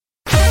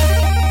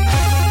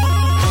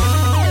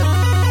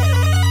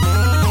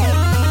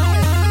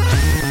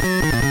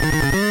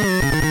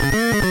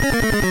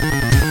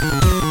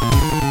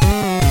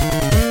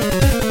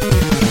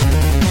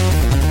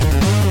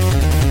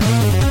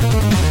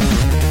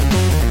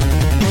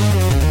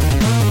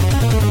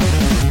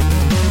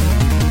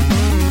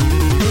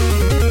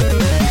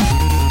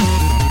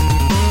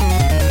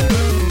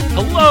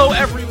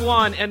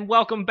everyone, and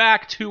welcome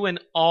back to an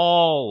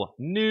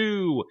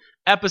all-new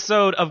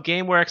episode of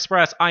Gameware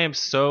Express. I am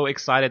so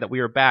excited that we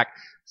are back,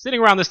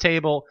 sitting around this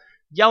table,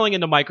 yelling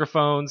into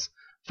microphones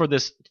for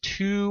this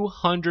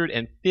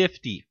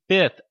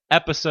 255th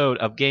episode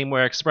of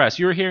Gameware Express.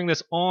 You're hearing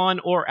this on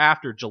or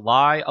after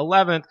July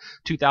 11th,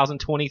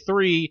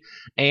 2023,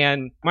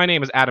 and my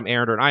name is Adam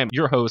Arender, and I am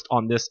your host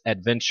on this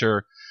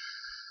adventure.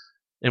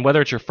 And whether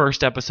it's your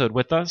first episode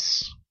with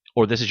us,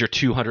 or this is your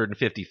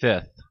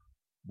 255th,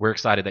 we're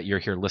excited that you're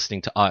here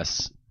listening to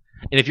us.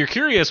 And if you're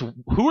curious,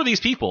 who are these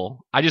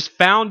people? I just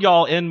found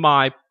y'all in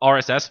my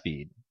RSS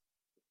feed.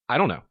 I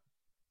don't know.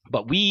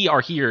 But we are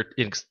here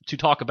to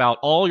talk about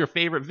all your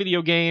favorite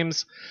video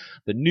games,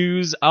 the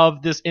news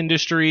of this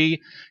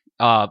industry,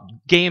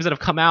 games that have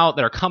come out,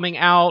 that are coming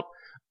out,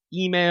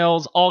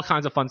 emails, all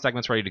kinds of fun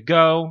segments ready to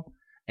go.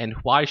 And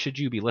why should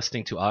you be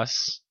listening to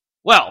us?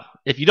 Well,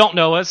 if you don't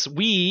know us,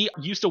 we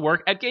used to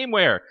work at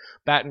Gameware,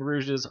 Baton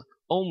Rouge's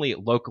only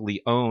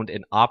locally owned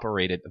and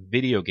operated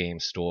video game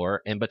store.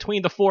 And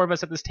between the four of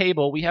us at this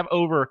table, we have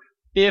over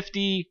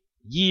 50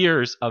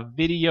 years of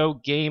video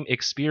game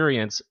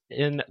experience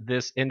in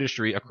this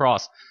industry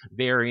across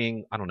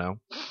varying,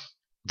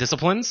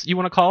 disciplines, you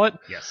want to call it?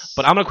 Yes.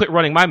 But I'm going to quit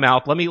running my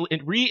mouth. Let me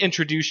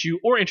reintroduce you,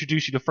 or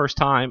introduce you the first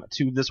time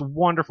to this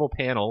wonderful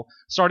panel,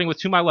 starting with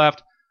to my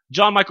left,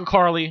 John Michael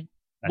Carley.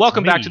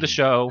 Welcome back to the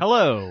show.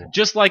 Hello.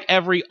 Just like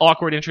every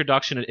awkward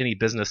introduction in any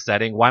business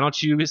setting, why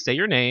don't you say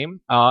your name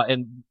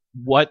and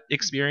what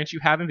experience you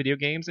have in video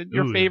games and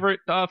your favorite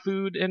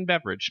food and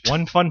beverage.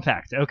 One fun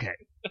fact. Okay.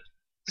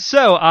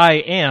 So I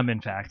am, in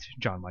fact,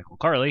 John Michael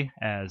Carley,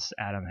 as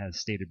Adam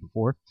has stated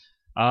before.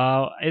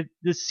 It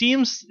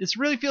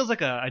really feels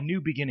like a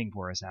new beginning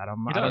for us,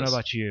 Adam. I don't know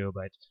about you,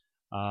 but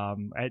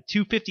at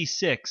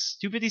 256,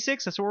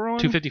 that's what we're on?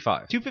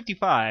 255.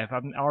 255,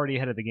 I'm already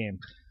ahead of the game.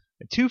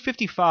 At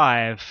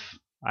 255,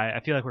 I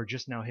feel like we're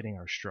just now hitting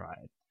our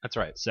stride. That's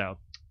right. So,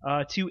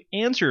 to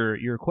answer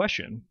your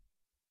question,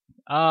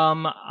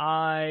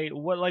 why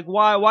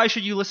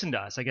should you listen to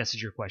us? I guess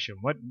is your question.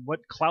 What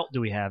clout do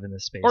we have in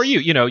this space? Or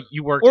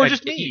you worked or at,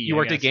 just me. You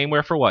worked at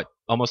Gameware for what?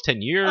 Almost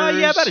 10 years?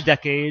 Yeah, about a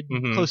decade,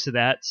 Mm-hmm. close to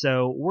that.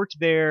 So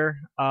worked there.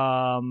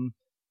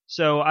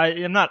 So I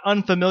am not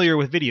unfamiliar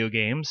with video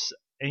games.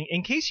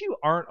 In case you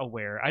aren't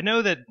aware, I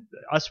know that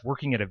us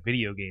working at a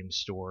video game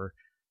store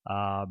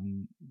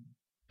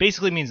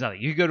basically means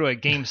nothing. You could go to a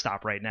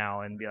GameStop right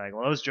now and be like,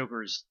 well, those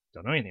jokers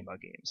don't know anything about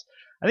games.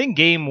 I think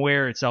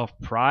Gameware itself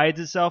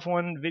prides itself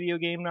on video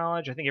game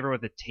knowledge. I think everyone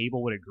at the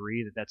table would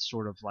agree that that's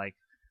sort of like...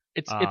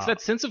 It's that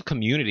sense of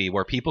community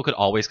where people could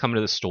always come into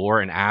the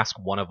store and ask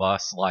one of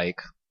us,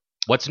 like,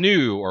 what's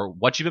new, or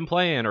what you've been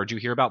playing, or do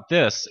you hear about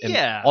this? And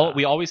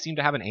we always seem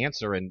to have an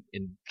answer and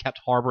kept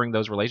harboring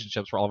those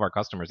relationships for all of our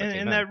customers.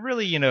 That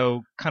really,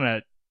 kind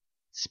of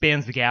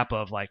spans the gap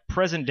of like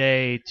present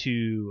day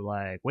to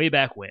like way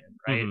back when,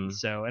 right? Mm-hmm.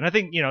 So, and I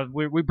think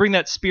we bring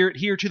that spirit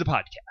here to the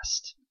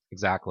podcast.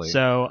 Exactly.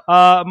 So,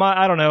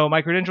 I don't know.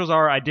 My credentials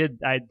are I did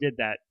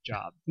that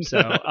job. So,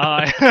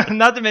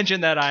 not to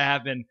mention that I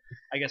have been,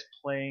 I guess,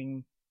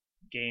 playing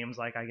games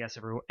like I guess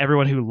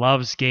everyone who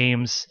loves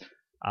games,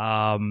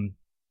 since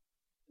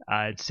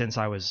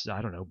I was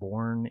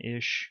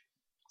born-ish.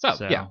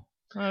 So yeah,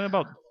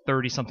 about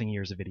 30-something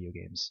years of video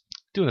games.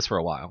 Doing this for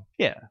a while.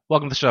 Yeah.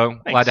 Welcome to the show.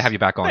 Thanks. Glad to have you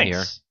back on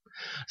here.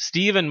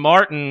 Stephen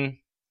Martin.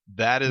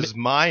 That is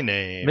my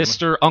name.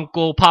 Mr.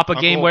 Uncle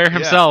Gameware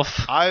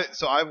himself. Yeah.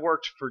 I've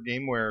worked for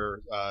Gameware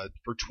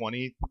for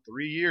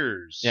 23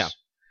 years. Yeah.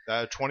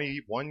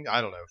 21, I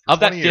don't know.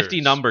 Of that 50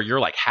 years. number, you're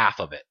like half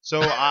of it.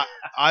 So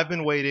I've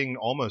been waiting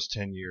almost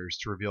 10 years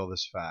to reveal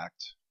this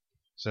fact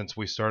since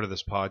we started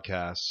this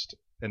podcast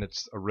in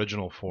its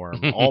original form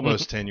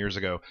almost 10 years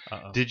ago.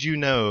 Uh-oh. Did Did you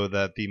know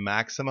that the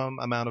maximum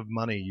amount of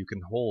money you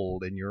can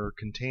hold in your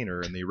container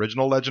in the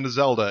original Legend of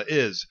Zelda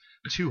is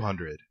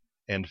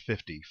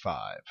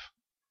 255?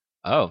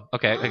 Oh,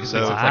 okay. So it's it's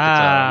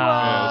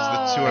like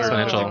it's the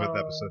exponential. 255th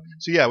episode.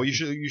 So yeah, well,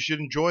 you should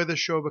enjoy this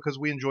show because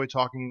we enjoy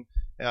talking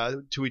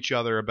to each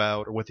other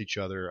about, or with each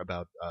other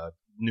about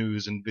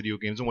news and video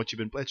games and what you've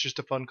been. It's just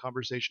a fun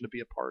conversation to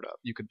be a part of.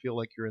 You can feel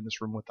like you're in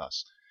this room with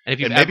us, and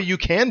maybe you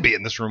can be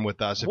in this room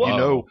with us if you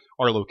know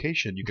our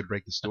location. You could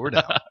break this door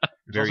down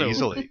very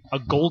easily. A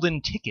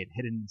golden ticket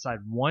hidden inside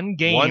one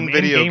game. One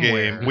video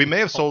Gameware. game. We may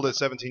have sold it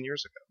 17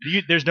 years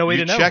ago. There's no way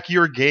to know. Check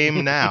your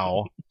game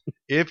now.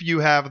 If you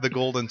have the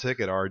golden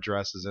ticket, our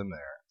address is in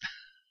there.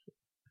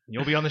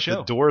 You'll be on the show.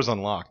 The door's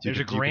unlocked. There's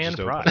a grand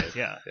prize.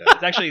 Yeah. Yeah.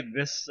 It's actually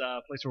this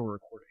place where we're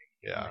recording.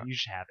 Yeah. You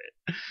should have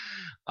it.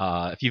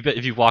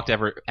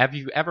 Have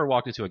you ever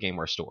walked into a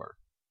Gameware store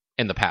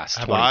in the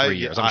past 23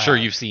 years? I'm sure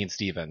you've seen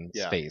Steven's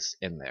face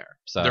in there.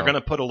 So they're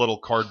gonna put a little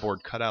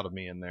cardboard cutout of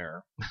me in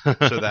there,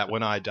 so that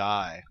when I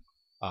die,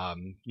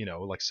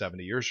 like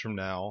 70 years from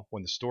now,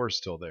 when the store's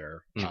still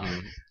there,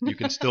 you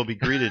can still be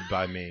greeted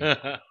by me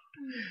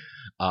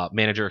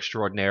manager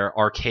extraordinaire,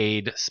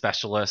 arcade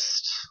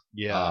specialist.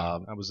 Yeah,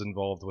 I was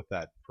involved with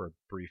that for a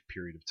brief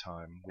period of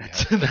time.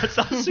 We That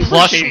sounds super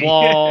Plush shady.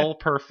 wall,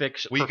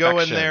 perfect. We go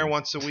in there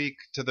once a week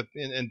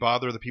and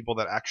bother the people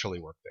that actually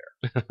work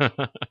there.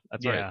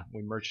 That's Yeah. right.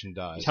 We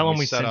merchandise. Tell and them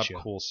we set sent up you.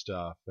 cool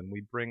stuff, and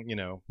we bring.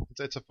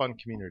 It's a fun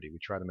community. We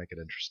try to make it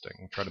interesting.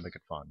 We try to make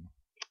it fun.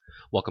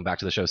 Welcome back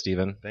to the show,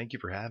 Stephen. Thank you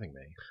for having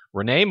me.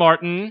 Renee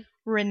Martin.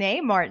 Renee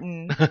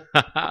Martin. Girls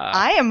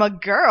I am a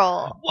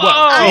girl. Whoa!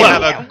 I You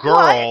am- have a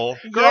girl.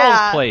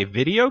 Yeah. play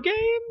video games?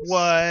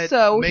 What?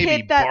 So Maybe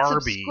hit that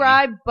Barbie.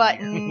 subscribe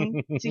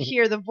button to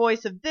hear the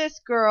voice of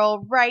this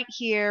girl right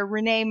here,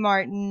 Renee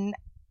Martin.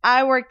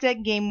 I worked at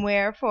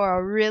GameWare for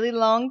a really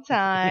long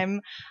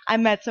time. I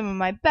met some of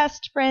my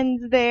best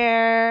friends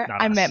there.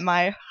 Not I us. met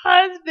my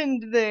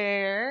husband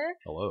there.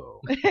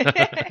 Hello.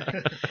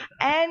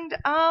 And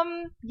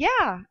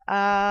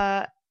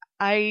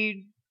I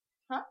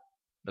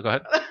Go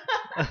ahead.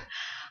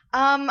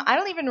 I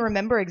don't even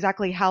remember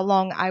exactly how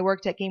long I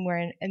worked at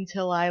GameWare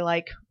until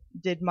I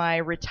did my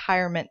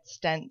retirement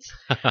stint.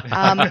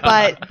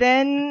 But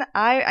then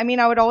I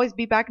would always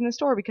be back in the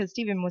store because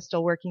Steven was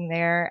still working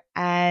there,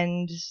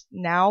 and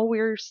now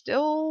we're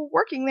still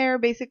working there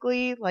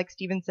basically, like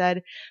Steven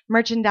said,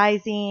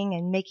 merchandising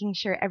and making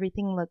sure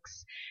everything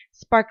looks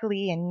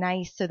sparkly and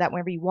nice so that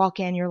whenever you walk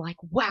in, you're like,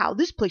 wow,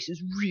 this place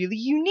is really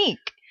unique.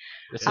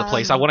 This is a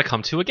place I want to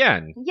come to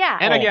again. Yeah.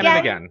 And again and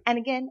again. And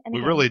again and We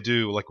again. really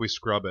do. We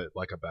scrub it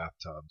like a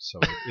bathtub, so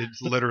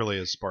it's literally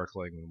as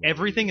sparkling. when we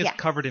Everything leave. is Yes.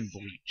 covered in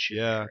bleach.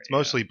 Yeah, it's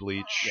mostly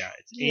bleach. Yeah,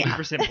 it's Yeah.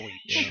 80%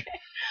 bleach.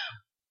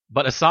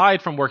 But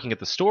aside from working at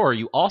the store,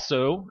 you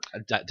also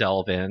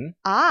delve in.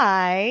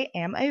 I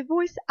am a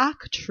voice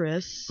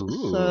actress.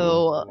 Ooh.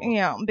 So,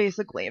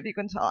 basically, if you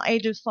can tell, I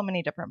do so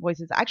many different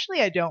voices.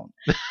 Actually, I don't.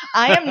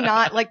 I am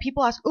not,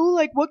 people ask,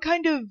 what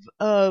kind of,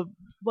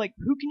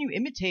 who can you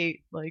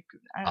imitate? I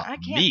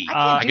can't. Me. I can't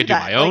I can do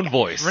that. my own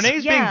voice.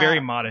 Renee's being Yeah. very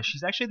modest.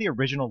 She's actually the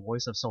original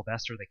voice of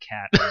Sylvester the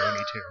Cat in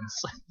Looney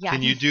Tunes. Yeah.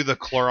 Can you do the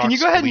Clorox Can you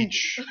go ahead and-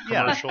 bleach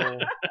Yeah. commercial? Can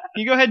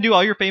you go ahead and do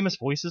all your famous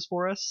voices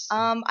for us?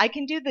 I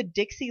can do the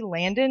Dixie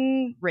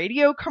Landon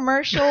radio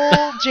commercial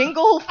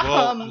jingle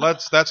from Well,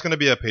 that's going to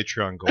be a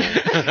Patreon goal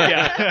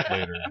Yeah.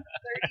 later.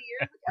 30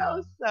 years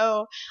ago.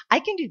 So I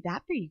can do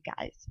that for you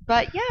guys.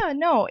 But yeah,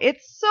 no,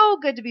 it's so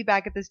good to be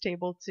back at this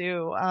table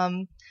too.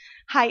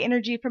 High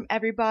energy from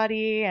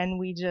everybody, and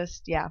we've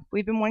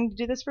been wanting to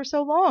do this for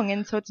so long,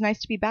 and so it's nice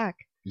to be back.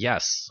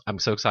 Yes, I'm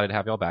so excited to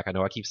have y'all back. I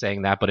know I keep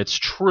saying that, but it's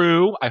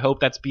true. I hope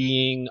that's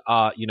being,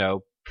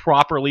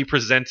 properly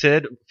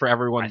presented for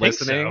everyone I think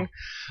listening.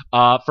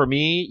 For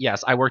me,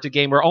 yes, I worked at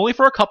GameWare only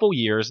for a couple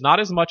years, not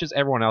as much as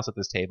everyone else at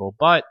this table,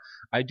 but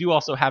I do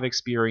also have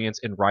experience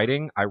in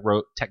writing. I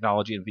wrote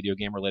technology and video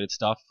game related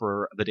stuff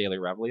for the Daily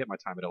Reveille at my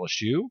time at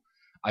LSU.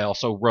 I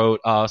also wrote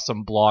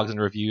some blogs and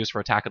reviews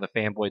for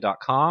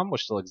attackofthefanboy.com,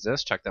 which still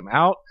exists. Check them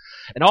out.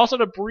 And also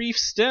a brief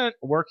stint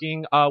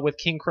working with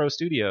King Crow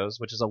Studios,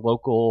 which is a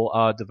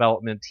local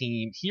development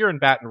team here in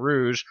Baton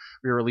Rouge.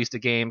 We released a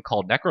game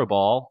called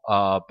Necroball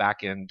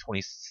back in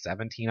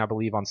 2017, I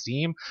believe, on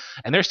Steam.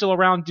 And they're still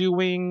around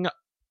doing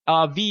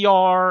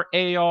VR,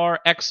 AR,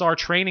 XR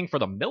training for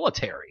the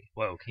military.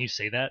 Whoa, can you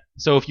say that?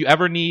 So if you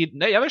ever need,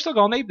 they're still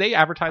going. They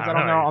advertise that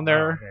on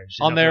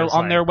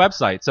their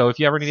website. So if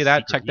you ever need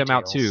that, check them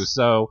out too.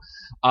 So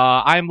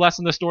I'm less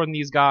in the store than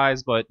these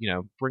guys, but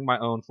bring my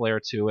own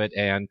flair to it.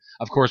 And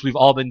of course, we've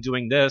all been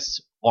doing this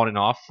on and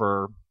off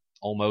for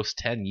almost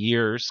 10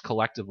 years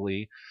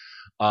collectively.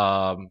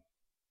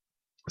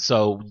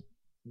 So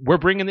we're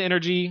bringing the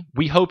energy.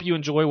 We hope you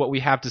enjoy what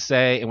we have to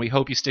say, and we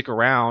hope you stick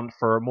around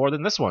for more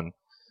than this one.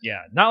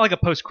 Yeah, not like a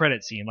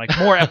post-credit scene, like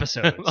more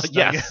episodes.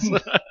 Yes.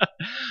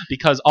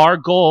 Because our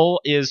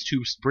goal is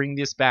to bring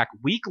this back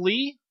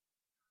weekly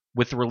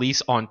with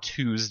release on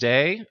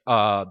Tuesday.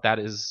 That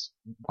is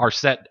our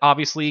set.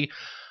 Obviously,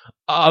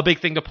 a big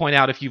thing to point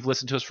out if you've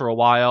listened to us for a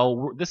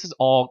while, this is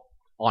all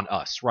on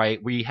us,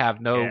 right? We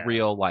have no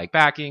real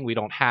backing. We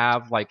don't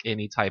have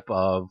any type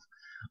of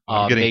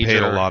I'm getting major...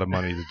 paid a lot of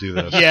money to do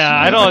this. Yeah,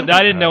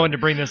 I didn't know when to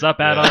bring this up,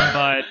 Adam,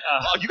 but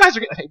you guys are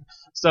getting paid.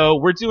 So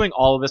we're doing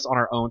all of this on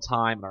our own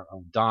time and our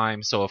own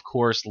dime. So of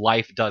course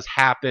life does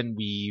happen.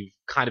 We've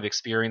kind of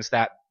experienced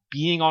that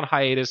being on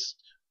hiatus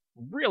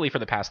really for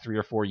the past 3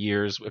 or 4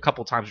 years. A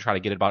couple of times we try to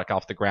get it back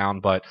off the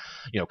ground, but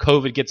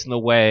COVID gets in the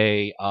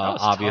way.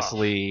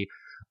 Obviously,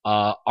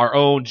 our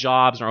own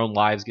jobs and our own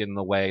lives get in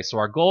the way. So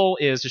our goal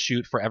is to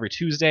shoot for every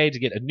Tuesday to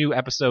get a new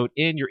episode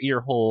in your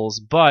ear holes,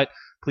 but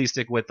please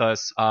stick with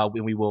us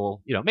when we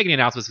will, make any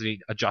announcements if any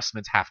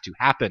adjustments have to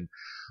happen.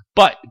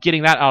 But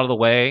getting that out of the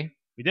way,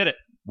 we did it.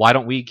 Why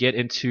don't we get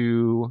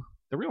into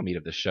the real meat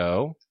of the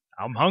show?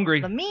 I'm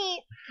hungry. The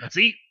meat. Let's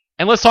eat.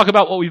 And let's talk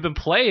about what we've been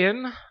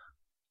playing.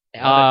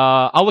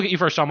 I'll look at you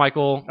first, Shawn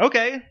Michael.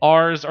 Okay.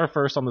 Ours are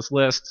first on this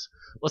list.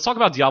 Let's talk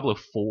about Diablo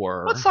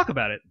 4. Let's talk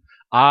about it.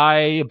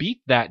 I beat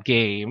that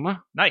game,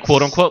 nice,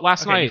 quote unquote,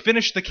 last night. You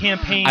finished the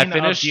campaign I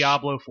finished of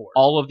Diablo 4.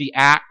 All of the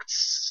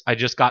acts. I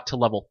just got to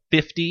level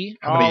 50.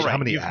 How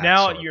many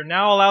acts You're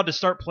now allowed to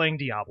start playing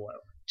Diablo.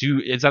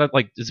 Is that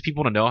does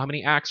people want to know how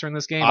many acts are in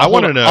this game? I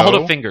want to know. I'll hold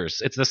up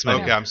fingers. It's this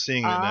many. Okay, I'm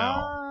seeing it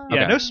now.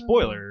 Yeah, Okay. no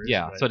spoilers.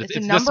 Yeah, but- so It's a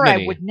this number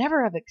many. I would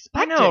never have I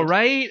expected. know,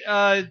 right?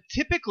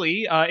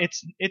 Typically,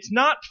 it's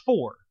not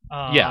 4.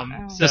 Yeah.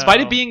 Oh.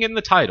 Despite it being in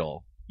the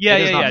title. yeah,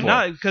 it is not 4.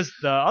 not because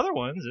the other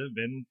ones have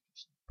been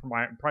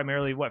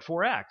primarily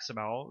 4 acts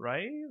about,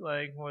 right?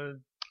 Like what?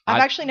 I've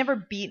I- actually never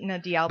beaten a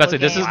Diablo That's it.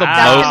 game. This is the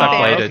Wow. most I've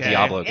played a Okay.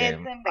 Diablo It's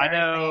game. I embarrassing.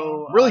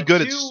 know. Really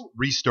good at 2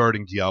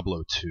 restarting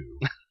Diablo 2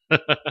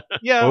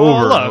 Yeah, over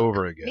well, and look,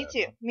 over again.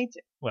 Me too.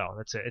 Well,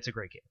 it's a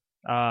great game.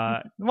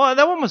 Well,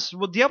 that one was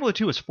Diablo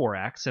 2 was 4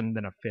 acts and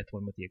then a 5th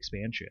one with the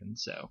expansion.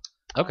 So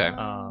Okay.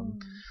 Um,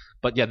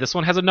 But yeah, this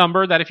one has a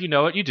number that if you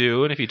know it, you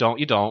do, and if you don't,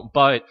 you don't.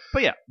 But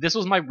yeah. this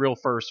was my real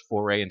first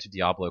foray into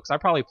Diablo because I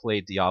probably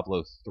played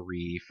Diablo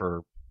 3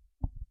 for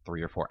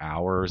 3 or 4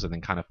 hours and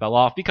then kind of fell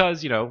off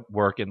because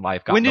work and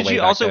life got when in the did way you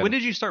back also then. when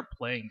did you start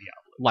playing Diablo?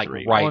 Like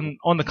 3? right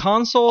on the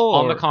console?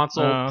 on or- the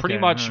console, Oh, okay. pretty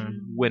much Alright.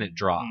 when it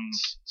dropped.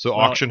 So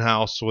Well- Auction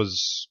House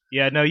was.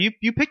 Yeah, no, you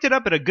picked it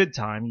up at a good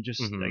time. You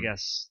just Mhm. I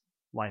guess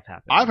life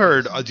happened. I've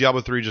heard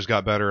Diablo 3 just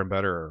got better and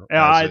better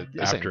Yeah,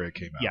 after it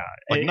came out. Yeah,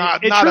 Like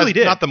it not really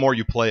did. not the more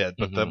you play it,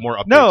 but the Mhm. more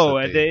updates. No,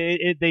 that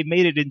they, they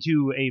made it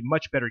into a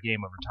much better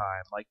game over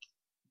time.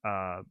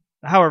 Like,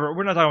 however,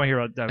 we're not talking about here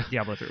about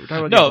Diablo 3. We're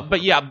talking about No, Diablo 4.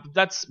 but yeah,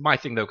 that's my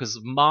thing though, because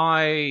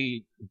my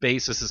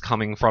basis is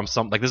coming from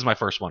this is my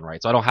first one,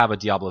 right? So I don't have a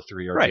Diablo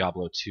 3 or Right.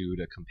 Diablo 2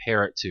 to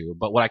compare it to.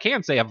 But what I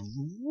can say, I've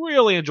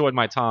really enjoyed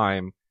my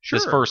time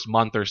this Sure. first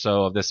month or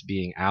so of this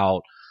being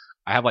out.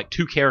 I have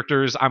 2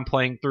 characters I'm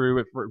playing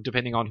through,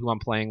 depending on who I'm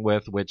playing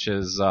with, which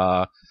is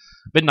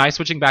been nice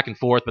switching back and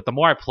forth. But the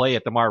more I play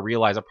it, the more I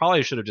realize I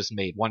probably should have just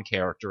made one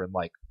character and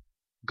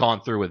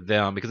gone through with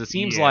them because it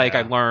seems like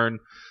I Yeah. learn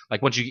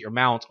once you get your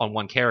mount on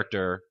one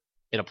character,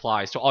 it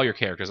applies to all your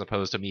characters, as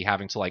opposed to me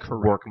having to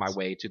work my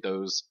way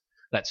to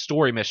that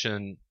story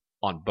mission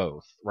on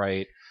both,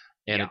 right?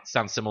 And Yeah. it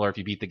sounds similar if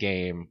you beat the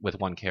game with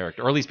one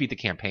character, or at least beat the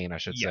campaign, I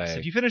should Yes, say.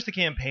 if you finish the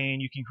campaign,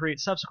 you can create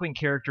subsequent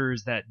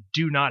characters that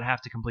do not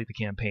have to complete the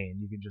campaign.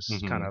 You can just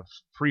Mhm. kind of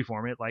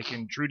freeform it, like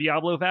in true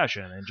Diablo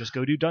fashion, and just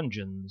go do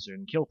dungeons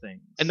and kill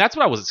things. And that's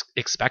what I was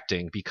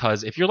expecting,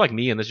 because if you're like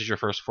me and this is your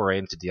first foray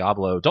into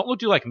Diablo, don't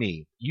do like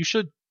me. You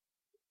should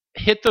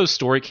hit those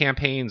story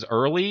campaigns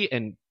early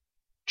and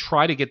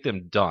try to get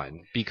them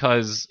done,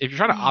 because if you're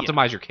trying to Yeah.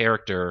 optimize your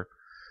character,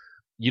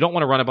 you don't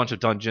want to run a bunch of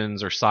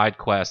dungeons or side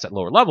quests at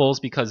lower levels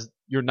because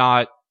you're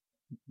not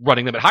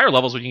running them at higher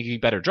levels when you can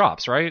get better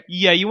drops, right?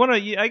 Yeah, you want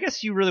to. I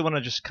guess you really want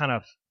to just kind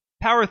of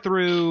power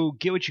through,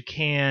 get what you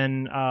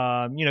can.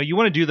 You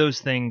want to do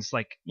those things.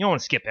 Like, you don't want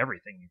to skip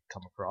everything you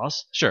come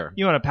across. Sure.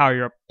 You want to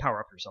power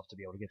up yourself to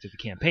be able to get through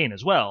the campaign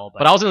as well.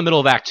 But I was in the middle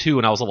of Act 2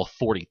 and I was level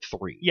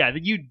 43. yeah,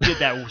 you did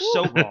that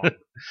so wrong.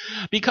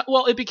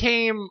 It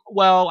became,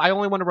 I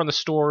only want to run the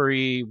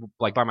story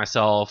by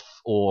myself,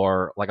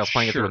 or I was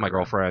playing it through with my Sure.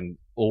 girlfriend,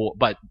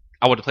 but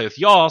I wanted to play with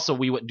y'all, so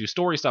we wouldn't do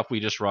story stuff, we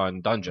just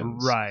run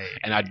dungeons. Right.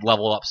 And I'd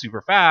level up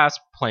super fast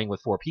playing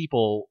with 4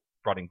 people,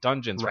 running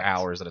dungeons for Right.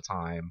 hours at a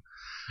time.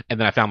 And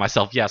then I found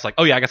myself, I guess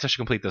I should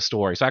complete this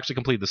story. So I actually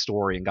completed the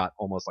story and got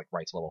almost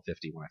right to level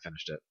 50 when I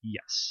finished it.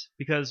 Yes,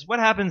 because what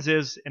happens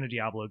is in a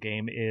Diablo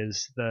game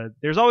is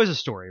there's always a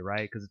story,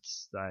 right? Because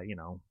it's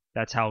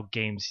that's how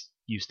games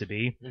used to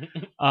be,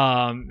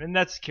 and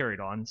that's carried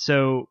on.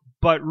 So,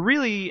 but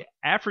really,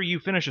 after you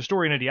finish a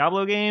story in a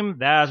Diablo game,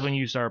 that's when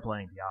you start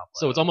playing Diablo.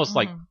 So it's almost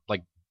Mhm.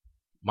 like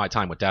my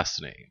time with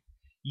Destiny,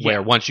 Yeah,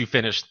 where once you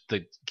finish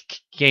the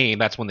game,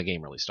 that's when the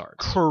game really starts.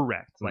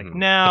 correct. Like Mhm.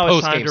 now The it's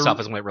post time game to stuff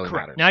is when it really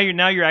correct. matters.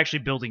 Now you're actually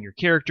building your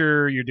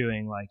character. You're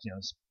doing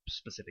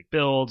specific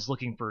builds,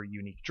 looking for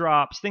unique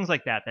drops, things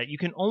like that you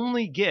can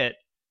only get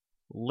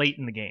late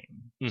in the game.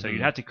 So Mhm.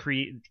 you'd have to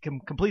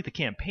complete the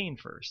campaign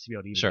first to be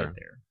able to even Sure. get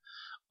there.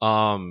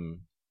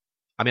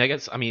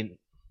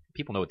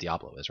 People know what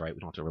Diablo is, right?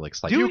 We don't have to really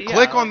explain. you yeah.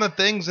 click on the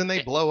things and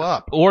they blow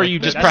up. Or you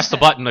just that's- press the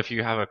button if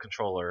you have a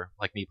controller,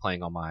 like me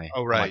playing on my,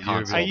 Oh, on right, my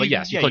console. you- But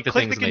yes, you click the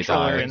things and they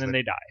controller die. and then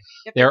they die.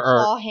 You have There to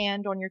are- claw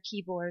hand on your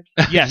keyboard.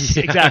 Yes,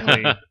 Yeah.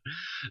 exactly.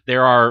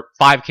 There are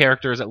 5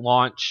 characters at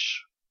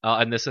launch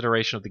in this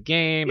iteration of the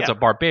game. It's Yeah. a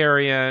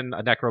barbarian,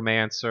 a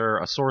necromancer,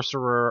 a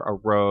sorcerer, a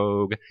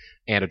rogue,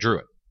 and a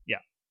druid. Yeah.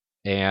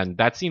 And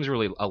that seems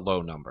really a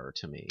low number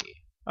to me.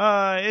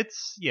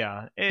 It's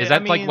yeah. Is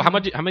that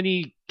how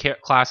many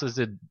classes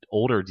did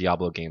older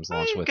Diablo games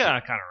launch with? Kind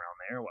of around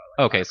there.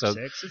 What, Okay, 5 or so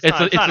 6? It's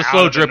not a out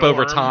slow of the drip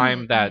over norm.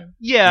 time that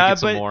you Yeah, get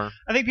some but more.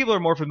 I think people are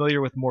more familiar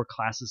with more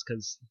classes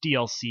because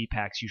DLC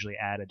packs usually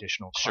add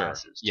additional Sure,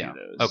 classes yeah, to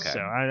those. okay.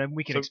 So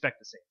we can So- expect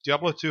the same.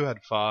 Diablo 2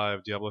 had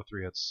 5, Diablo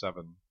 3 had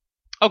 7,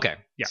 Okay,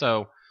 Yeah.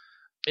 so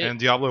and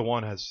Diablo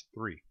 1 has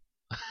 3.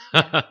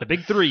 The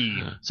big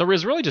 3. So it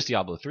was really just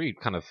Diablo 3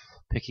 kind of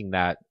picking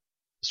that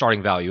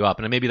starting value up,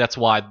 and maybe that's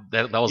why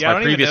that was Yeah, I my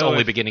don't even previous know only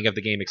if- beginning of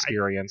the game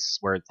experience,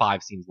 where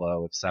 5 seems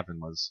low if 7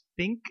 was.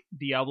 I think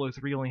Diablo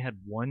 3 only had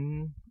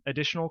one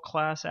additional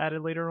class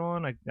added later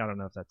on. I don't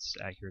know if that's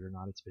accurate or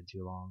not. It's been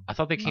too long. I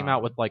thought they came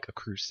out with like a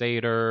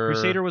Crusader.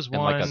 Crusader was and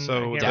like one. a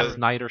So Death the-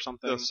 Knight or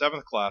something. The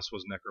 7th class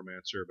was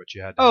Necromancer, but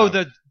you had to Oh,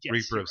 have yes,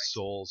 Reaper you're of right.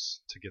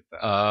 Souls to get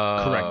that.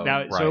 Correct. Now,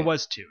 right. so it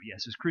was 2.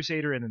 Yes, it was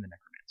Crusader and then the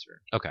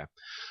Necromancer. Okay.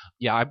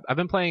 Yeah, I've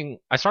been playing.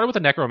 I started with the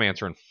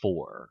Necromancer in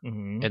 4,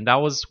 Mm-hmm. and that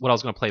was what I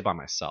was going to play by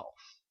myself.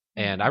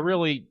 And I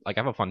really I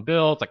have a fun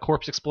build. It's like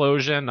corpse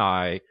explosion.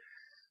 I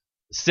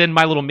send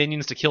my little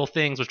minions to kill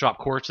things, which drop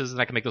corpses, and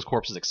I can make those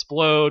corpses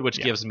explode, which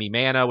gives me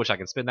mana, which I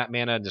can spend that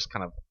mana and just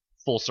kind of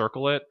full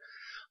circle it.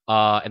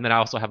 And then I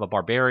also have a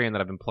barbarian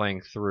that I've been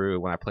playing through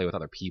when I play with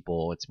other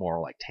people. It's more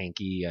like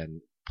tanky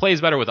and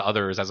plays better with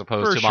others as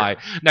opposed to my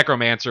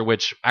necromancer,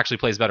 which actually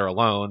plays better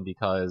alone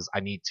because I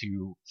need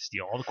to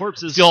Steal all the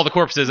corpses. steal all the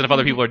corpses, and if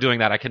other people are doing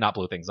that, I cannot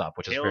blow things up,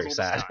 which is Tales very old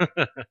sad.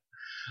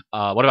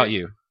 style. What about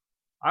you?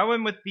 I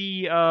went with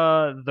the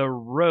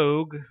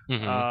rogue,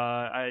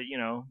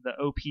 Mhm. the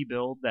OP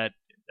build that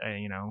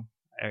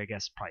I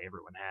guess probably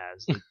everyone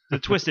has, the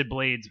Twisted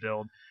Blades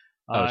build.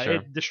 Oh, sure.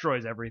 It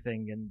destroys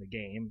everything in the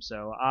game.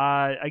 So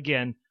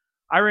again,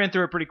 I ran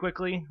through it pretty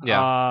quickly.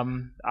 Yeah.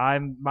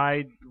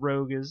 My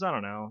rogue is, I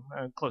don't know,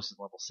 close to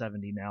level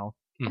 70 now.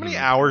 How many Mhm.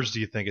 hours do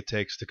you think it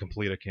takes to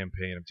complete a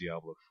campaign of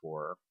Diablo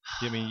 4?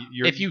 I mean,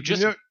 If you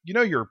just- you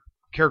know your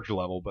character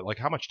level, but like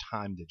how much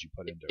time did you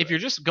put into it? If you're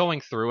just going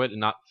through it and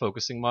not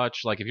focusing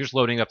much, like if you're just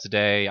loading up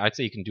today, I'd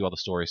say you can do all the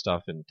story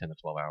stuff in 10 to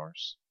 12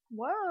 hours.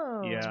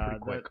 Whoa. Yeah, pretty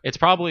quick. It's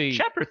probably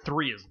Chapter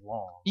 3 is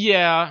long.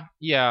 yeah.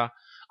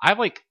 I have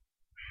I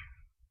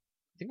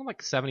think I'm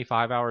like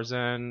 75 hours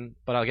in,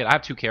 but again, I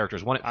have 2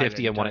 characters, one at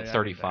 50 and one at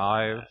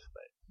 35.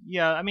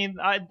 Yeah, I mean,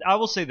 I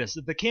will say this: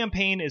 the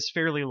campaign is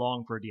fairly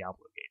long for a Diablo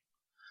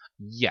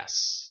game.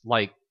 Yes,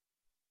 like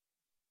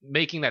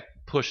making that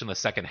push in the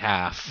second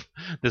half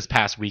this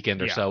past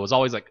weekend or Yeah. so was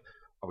always like,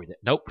 are we?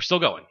 Nope, we're still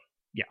going.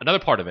 Yeah. Another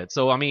part of it.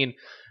 So I mean,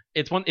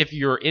 it's one if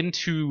you're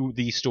into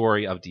the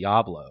story of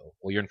Diablo,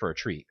 well, you're in for a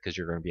treat because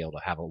you're going to be able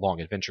to have a long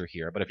adventure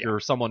here. But if you're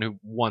someone who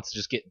wants to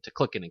just get to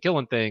clicking and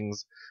killing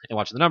things and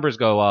watching the numbers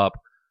go up,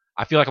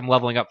 I feel like I'm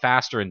leveling up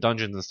faster in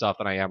dungeons and stuff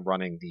than I am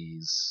running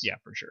these Yeah,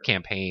 for sure.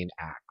 campaign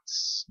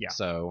acts. Yeah.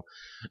 So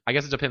I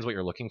guess it depends what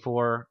you're looking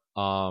for.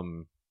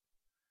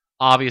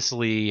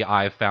 Obviously,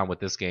 I've found with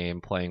this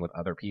game, playing with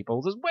other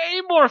people is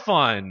way more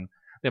fun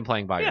than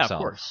playing by Yeah, yourself.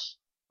 of course.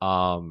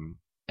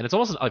 And it's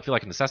almost, I feel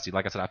like, a necessity.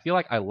 Like I said, I feel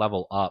like I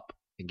level up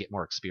and get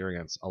more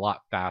experience a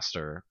lot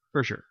faster.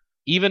 For sure.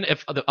 Even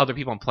if the other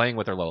people I'm playing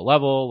with are low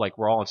level, like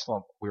we're all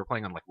we were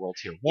playing on like World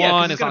Tier 1. Yeah,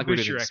 'cause it's not like we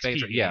boost did your in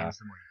space. XP Yeah. gains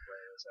the more you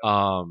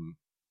play, so.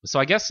 So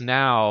I guess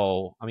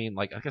now, I mean,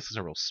 like, I guess these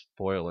are real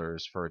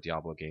spoilers for a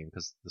Diablo game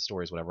because the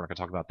story is whatever. We're not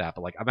gonna talk about that.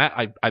 But like,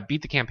 I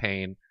beat the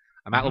campaign.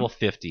 I'm at level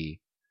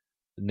 50.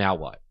 Now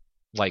what?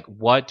 Like,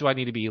 what do I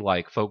need to be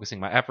like focusing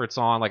my efforts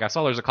on? Like, I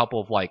saw there's a couple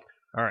of like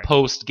All right.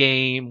 post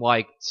game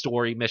like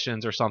story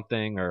missions or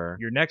something. Or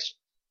Your next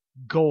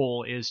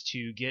goal is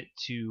to get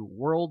to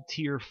World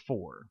Tier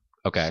 4.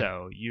 okay,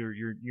 So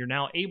you're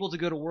now able to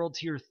go to World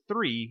Tier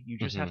 3. You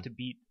just Mhm. have to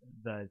beat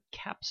the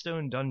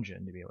Capstone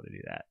Dungeon to be able to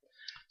do that.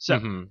 So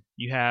Mhm.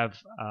 you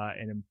have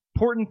an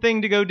important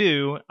thing to go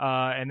do,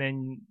 and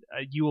then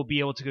you will be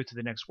able to go to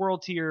the next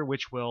World Tier,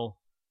 which will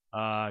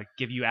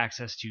give you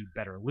access to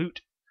better loot,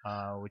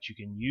 which you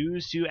can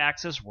use to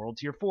access World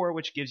Tier 4,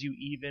 which gives you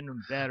even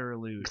better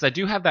loot. because I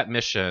do have that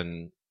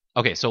mission.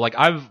 Okay, so like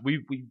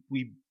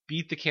we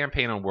beat the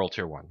campaign on World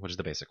Tier 1, which is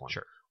the basic one.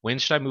 Sure. When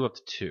should I move up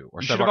to 2?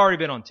 Or You should I should have already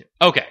been on 2.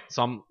 Okay,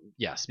 so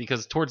yes,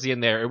 because towards the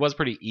end there, it was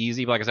pretty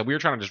easy. But like I said, we were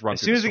trying to just run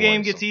As through soon as the story,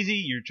 game so- gets easy,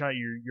 you're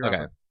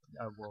Okay. up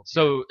a World Tier.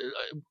 So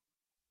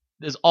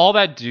does all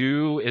that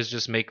do is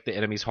just make the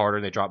enemies harder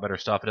and they drop better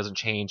stuff? It doesn't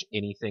change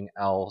anything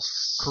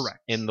else Correct.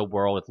 in the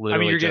world. It's I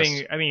literally mean,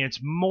 just it's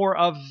more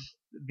of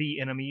the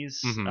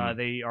enemies. Mhm.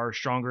 They are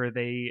stronger.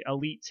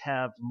 Elites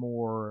have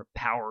more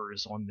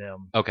powers on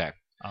them. okay.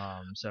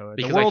 So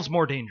Because the world's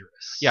more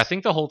dangerous. Yeah, I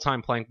think the whole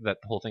time playing that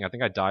whole thing, I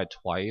think I died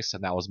twice,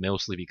 and that was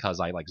mostly because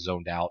I like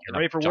zoned out. Get in a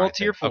ready for giant World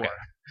Tier thing. 4.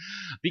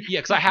 Okay. Yeah,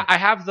 because I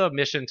have the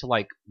mission to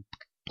like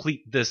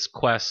complete this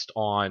quest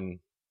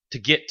to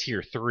get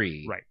Tier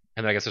 3. Right.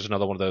 And then I guess there's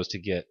another one of those to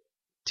get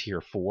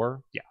Tier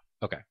 4. Yeah.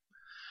 Okay.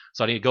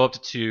 So I need to go up to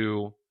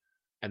 2,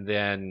 and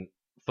then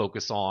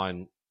focus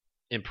on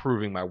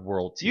improving my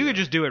world tier. You could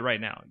just do it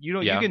right now.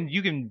 Yeah.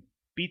 You can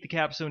beat the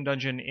Capstone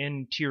Dungeon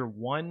in Tier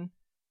 1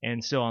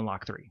 and still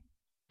unlock 3.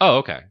 Oh,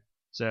 okay.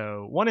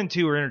 So 1 and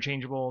 2 are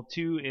interchangeable.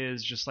 2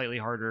 is just slightly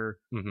harder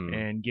Hmm.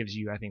 and gives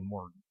you, I think,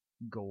 more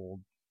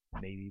gold,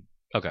 maybe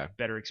Okay.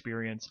 better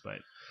experience. But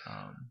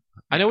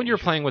I know when you were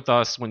should- playing with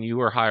us, when you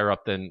were higher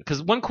up than...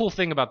 Because one cool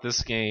thing about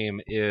this game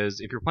is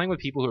if you're playing with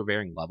people who are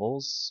varying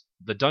levels,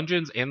 the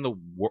dungeons and the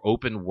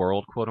open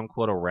world,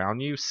 quote-unquote, around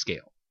you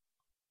scale.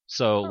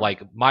 So,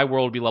 like, my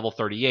world would be level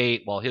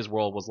 38, while his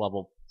world was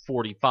level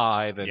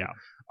 45, and Yeah.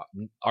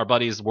 our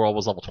buddy's world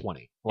was level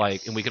 20.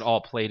 Like, Yes. and we could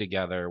all play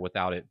together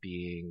without it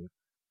being,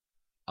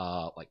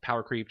 like,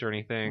 power creeped or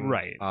anything.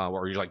 Right.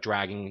 Or you're, like,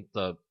 dragging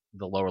the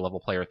the lower level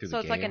player through So the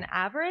it's game. like an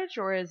average,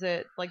 or is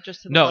it like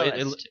just to the No,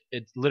 lowest?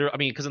 it's literally. I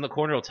mean, because in the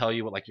corner it'll tell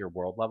you what like your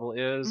world level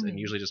is, and Mhm.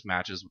 usually just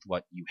matches with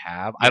what you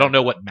have. I don't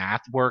know what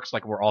math works.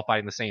 Like we're all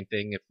fighting the same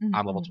thing. If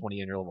I'm level Mhm. 20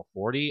 and you're level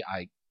 40,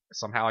 I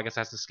somehow I guess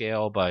has to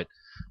scale, but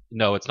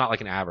no, it's not like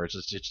an average.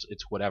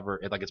 It's whatever.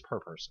 Like it's per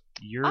person.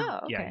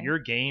 Your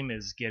game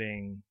is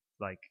getting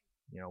like,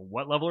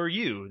 what level are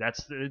you?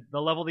 That's the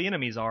level the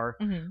enemies are.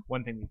 Mhm.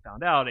 One thing we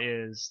found out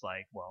is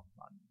like, well,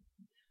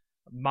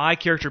 my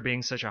character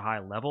being such a high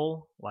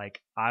level,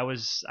 like I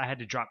had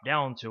to drop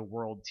down to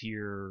world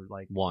tier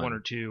like 1 or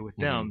 2 with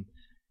them,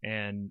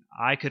 and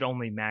I could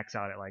only max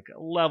out at like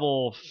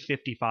level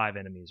 55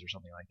 enemies or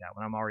something like that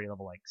when I'm already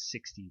level like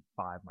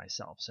 65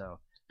 myself. So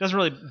it doesn't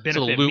really benefit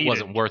So the me loot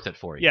wasn't worth it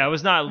for you. Yeah, it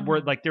was not Mhm.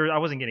 worth like I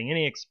wasn't getting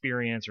any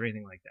experience or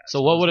anything like that.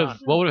 So what it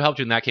was would have helped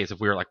you in that case if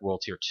we were like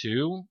world tier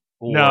 2?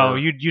 Or No,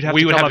 you'd have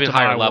we to would come have up to to be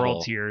higher my level.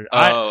 world tier.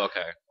 Oh,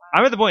 okay,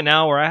 I'm at the point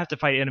now where I have to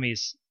fight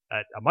enemies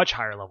at a much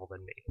higher level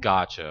than me.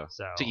 gotcha.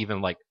 So To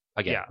even like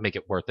again Yeah. make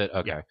it worth it.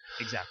 Okay. Yeah.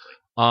 Exactly.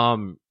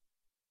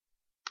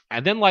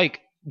 And then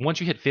like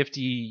once you hit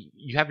 50,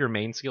 you have your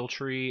main skill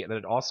tree, and then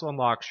it also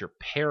unlocks your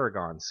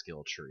Paragon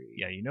skill tree.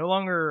 Yeah, you no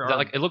longer Is that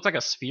like it looks like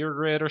a sphere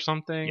grid or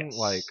something? Yes.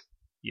 Like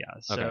Yeah.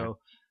 Okay. So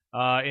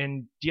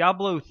in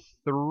Diablo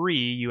 3,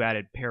 you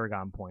added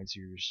Paragon points.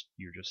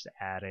 You're just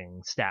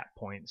adding stat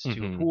points to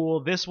Mhm. a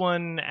pool. This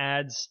one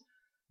adds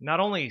not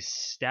only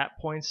stat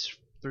points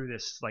through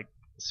this like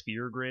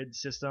sphere grid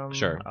system,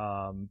 Sure.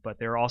 but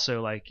there are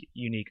also like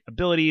unique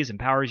abilities and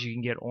powers you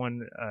can get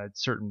on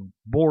certain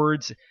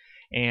boards.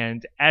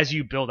 And as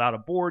you build out a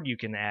board, you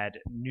can add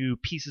new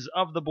pieces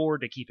of the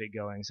board to keep it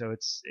going. So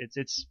it's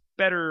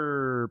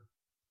better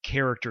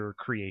character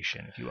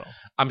creation, if you will.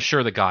 I'm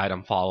sure the guide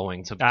I'm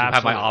following to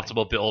have my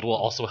Absolutely. optimal build will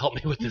also help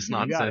me with this You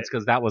got nonsense, it.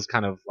 because that was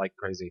kind of like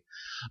crazy.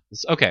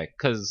 Okay,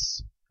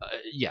 because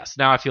yes,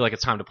 now I feel like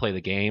it's time to play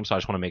the game, so I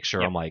just want to make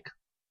sure Yep. I'm like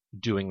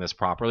doing this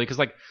properly, because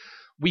like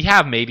we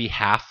have maybe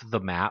half the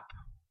map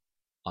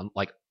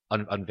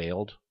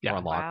unveiled Yeah. or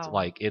unlocked. Wow.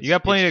 Like it's You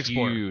got plenty it's to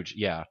explore. huge.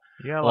 Yeah,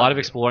 Yeah, a lot of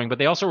exploring, but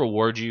they also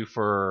reward you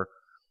for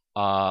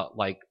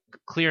like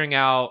clearing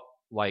out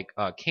like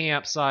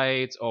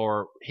campsites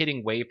or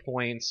hitting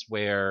waypoints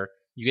where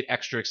you get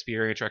extra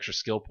experience or extra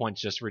skill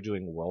points just for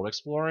doing world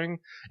exploring,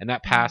 and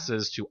that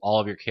passes to all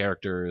of your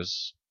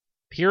characters.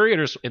 Period,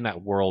 or in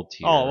that world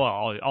tier. Oh, well,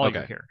 all of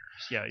your Okay.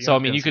 characters. Yeah. So I have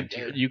to mean, go you same could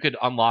tier. you could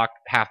unlock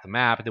half the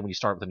map, and then when you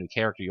start with a new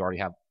character, you already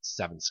have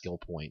 7 skill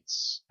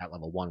points at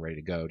level 1 ready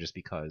to go, just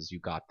because you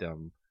got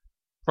them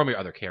from your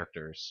other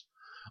characters.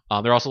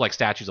 There are also like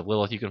statues of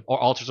Lilith or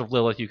altars of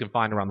Lilith you can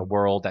find around the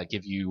world that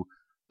give you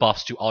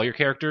buffs to all your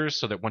characters,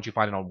 so that once you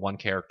find it on one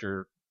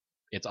character,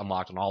 it's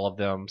unlocked on all of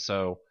them.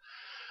 So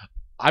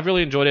I've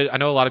really enjoyed it. I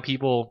know a lot of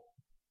people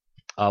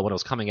when it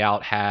was coming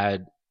out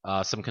had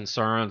some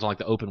concerns on like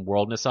the open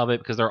worldness of it,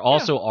 because there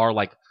also are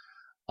like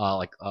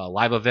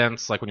live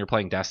events, like when you're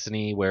playing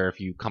Destiny, where if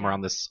you come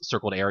around this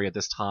circled area at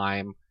this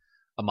time,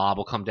 a mob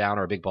will come down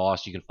or a big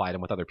boss. You can fight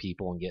him with other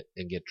people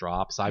and get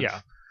drops.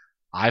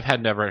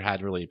 I've never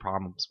had really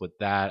problems with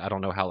that. I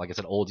don't know how, like I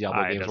said, old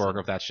Diablo games work, or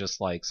if that's just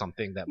like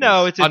something that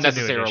No, was it's a new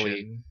unnecessarily.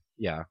 edition.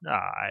 Yeah.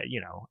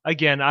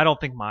 Again, I don't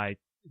think my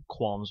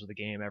qualms with the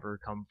game ever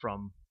come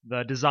from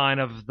the design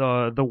of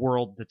the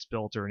world that's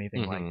built or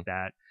anything Mhm. like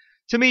that.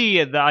 To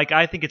me,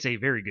 I think it's a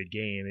very good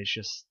game. It's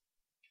just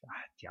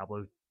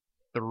Diablo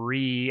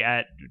 3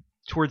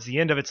 towards the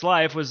end of its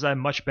life was a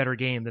much better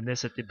game than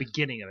this at the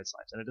beginning of its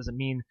life, and it doesn't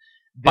mean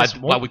this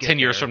won't get 10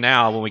 years there. from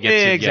now when we get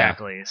to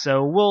exactly.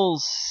 So we'll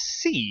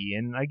see.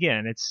 And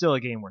again, it's still a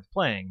game worth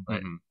playing,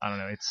 but Mhm. I don't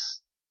know.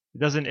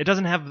 It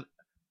doesn't have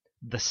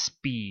the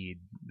speed.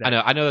 That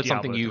I know that's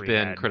Diablo something you've 3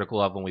 been had. critical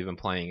of when we've been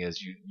playing,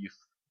 is you've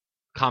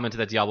commented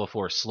that Diablo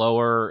 4 is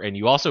slower, and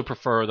you also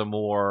prefer the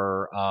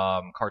more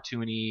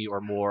cartoony or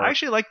more I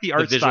actually like the the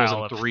art visuals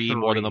style in of 3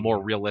 more than the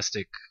more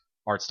realistic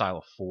art style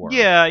of 4.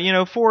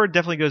 Yeah, 4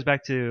 definitely goes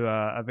back to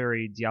a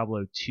very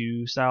Diablo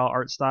 2 style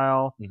art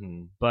style,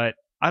 Mm-hmm. but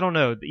I don't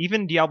know.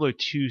 Even Diablo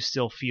 2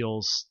 still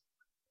feels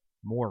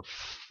more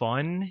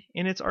fun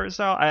in its art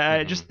style.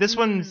 I just this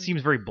one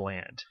seems very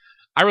bland.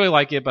 I really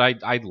like it,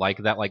 but I like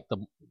that, like the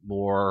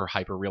more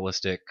hyper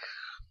realistic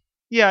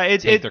Yeah,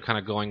 take they're kind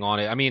of going on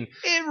it. I mean,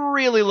 it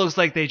really looks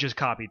like they just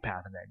copied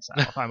Path of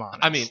Exile, if I'm honest.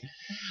 I mean,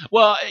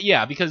 well,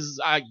 yeah, because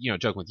I,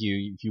 joke with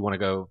you. If you want to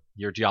go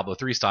your Diablo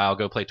 3 style,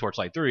 go play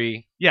Torchlight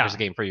 3. Yeah. There's a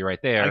game for you right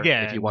there.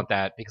 Again, if you want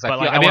that, because but, I feel,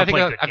 like, I mean, I I think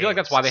wanna play I feel like good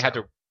that's why they had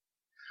games, to.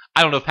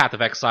 I don't know if Path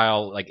of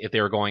Exile, like if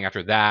they were going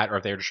after that, or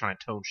if they were just trying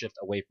to tone shift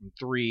away from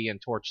 3 and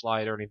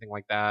Torchlight or anything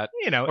like that,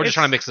 or just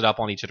trying to mix it up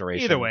on each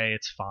iteration. Either way,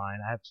 it's fine.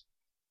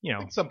 I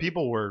think some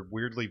people were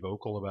weirdly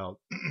vocal about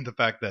the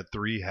fact that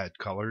 3 had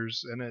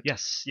colors in it.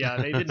 Yes, yeah,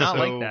 they did not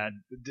like that.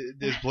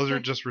 Is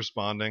Blizzard just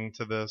responding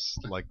to this?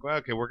 Like, well,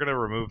 okay, we're gonna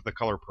remove the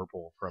color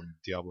purple from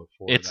Diablo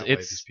 4.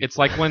 It's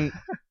like when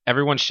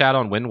everyone shat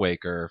on Wind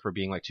Waker for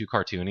being like too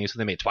cartoony, so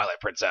they made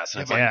Twilight Princess.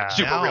 And it's Yeah. like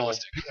super now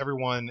realistic.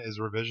 Everyone is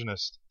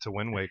revisionist to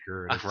Wind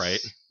Waker. And Right.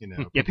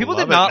 Yeah, people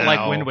did love it not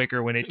like now. Wind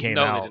Waker when it came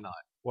No, out. they did not.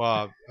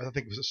 Well, I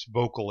think it was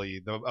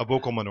vocally, a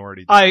vocal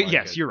minority. didn't like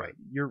Yes, it, you're but- right.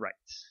 You're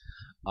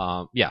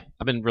right. Yeah,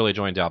 I've been really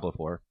enjoying Diablo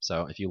 4.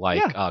 So if you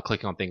like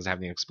clicking on things,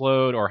 having them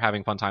explode, or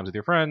having fun times with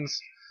your friends,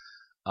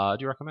 do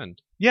you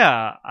recommend?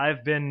 Yeah,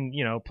 I've been,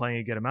 playing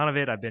a good amount of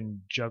it. I've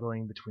been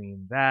juggling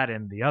between that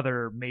and the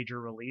other major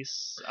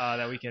release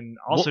that we can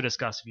also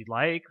discuss if you'd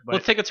like. But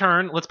Let's take a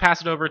turn. Let's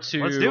pass it over Let's do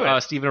to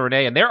it. Stephen and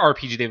Renee and their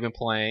RPG they've been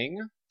playing.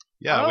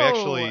 Yeah, we Oh.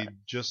 actually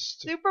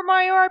just. Super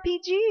Mario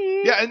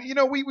RPG. Yeah,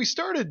 and we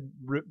started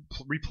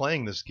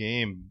replaying this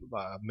game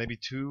maybe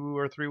 2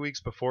 or 3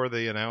 weeks before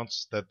they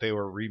announced that they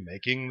were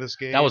remaking this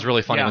game. That was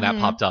really funny Yeah. when that Mhm,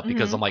 popped up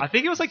because I'm I like,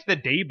 think it was like the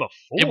day before.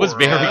 it was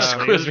very,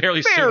 Yeah. it was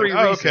very soon. very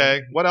Oh, recent.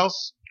 okay. What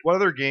else? What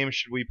other games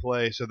should we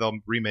play so they'll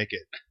remake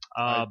it?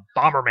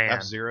 Bomberman.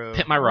 F-Zero.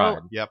 Pit My Ride.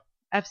 Yep.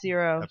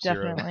 F-Zero, F-Zero.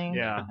 definitely.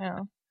 Yeah.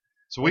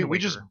 So we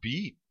Wind just Waker.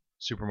 beat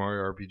Super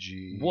Mario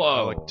RPG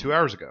Whoa. like 2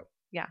 hours ago.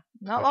 Yeah,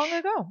 not long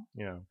ago.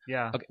 Yeah.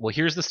 Yeah. Okay, well,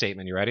 here's the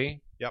statement. You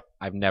ready? Yep.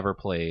 I've never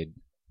played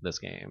this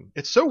game.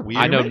 It's so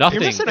weird. I know You're nothing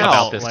missing about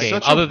out. this Like, game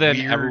such a other than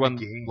weird everyone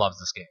game. loves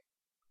this game.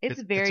 It's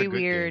a very good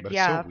game, weird. but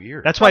Yeah. It's so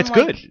weird. That's why it's From,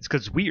 good. like- It's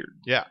because it's weird.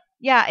 Yeah,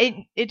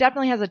 it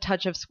definitely has a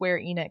touch of Square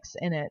Enix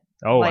in it.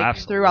 Oh, like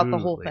absolutely. throughout the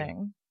whole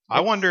thing. I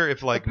wonder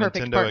if like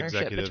perfect Nintendo partnership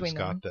executives between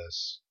them. got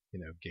this,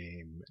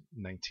 game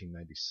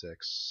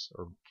 1996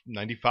 or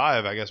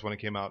 95, I guess, when it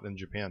came out in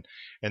Japan,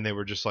 and they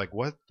were just like,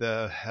 "What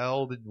the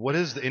hell? What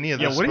is any of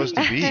this what are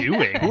supposed to you be?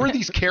 doing? Who are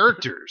these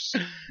characters?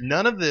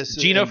 None of this."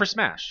 Gino and for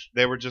Smash.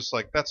 They were just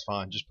like, "That's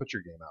fine. Just put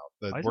your game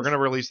out. We're going to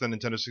release the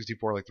Nintendo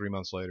 64 like 3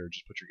 months later.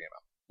 Just put your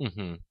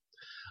game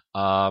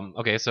out."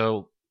 Okay,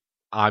 so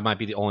I might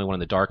be the only one in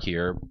the dark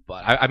here,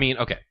 but I mean,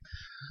 okay.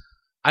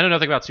 I know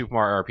nothing about Super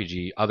Mario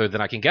RPG other than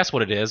I can guess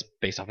what it is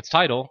based off its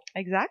title.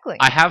 Exactly.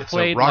 I have It's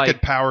played a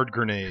rocket-powered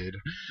grenade.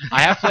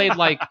 I have played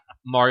like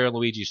Mario and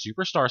Luigi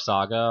Superstar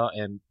Saga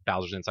and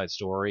Bowser's Inside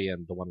Story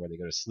and the one where they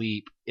go to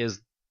sleep.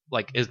 Is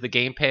the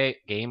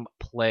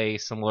gameplay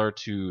similar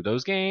to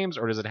those games,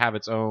 or does it have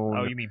its own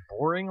Oh, you mean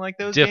boring like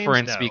those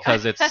difference games? No.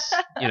 because it's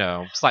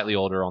slightly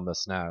older on the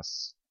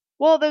SNES?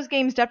 Well, those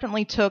games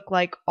definitely took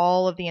like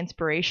all of the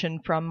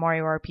inspiration from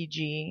Mario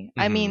RPG.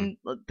 I Mhm. mean,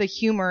 the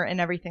humor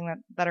and everything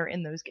that are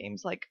in those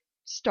games like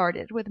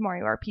started with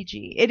Mario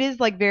RPG. It is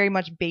like very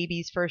much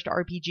baby's first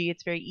RPG.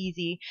 It's very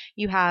easy.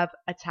 You have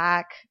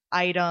attack,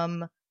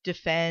 item,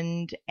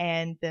 defend,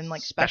 and then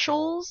like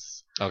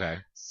specials. Okay.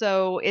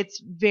 So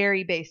it's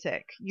very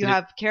basic. You Did it-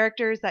 have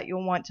characters that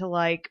you'll want to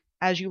like,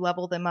 as you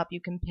level them up,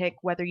 you can pick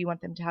whether you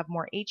want them to have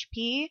more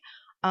HP,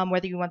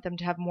 whether you want them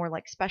to have more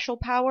like special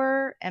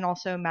power and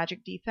also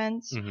magic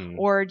defense, Mhm.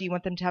 or do you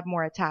want them to have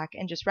more attack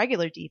and just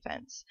regular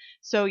defense?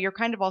 So you're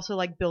kind of also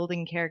like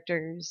building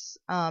characters,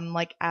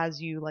 like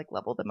as you like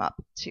level them up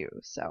too.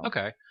 So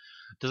Okay.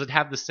 Does it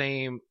have the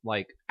same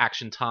like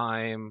action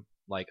time?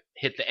 Like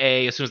hit the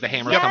A as soon as the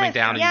hammer's Yes, coming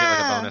down and you get like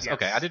a yeah. bonus. Yes.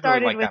 Okay, I did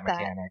Started really like that with that.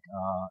 mechanic.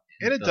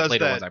 And it the does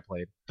later that- ones I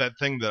played. That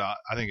thing that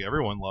I think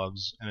everyone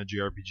loves in a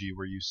JRPG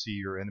where you see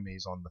your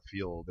enemies on the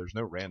field. There's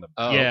no random.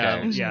 Oh, yeah,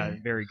 okay. yeah,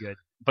 very good.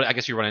 But I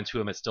guess you run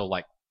into him, it still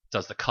like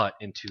does the cut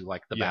into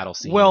like the Yeah. battle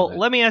scene. Well, and it-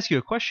 let me ask you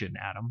a question,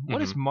 Adam.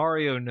 What is Mhm.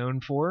 Mario known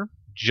for?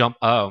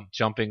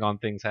 jumping on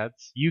things'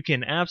 heads. You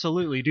can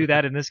absolutely do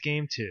that in this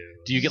game too.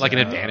 Do you get like an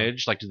So-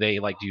 advantage? Like, do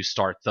you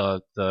start the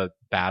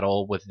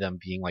battle with them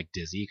being like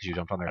dizzy because you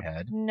jumped on their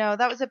head? no,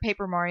 that was a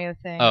Paper Mario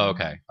thing. Oh,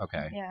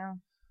 okay. Yeah.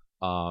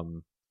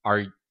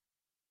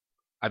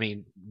 I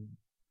mean,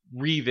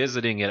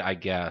 revisiting it, I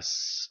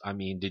guess. I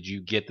mean, did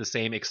you get the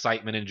same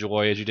excitement and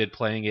joy as you did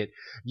playing it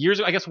years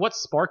ago? I guess what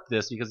sparked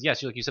this? Because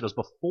yes, like you said, it was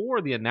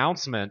before the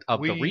announcement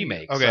of the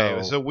remake.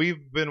 Okay, so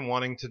we've been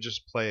wanting to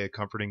just play a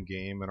comforting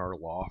game in our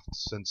loft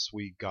since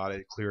we got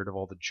it cleared of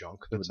all the junk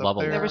that's would up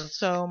level there. There was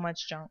so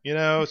much junk.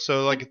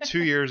 So like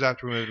 2 years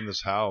after we moved in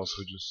this house,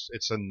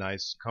 it's a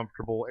nice,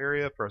 comfortable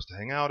area for us to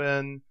hang out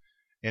in,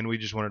 and we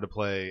just wanted to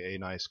play a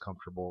nice,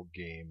 comfortable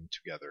game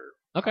together.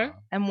 Okay.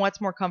 And what's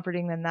more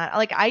comforting than that?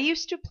 Like I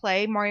used to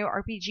play Mario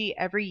RPG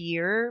every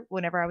year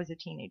whenever I was a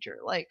teenager.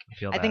 Like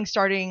feel I that. think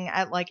starting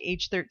at like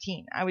age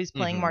 13, I was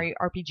playing Mhm. Mario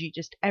RPG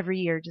just every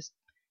year, just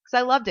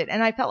because I loved it,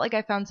 and I felt like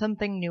I found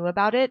something new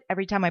about it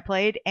every time I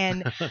played. And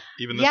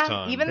Even this yeah,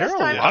 time. even there this are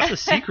time. lots of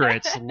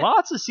secrets.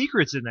 Lots of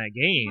secrets in that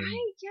game.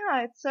 Right?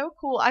 Yeah, it's so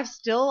cool. I've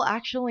still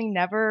actually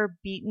never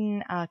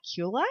beaten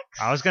Culex.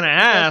 I was gonna the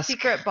ask.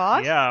 secret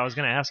boss. Yeah, I was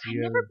gonna ask I've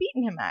you. never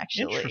beaten him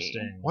actually.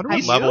 Interesting. What Have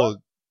you? level?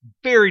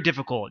 Very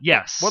difficult.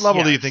 Yes. What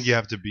level do you yes. think you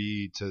have to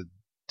be to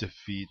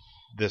defeat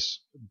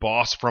this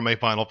boss from a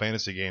Final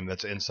Fantasy game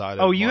that's inside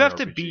of Oh, you Mario have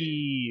to RPG?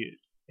 be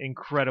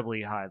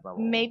incredibly high level.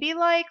 Maybe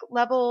like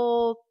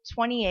level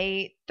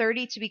 28,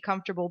 30 to be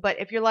comfortable. But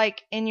if you're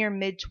like in your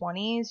mid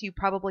 20s, you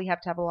probably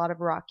have to have a lot of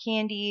raw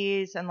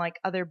candies and like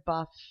other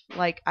buff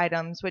like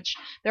items, which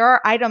there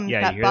are items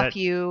Yeah, that you hear buff that?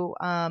 you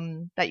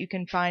that you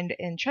can find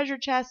in treasure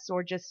chests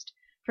or just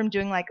from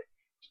doing like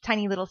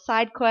tiny little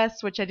side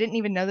quests, which I didn't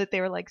even know that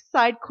they were like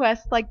side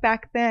quests like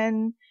back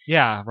then.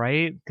 Yeah,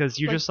 right? Because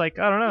you're Like, just like,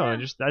 I don't know, yeah.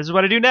 this is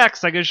what I do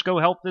next. I can just go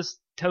help this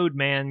toad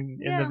man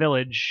in Yeah. the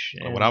village.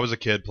 When I was a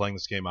kid playing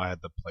this game, I had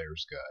the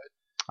player's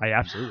guide. I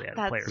absolutely had a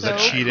That's player. Is that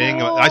So cheating?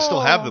 cool. I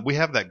still have that. We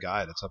have that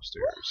guide. It's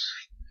upstairs.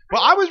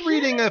 Well, I was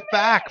reading a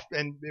fact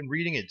and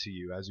reading it to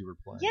you as you were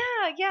playing.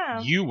 Yeah.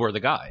 You were the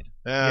guide.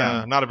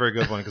 Yeah. Not a very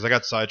good one because I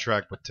got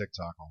sidetracked with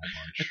TikTok a whole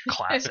bunch.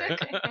 Classic.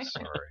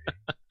 Sorry.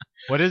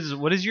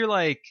 What is your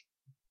like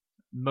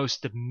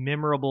most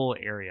memorable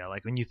area?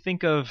 Like when you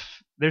think of,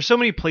 there's so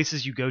many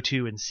places you go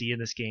to and see in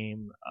this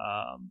game.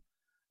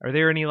 Are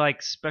there any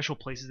like special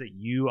places that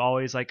you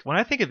always like? When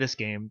I think of this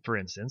game, for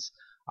instance,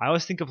 I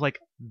always think of like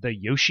the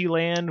Yoshi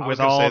Land I with was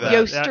gonna all say the that.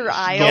 Yoaster Stole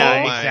Isle.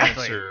 Yeah, my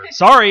exactly. answer.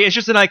 Sorry, it's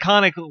just an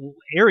iconic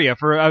area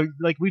for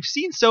like we've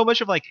seen so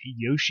much of like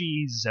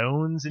Yoshi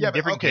zones in Yeah, but,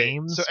 different okay,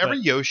 games. so but- every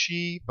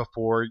Yoshi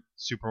before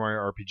Super Mario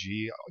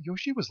RPG,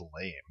 Yoshi was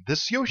lame.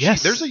 This Yoshi,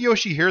 Yes. there's a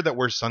Yoshi here that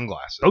wears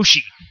sunglasses.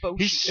 Boshi.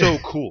 He's so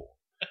cool.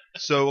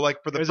 So, like,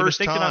 for the There's a first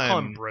mistake to not call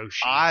him time, Broshi.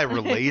 I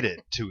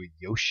related to a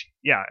Yoshi.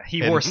 Yeah,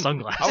 he And wore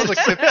sunglasses. I was like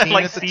 15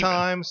 Like at the Steven.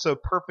 time, so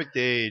perfect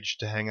age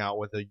to hang out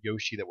with a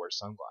Yoshi that wears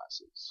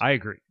sunglasses. I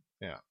agree.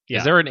 Yeah.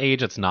 Is there an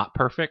age that's not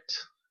perfect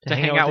to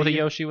hang out with a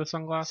Yoshi with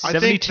sunglasses? I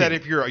think 72. that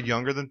if you're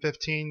younger than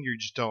 15, you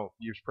just don't.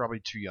 You're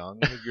probably too young.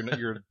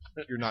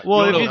 You're not.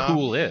 Well, you if know you- what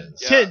cool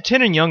is. Yeah.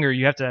 10 and younger,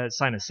 you have to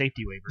sign a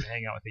safety waiver to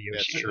hang out with a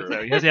Yoshi. That's true.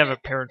 So you have to have a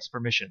parent's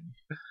permission.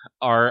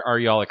 Are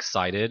y'all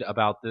excited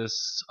about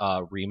this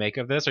remake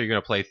of this? Are you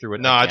gonna play through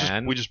it No,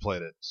 again? we just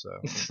played it. So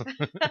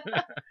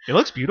It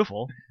looks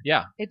beautiful.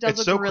 Yeah. It does it's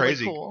look so really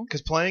crazy cool.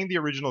 because playing the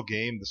original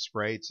game, the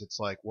sprites, it's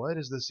like, what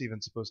is this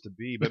even supposed to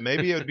be? But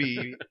maybe it would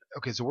be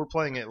okay. So we're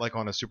playing it like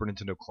on a Super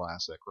Nintendo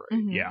Classic, right?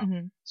 Mhm, Yeah.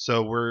 mhm.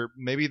 So we're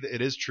maybe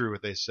it is true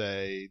what they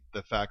say,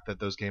 the fact that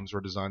those games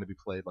were designed to be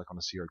played like on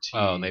a CRT.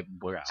 Oh, and they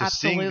were so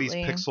seeing these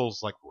Absolutely.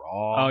 pixels like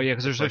raw. Oh, yeah,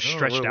 'cause they're it's so like,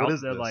 stretched what out,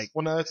 is they're this? like-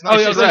 well, no, it's Oh, not.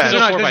 yeah, it's because just they're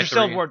that. not, 'cause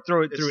you're 4:3. still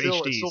through it through It's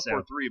HD. still so.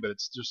 4:3, but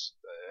it's just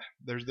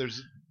there's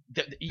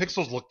You-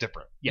 pixels look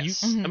different.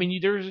 Yes. I mean,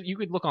 you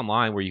could look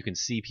online where you can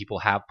see people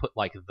have put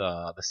like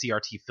the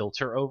CRT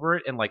filter over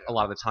it, and like a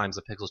lot of the times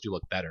the pixels do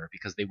look better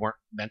because they weren't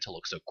meant to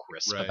look so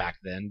crisp Right. back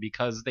then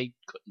because they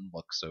couldn't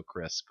look so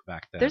crisp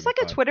back then. There's like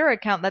a but- Twitter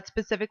account that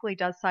specifically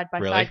does side by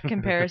Really? side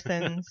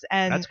comparisons,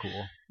 and That's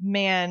cool.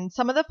 man,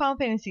 some of the Final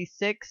Fantasy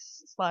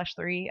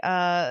 6/3,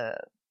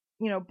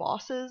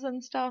 bosses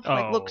and stuff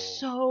like look Oh.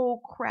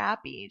 so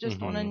crappy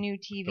just on a Mhm. new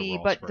TV,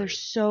 raw but they're sprite.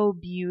 so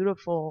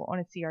beautiful on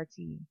a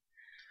CRT.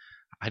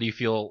 How do you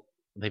feel?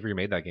 They've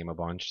remade that game a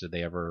bunch. Did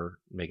they ever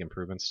make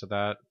improvements to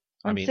that?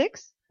 On I mean,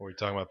 6? Are we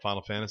talking about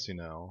Final Fantasy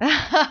now?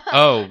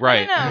 oh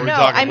right. No, What are we no,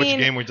 talking, I which mean,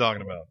 game are we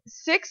talking about?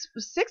 6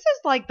 is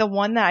like the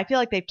one that I feel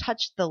like they've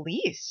touched the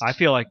least. I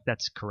feel like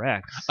that's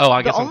correct. Oh,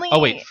 I The guess. only- Oh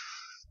wait.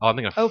 Oh, I'm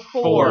thinking. Oh,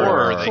 Four.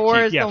 4. They 4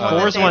 keep- is Yeah, the one.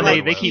 four's that the one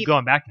like they keep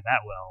going back to that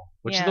well.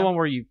 Which is Yeah. the one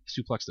where you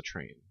suplex the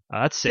train?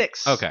 That's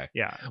 6. Okay.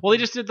 Yeah. Well,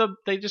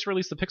 they just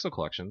released the Pixel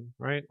Collection,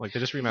 right? Like they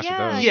just remastered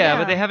Yeah, those. Yeah,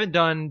 but they haven't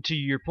done, to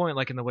your point,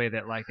 like in the way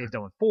that like they've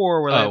done with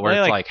 4, where, Oh, where they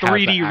it's like like has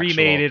 3D the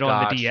remade it actual-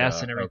 on gotcha, the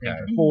DS and everything.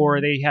 okay. For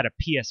 4, they had a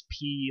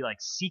PSP like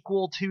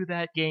sequel to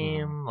that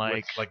game. Mm-hmm.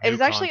 Like, Like It new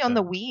was actually on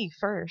the content. Wii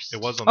first.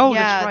 It was on. oh, the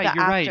Yeah, that's right. the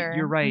You're right. after.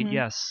 You're right. Mhm.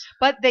 Yes.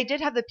 But they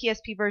did have the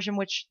PSP version,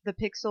 which the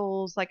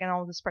pixels, like, and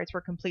all the sprites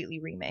were completely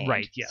remade.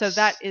 Right, yes. So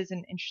that is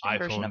an interesting iPhone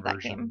version of that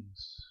game.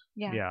 versions.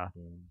 Yeah. Yeah.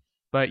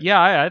 But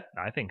yeah,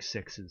 I think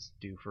 6 is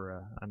due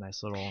for a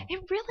nice little It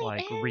really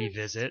like is.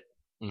 revisit.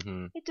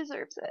 hmm It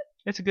deserves it.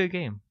 It's a good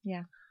game.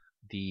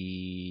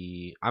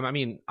 I'm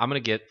gonna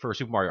get for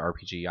Super Mario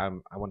RPG. I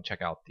want to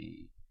check out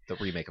the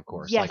remake, of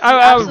course. Yes, Like, you I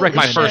would absolutely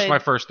recommend my should. my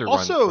first through.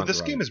 Also, run this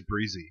through game run. is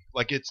breezy.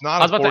 Like it's I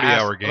not was a about to 40-hour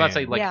ask. I game. was about to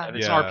say like Yeah.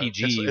 it's Yeah, an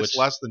RPG. It's which,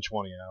 less than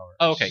 20 hours.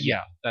 oh, okay,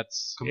 yeah,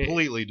 that's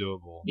Completely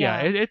doable.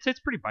 Yeah, Yeah. it's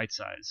pretty bite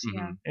sized. Mhm.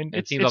 Yeah. And It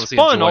it's, seems it's obviously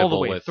fun all the enjoyable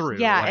way with- through.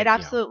 Yeah, like, it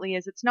absolutely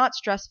is. It's not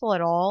stressful at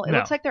all. It No.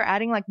 looks like they're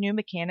adding like new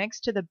mechanics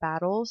to the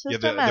battle Yeah,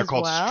 system they're as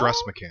called well. stress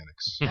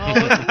mechanics.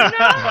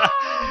 Oh,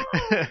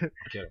 no!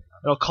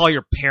 It'll call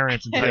your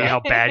parents and tell you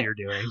how bad you're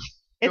doing.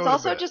 It's Go to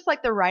also bed. just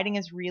like the writing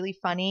is really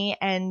funny,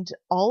 and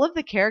all of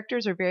the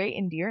characters are very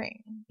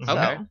endearing. So,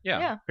 okay.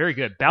 Yeah. Very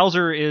good.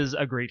 Bowser is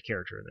a great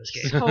character in this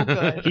game. So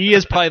good. He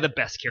is probably the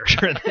best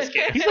character in this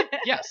game. He's like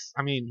yes.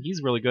 I mean,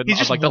 he's really good. He's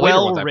just like the later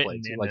well ones I written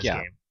played, too. in Like this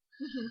yeah.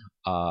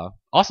 game.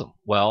 Awesome.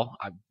 Well,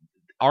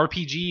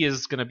 RPG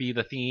is going to be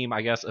the theme,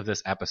 I guess, of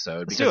this episode.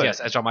 Let's Because, do it. yes,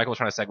 as John Michael was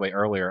trying to segue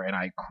earlier, and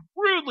I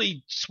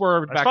crudely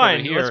swerved That's back fine.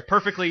 over here. Let's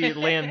perfectly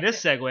land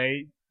this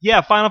segue.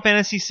 Yeah, Final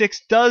Fantasy VI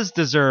does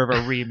deserve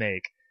a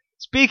remake.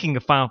 Speaking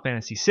of Final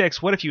Fantasy VI,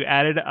 what if you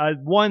added a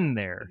 1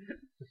 there?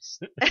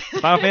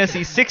 Final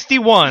Fantasy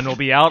 61 will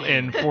be out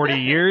in 40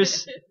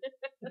 years.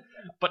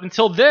 But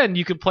until then,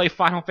 you could play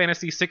Final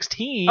Fantasy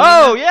 16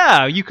 Oh,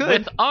 yeah, you could.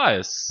 with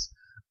us.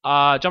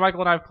 John Michael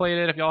and I have played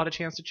it. If y'all had a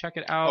chance to check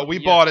it out. Oh, we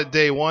yeah. bought it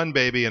day one,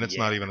 baby, and it's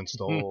not even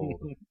installed.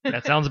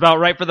 That sounds about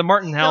right for the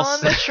Martin Still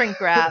House. in the shrink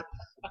wrap.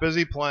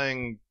 Busy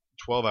playing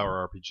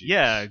 12-hour RPGs.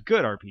 Yeah,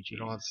 good RPG. We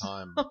don't have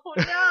time. Oh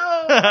no!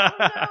 Oh,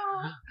 no.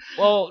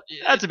 Well,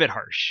 That's a bit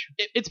harsh.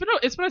 it's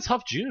been a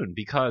tough June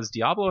because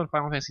Diablo and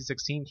Final Fantasy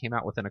 16 came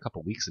out within a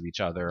couple weeks of each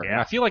other, and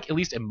Yeah. I feel like at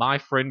least in my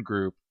friend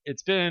group,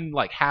 it's been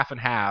like half and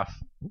half,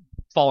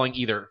 falling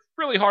either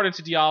really hard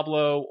into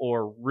Diablo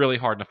or really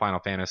hard into Final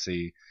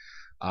Fantasy.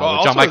 Well, with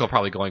also- John Michael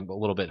probably going a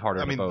little bit harder.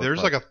 I into mean, both,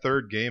 there's but- like a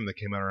third game that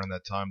came out around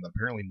that time that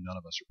apparently none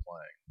of us are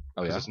playing.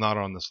 oh Because yeah. it's not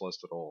on this list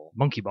at all.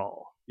 Monkey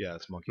Ball. Yeah,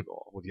 it's Monkey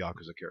Ball with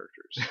Yakuza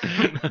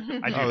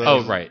characters. I do. that Oh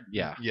was- right,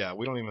 yeah. Yeah,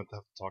 we don't even have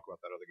to talk about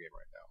that other game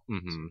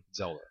right now. hmm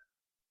Zelda.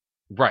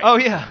 Right. Oh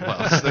yeah.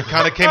 Well, It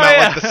kind of came Oh, out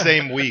yeah. like the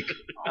same week.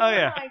 Oh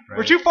yeah. my We're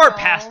Right. too far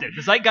goodness. past it.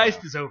 The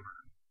zeitgeist is over.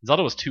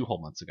 Zelda was 2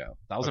 whole months ago.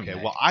 That was in Okay,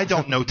 May. well, I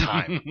don't know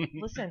time.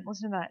 Listen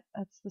to that.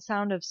 That's the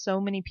sound of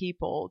so many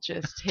people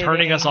just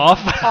Turning us hitting off.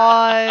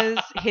 Pause,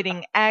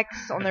 hitting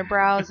X on their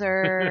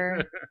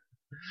browser.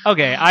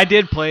 Okay, I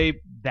did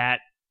play that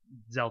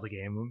Zelda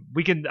game.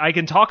 I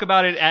can talk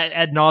about it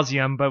ad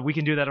nauseum, but we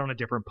can do that on a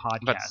different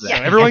podcast. That's- So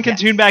Yes, everyone can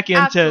yes, tune back in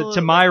to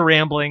absolutely. my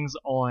ramblings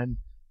on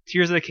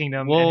Tears of the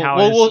Kingdom We'll- and how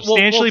we'll- it is we'll-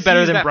 substantially we'll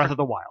better tease than that Breath for- of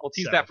the Wild. We'll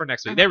tease so. that for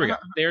next week. There we go.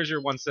 There's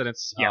your one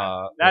sentence.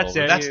 Yeah, that's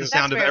little- it. That's the That's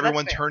sound of fair,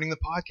 everyone that's fair. turning the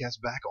podcast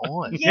back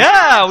on.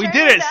 Yeah, we turn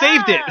did it.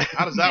 Saved it. up.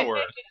 How does that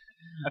work?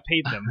 I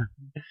paid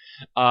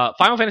them.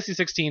 Final Fantasy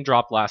 16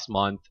 dropped last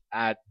month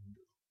at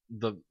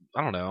the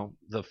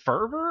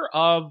fervor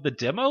of the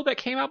demo that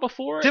came out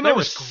before. it. Demo There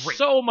was was great.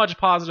 so much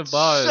positive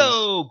buzz.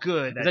 So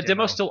good. Is that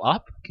demo still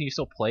up? Can you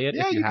still play it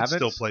Yeah, if you you can haven't?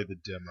 still play the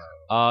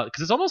demo.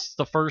 Because it's almost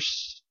the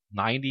first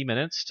 90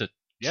 minutes to 2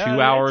 Yeah,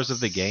 hours it's of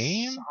the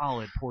game.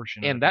 Solid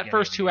portion. of And the that beginning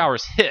first of the 2 game.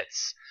 hours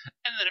hits,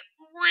 and then it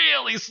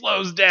really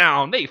slows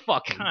down. They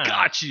fucking Kinda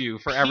got you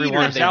for everyone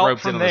peters they out roped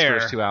in from on those there.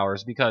 first 2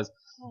 hours because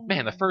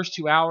man, the first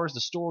 2 hours,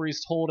 the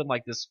story's told in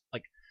like this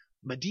like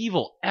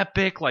medieval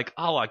epic, like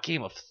a la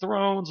Game of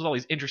Thrones, with all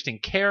these interesting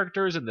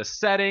characters in the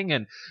setting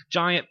and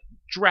giant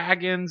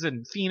dragons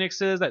and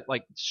phoenixes that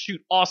like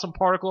shoot awesome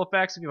particle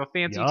effects if you have a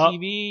fancy Yup.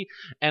 TV,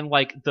 and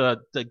like the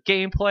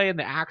gameplay and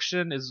the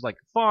action is like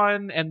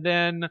fun, and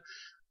then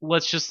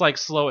let's just like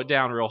slow it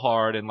down real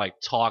hard and like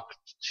talk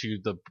to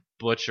the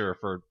butcher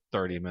for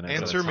 30 minutes. at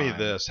a Answer me time.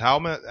 this: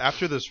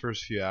 after those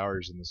first few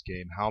hours in this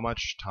game, how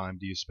much time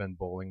do you spend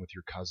bowling with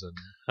your cousin?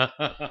 In the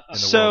world of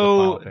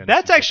So Final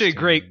that's Fantasy actually a 16?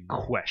 great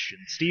question,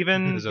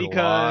 Stephen, Is it a lot?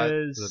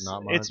 because Is it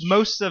not it's much?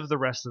 most of the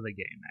rest of the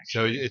game.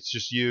 So Actually, it's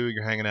just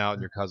you're hanging out,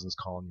 and your cousin's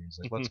calling you. He's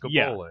like, "Let's go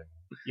Yeah. bowling."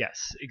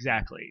 yes,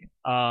 exactly.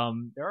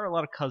 There are a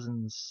lot of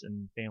cousins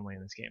and family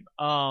in this game.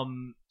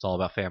 It's all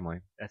about family.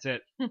 That's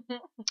it.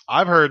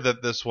 I've heard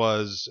that this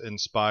was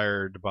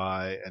inspired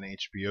by an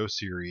HBO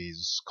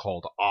series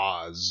called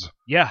Oz,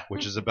 Yeah,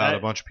 which is about That-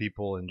 a bunch of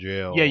people in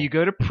jail. yeah. You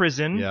go to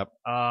prison. Yep.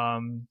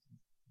 Then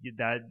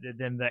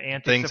the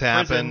antics Things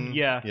of prison. happen.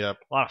 Yeah, Yep.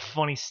 a lot of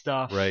funny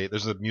stuff. Right.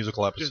 There's a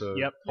musical episode.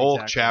 yep, Whole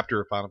exactly.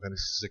 chapter of Final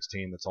Fantasy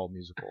 16 that's all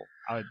musical.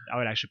 I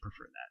would actually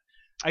prefer that.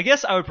 I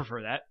guess I would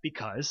prefer that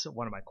because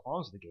one of my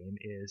qualms with the game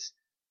is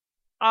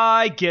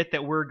I get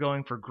that we're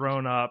going for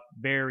grown up,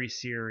 very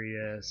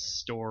serious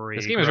story.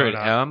 This game is rated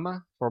grown-up.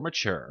 M for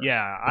mature.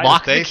 Yeah,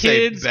 Lock They the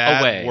say kids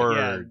bad away. words.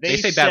 Yeah, They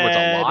say bad words a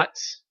said- lot.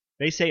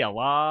 They say a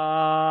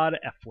lot of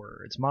F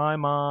words. My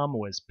mom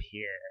was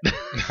pissed.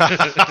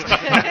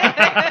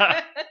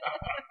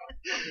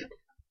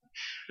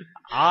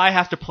 I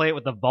have to play it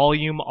with the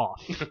volume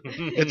off.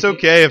 It's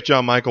okay if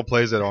John Michael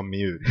plays it on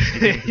mute. You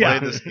can Yeah.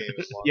 play this game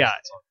as long Yeah, as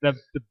it's on.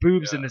 The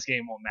boobs Yeah. in this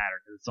game won't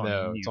matter because it's on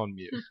No, mute. it's on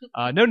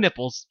mute. No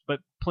nipples, but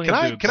plenty Can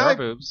of I- boobs. can There I- are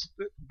boobs.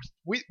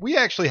 We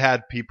actually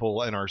had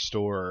people in our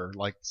store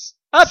like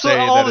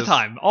Absolutely, say all that the is-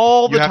 time,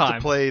 all the you have time.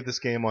 to play this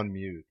game on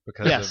mute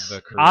because Yes, of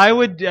the cursing. I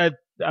would.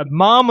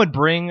 Mom would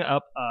bring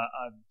up a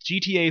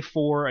GTA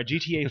 4, a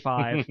GTA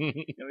 5, and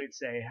we'd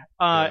say,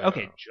 Yeah.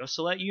 "Okay, just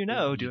to let you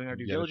know, doing our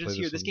due You gotta diligence play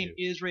here, this this on game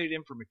mute." is rated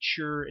M for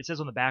mature. It says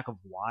on the back of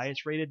why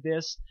it's rated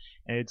this,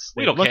 and it's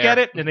We they don't look care. at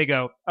it and they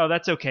go, "Oh,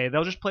 that's okay."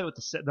 They'll just play it with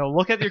they'll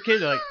look at your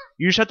kid. They're like,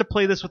 "You just have to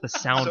play this with the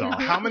sound So off."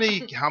 how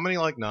many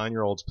like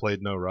 9-year-olds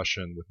played No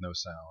Russian with no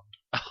sound?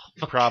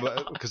 Probably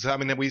because I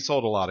mean we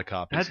sold a lot of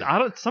copies.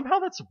 Somehow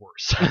that's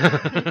worse.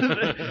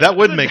 That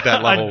would make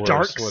that level a worse,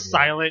 dark, wouldn't it?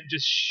 silent,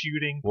 just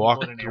shooting. people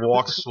walk in an airport.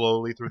 walk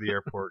slowly through the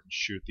airport and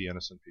shoot the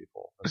innocent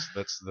people.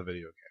 That's the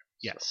video game.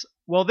 Yes.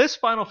 Well, this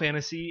Final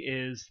Fantasy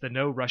is the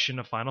no Russian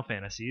of Final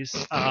Fantasies.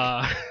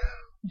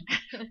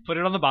 Put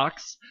it on the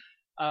box.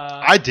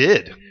 I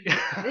did.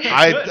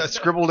 I Good.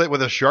 scribbled it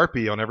with a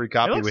Sharpie on every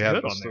copy looks we had.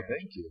 good in the on store. there.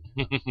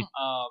 Thank you.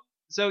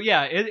 So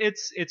yeah,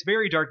 it's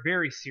very dark,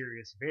 very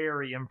serious,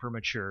 very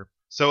immature.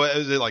 So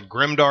is it like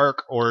grimdark,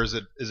 or is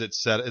it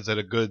set? Is it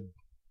a good?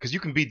 Because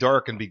you can be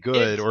dark and be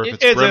good, or if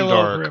it's a little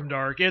grimdark.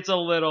 grimdark. It's a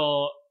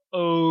little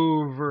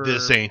over.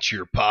 This ain't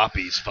your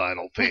Poppy's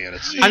Final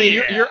Fantasy. I mean,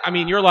 Yeah.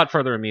 you're a lot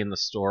further than me in the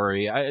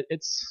story. I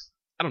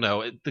don't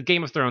know. The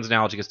Game of Thrones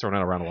analogy gets thrown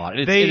out around a lot.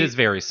 It is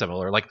very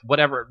similar. Like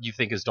whatever you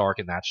think is dark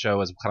in that show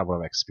is kind of what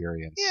I've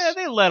experienced. Yeah,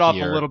 they let off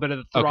here. a little bit of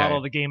the throttle Okay.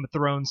 of the Game of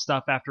Thrones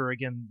stuff after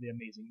again the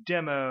amazing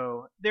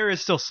demo. There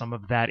is still some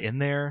of that in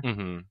there.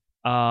 Mm-hmm.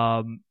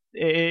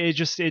 It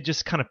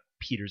just kind of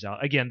peters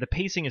out. Again, the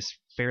pacing is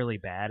fairly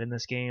bad in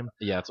this game.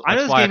 Yeah, that's I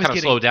know why this I game is kind of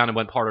getting slowed down and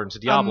went harder into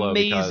Diablo.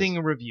 Amazing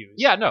because- reviews.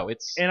 Yeah, no,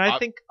 it's and I I-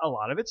 think a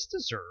lot of it's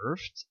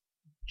deserved,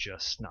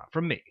 just not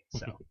from me.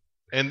 So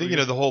And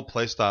the whole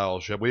play style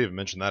shit, we haven't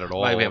mentioned that at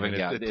all. Like, we haven't,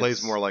 it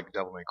plays more like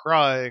Devil May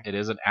Cry. It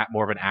is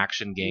more of an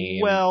action game.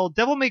 Well,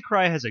 Devil May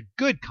Cry has a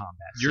good combat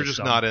You're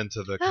system. just not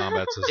into the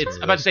combat system.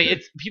 I'm about to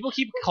say people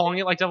keep calling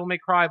it like Devil May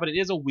Cry, but it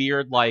is a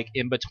weird like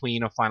in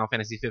between of Final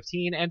Fantasy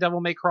 15 and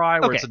Devil May Cry,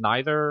 where it's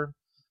neither,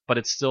 but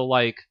it's still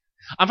like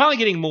I'm finally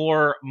getting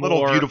more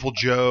Little Beautiful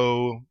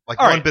Joe, like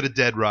All one right. bit of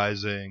Dead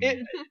Rising.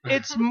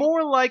 It's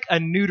more like a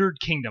neutered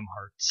Kingdom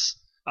Hearts.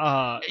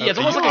 Yeah, it's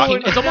almost like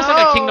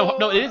a Kingdom.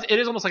 No, it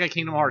is almost like a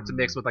Kingdom Hearts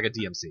mixed with like a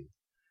DMC.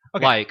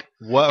 Okay. Like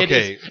what?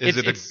 Okay,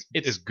 it's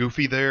is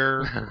Goofy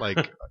there?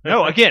 Like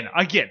No, again.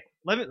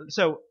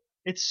 So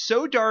it's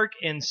so dark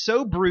and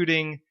so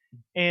brooding,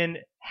 and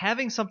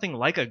having something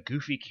like a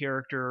Goofy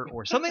character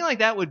or something like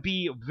that would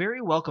be very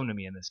welcome to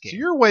me in this game. so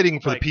you're waiting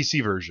for Like, the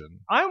PC version,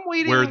 I'm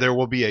waiting. where there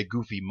will be a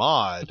Goofy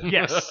mod.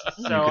 Yes,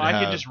 so can I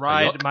have can just a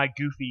ride Yuck. my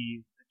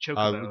Goofy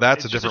Chocobo.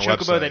 That's It's a just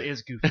different Chocobo website. that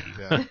is Goofy.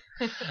 Yeah.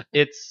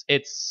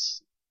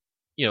 it's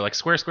like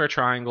square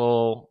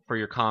triangle for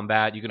your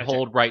combat. You can That's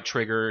hold right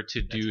trigger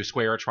to do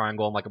square or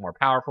triangle and like a more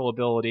powerful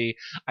ability.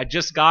 I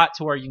just got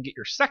to where you can get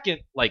your second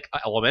like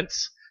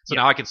elements. So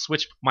now I can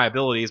switch my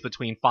abilities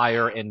between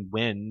fire and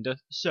wind.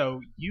 So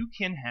you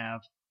can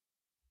have,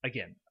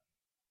 again,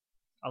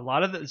 a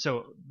lot of this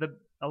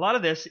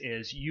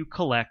is you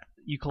collect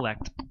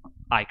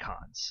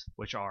icons,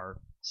 which are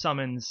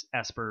summons,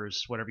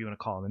 espers, whatever you want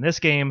to call them. In this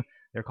game,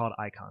 they're called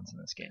icons in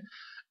this game.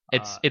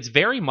 It's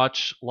very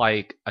much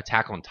like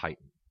Attack on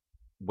Titan,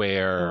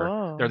 where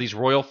there are these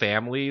royal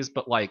families,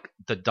 but like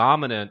the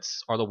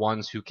dominants are the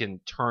ones who can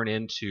turn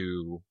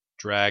into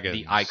Dragons.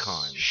 the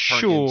icon.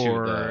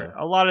 Sure,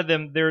 a lot of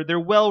them they're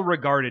well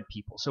regarded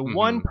people. So Mhm.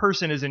 one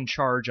person is in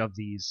charge of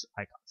these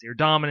icons. They're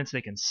dominants.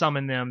 They can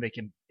summon them. They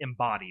can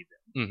embody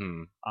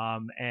them.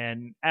 Mm-hmm.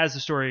 And as the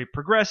story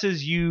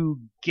progresses,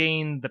 you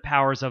gain the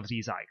powers of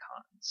these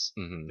icons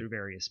Mm-hmm. through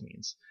various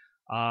means.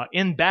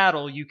 In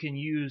battle, you can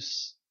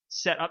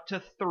set up to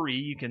 3.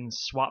 You can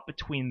swap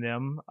between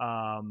them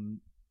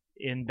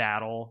in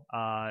battle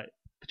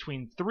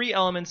between 3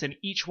 elements, and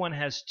each one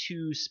has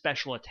 2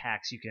 special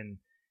attacks you can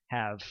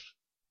have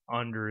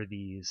under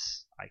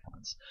these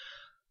icons.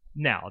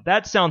 Now,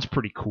 that sounds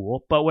pretty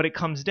cool, but what it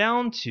comes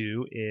down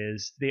to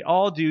is they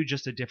all do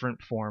just a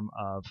different form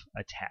of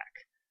attack.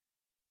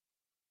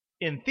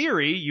 In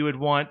theory, you would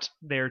want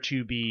there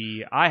to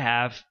be, I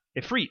have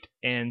Ifrit,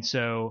 and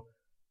so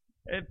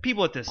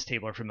people at this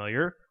table are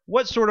familiar.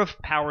 What sort of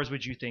powers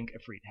would you think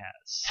Ifrit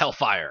has?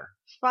 Hellfire.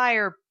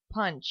 Fire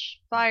punch.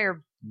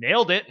 Fire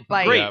Nailed it.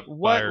 Bite. Great. Yeah,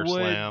 what fire would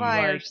slam.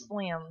 fire like-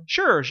 slam.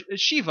 Sure,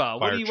 Shiva.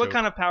 Fire What choke.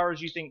 kind of powers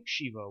do you think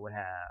Shiva would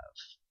have?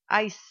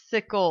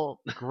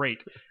 Icicle. Great.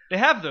 They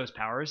have those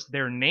powers.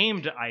 They're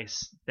named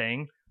ice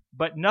thing,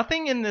 but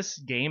nothing in this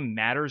game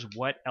matters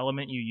what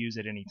element you use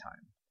at any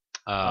time.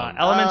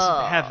 Elements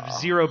Oh. have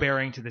 0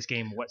 bearing to this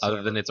game whatsoever.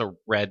 Other than it's a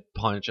red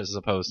punch as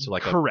opposed to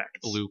like Correct.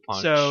 a blue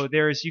punch. So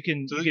you So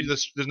can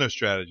there's no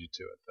strategy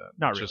to it then.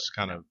 Not It's really, just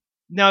kind of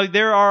now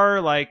there are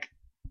like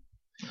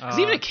 'Cause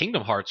even in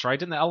Kingdom Hearts, right?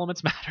 Didn't the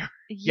elements matter?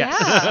 Yes.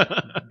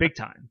 Yeah. big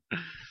time.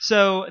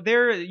 So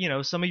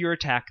some of your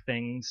attack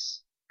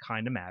things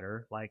kind of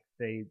matter. Like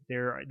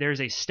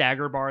there's a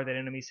stagger bar that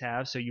enemies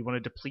have, so you want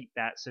to deplete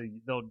that, so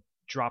they'll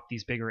drop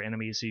these bigger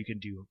enemies, so you can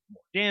do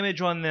more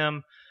damage on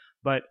them.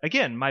 But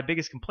again, my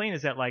biggest complaint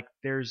is that like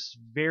there's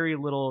very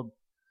little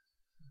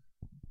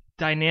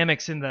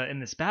dynamics in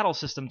this battle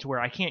system to where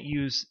I can't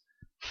use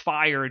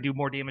fire and do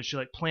more damage to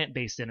like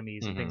plant-based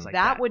enemies and things like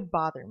that. That would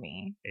bother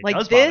me. It Like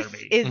does this bother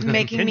me. is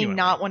making me Genuinely.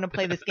 not want to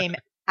play this game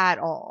at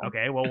all.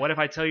 Okay, well, what if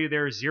I tell you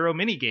there are 0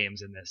 mini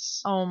games in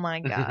this? Oh my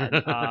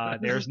god.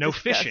 There's This no is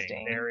fishing.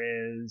 disgusting.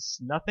 There is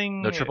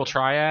nothing. No triple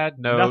triad,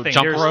 no nothing.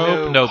 jump There's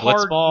rope, no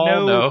card,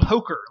 blitzball, no.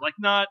 poker. Like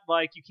not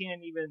like you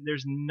can't even.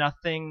 There's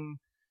nothing.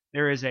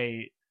 There is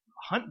a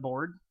hunt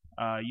board.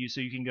 So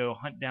you can go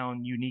hunt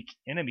down unique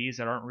enemies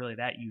that aren't really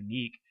that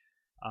unique.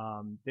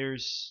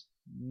 There's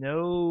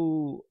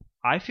no.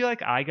 I feel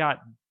like I got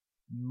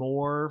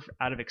more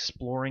out of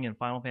exploring in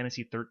Final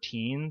Fantasy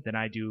 13 than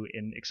I do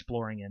in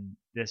exploring in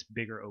this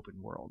bigger open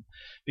world,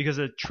 because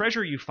the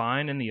treasure you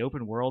find in the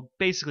open world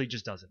basically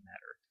just doesn't matter.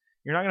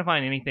 You're not going to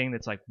find anything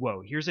that's like,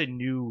 whoa, here's a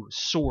new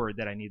sword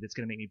that I need that's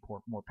going to make me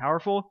more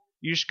powerful.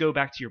 You just go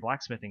back to your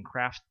blacksmith and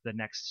craft the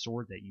next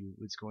sword that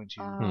is going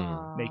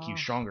to make you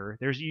stronger.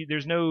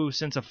 There's no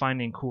sense of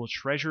finding cool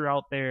treasure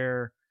out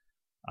there.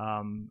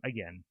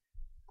 Again,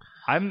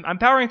 I'm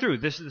powering through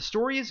this. The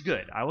story is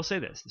good. I will say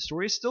this: the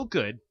story is still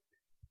good.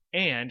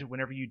 And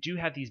whenever you do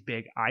have these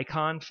big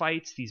icon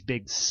fights, these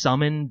big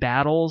summon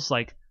battles,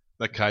 like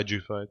like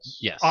kaiju fights.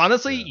 Yes.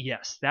 honestly, Yeah.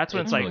 yes, that's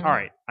when It's it's like, really all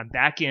right, I'm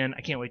back in.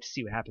 I can't wait to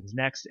see what happens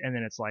next. And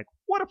then it's like,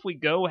 what if we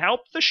go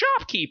help the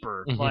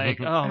shopkeeper?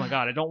 Like, oh my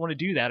god, I don't want to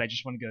do that. I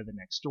just want to go to the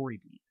next story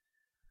beat.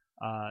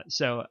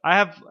 So I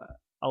have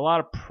a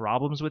lot of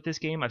problems with this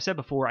game. I've said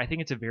before, I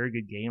think it's a very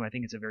good game. I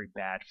think it's a very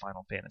bad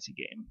Final Fantasy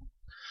game.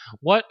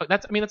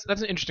 That's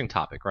an interesting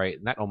topic, right?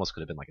 And that almost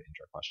could have been like an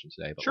intro question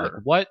today. But Sure. like,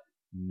 what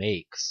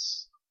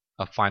makes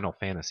a Final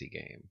Fantasy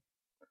game?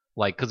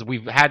 Like, because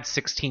we've had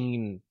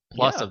 16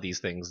 plus Yeah. of these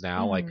things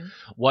now. Like,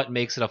 what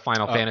makes it a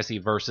Final Fantasy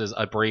versus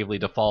a Bravely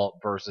Default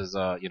versus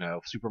a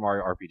Super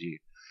Mario RPG?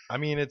 I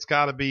mean, it's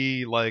got to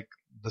be like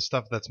the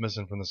stuff that's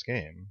missing from this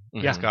game.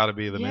 Yeah. It's got to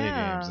be the mini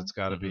Yeah. games. It's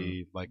got to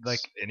be like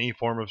any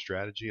form of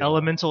strategy.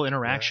 Elemental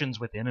interactions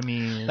with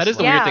enemies. That is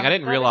the Yeah, weird thing. I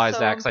didn't that is realize so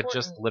that because I just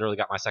important. literally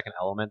got my second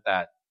element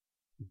that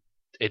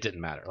it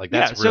didn't matter. Like,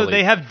 that's so really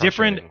they have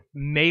different frustrating.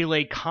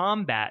 melee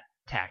combat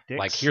tactics.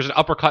 Like, here's an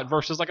uppercut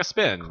versus like a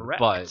spin, correct,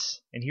 but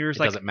and here's it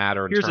like doesn't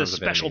matter in here's a terms of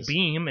special enemies.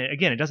 beam.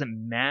 Again, it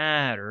doesn't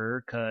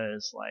matter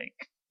because like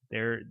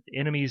their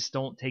enemies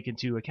don't take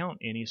into account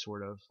any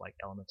sort of like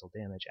elemental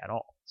damage at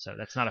all. So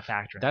that's not a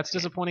factor. In That's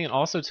this game. disappointing, and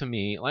also to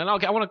me, like,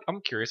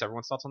 I'm curious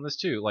everyone's thoughts on this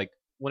too. Like,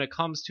 when it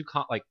comes to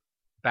like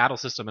battle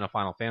system in a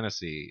Final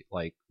Fantasy,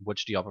 like,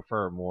 which do y'all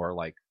prefer? More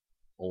like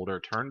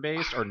older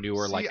turn-based or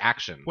newer See, like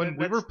action? When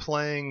we were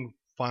playing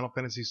Final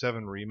Fantasy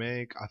VII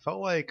Remake, I felt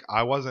like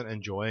I wasn't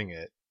enjoying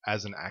it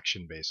as an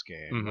action-based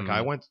game. Mhm. Like,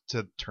 I went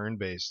to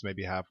turn-based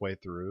maybe halfway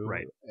through.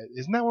 Right.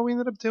 Isn't that what we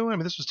ended up doing? I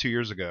mean, this was 2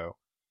 years ago.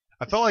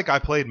 I felt like I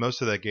played most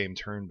of that game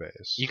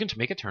turn-based. You can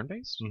make it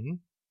turn-based? hmm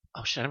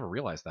Oh shit, I never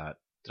realized that.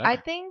 Did I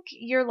think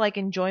your like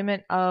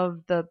enjoyment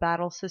of the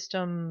battle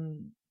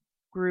system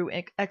grew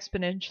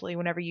exponentially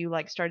whenever you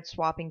like started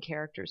swapping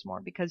characters more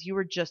because you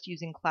were just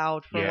using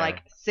Cloud for Yeah.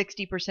 like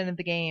 60% of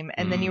the game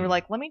and then you were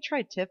like, let me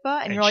try Tifa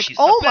and, And you're like, she's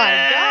oh the my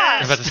best! I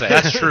was gosh. about to say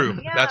That's true.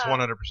 Yeah. That's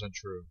 100%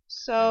 true.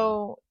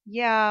 So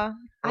yeah,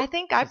 I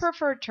think I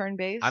prefer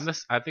turn-based. I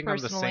think I'm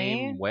the personally.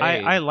 same way.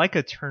 I like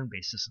a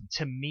turn-based system.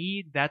 To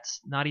me,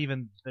 that's not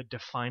even the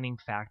defining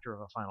factor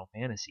of a Final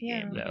Fantasy Yeah.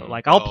 game, though. Mhm.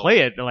 Like, I'll Oh. play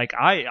it. Like,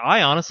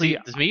 I honestly,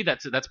 See, to me,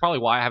 that's probably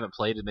why I haven't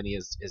played as many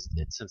as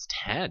since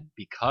 10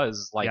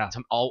 because like Yeah.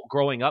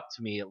 growing up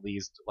to me at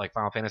least, like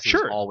Final Fantasy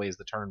Sure. was always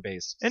the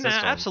turn-based and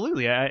system.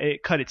 absolutely,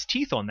 it cut its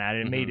teeth on that.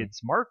 And it made Mhm.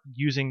 its mark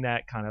using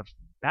that kind of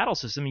battle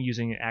system and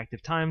using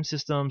active time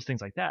systems,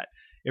 things like that.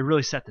 It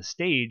really set the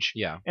stage.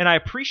 Yeah. And I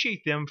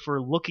appreciate them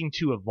for looking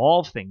to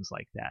evolve things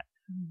like that.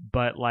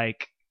 But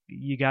like,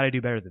 you got to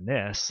do better than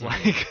this. Mhm.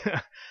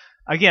 Like,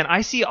 again, I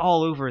see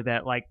all over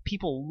that like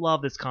people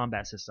love this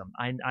combat system.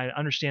 I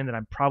understand that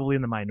I'm probably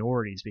in the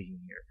minority speaking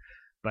here,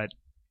 but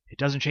it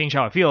doesn't change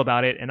how I feel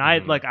about it. And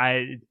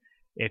Mhm.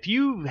 if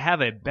you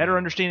have a better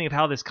understanding of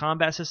how this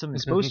combat system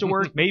is supposed to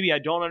work, maybe I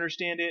don't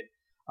understand it.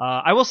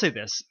 I will say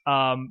this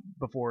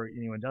before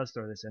anyone does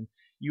throw this in: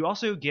 you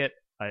also get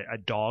a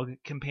dog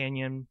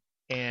companion,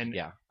 and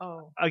Yeah.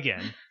 Oh.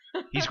 again,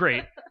 he's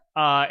great.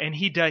 And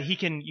you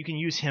can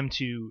use him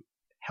to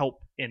help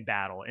in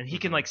battle, and he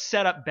can Mhm. like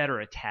set up better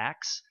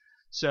attacks.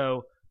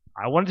 So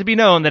I want it to be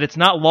known that it's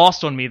not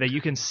lost on me that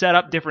you can set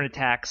up different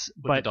attacks, the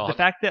but dog. the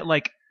fact that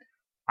like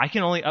I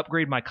can only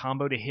upgrade my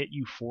combo to hit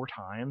you 4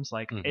 times,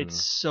 like Mhm.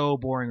 it's so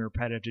boring and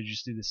repetitive to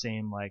just do the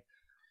same like.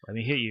 Let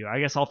me hit you.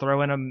 I guess I'll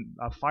throw in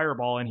a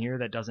fireball in here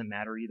that doesn't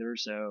matter either.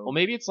 So Well,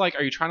 maybe it's like,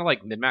 are you trying to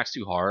like min-max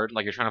too hard?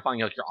 Like you're trying to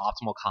find like your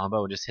optimal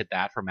combo and just hit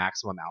that for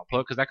maximum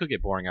output because that could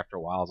get boring after a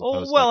while. As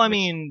opposed to, well, like, I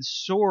mean,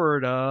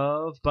 sort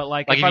of, but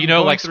like if I'm you know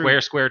going like through-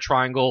 square, square,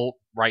 triangle,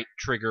 right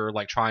trigger,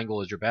 like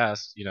triangle is your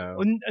best.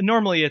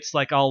 Normally, it's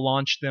like I'll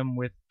launch them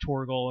with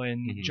Torgal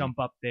and Mhm. jump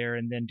up there,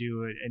 and then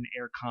do an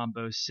air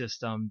combo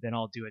system. Then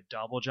I'll do a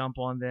double jump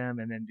on them,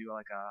 and then do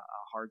like a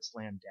hard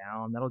slam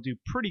down. That'll do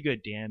pretty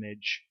good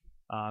damage.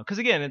 Because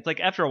again, it's like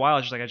after a while,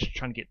 it's just like I'm just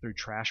trying to get through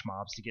trash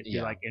mobs to get through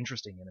Yeah. like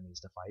interesting enemies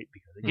to fight.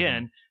 Because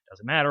again,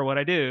 doesn't matter what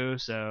I do.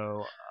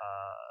 So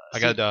I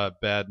got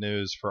bad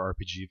news for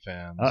RPG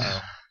fans. Uh-oh.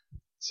 It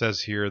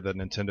says here that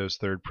Nintendo's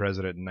third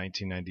president in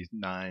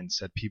 1999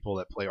 said people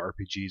that play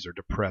RPGs are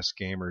depressed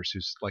gamers who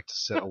like to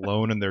sit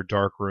alone in their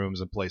dark rooms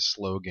and play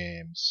slow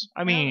games.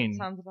 I mean,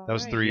 sounds about That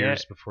was right. 3 Yeah.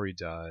 years before he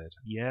died.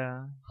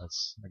 yeah.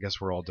 I guess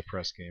we're all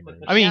depressed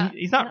gamers. I mean, Yeah,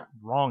 he's not yeah.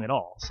 wrong at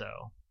all. So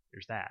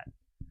there's that.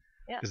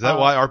 Yeah. Is that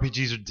why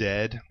RPGs are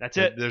dead? That's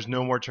it. There's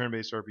no more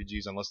turn-based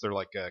RPGs unless they're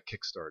like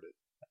kickstarted.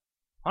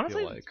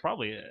 Honestly, like. that's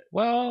probably it.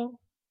 Well,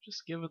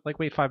 just give it like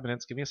wait 5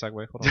 minutes. Give me a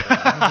segue. Hold on.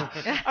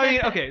 I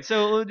mean, okay,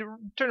 so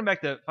turning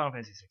back to Final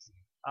Fantasy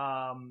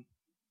 16.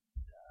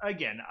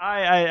 Again,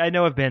 I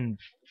know I've been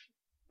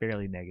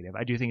fairly negative.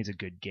 I do think it's a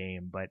good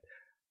game, but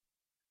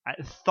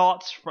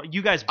thoughts from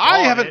you guys. I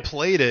bought haven't it.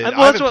 played it. Well,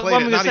 I that's haven't what played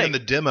I'm it. gonna Not say. even the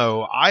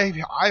demo.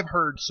 I've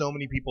heard so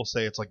many people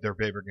say it's like their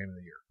favorite game of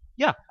the year,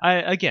 Yeah,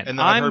 and and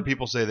then I've heard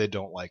people say they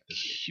don't like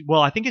this game.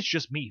 Well, I think it's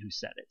just me who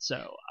said it. So I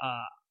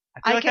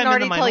feel I like can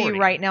I'm in the already tell you minority.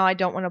 right now I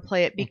don't want to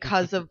play it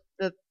because of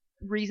the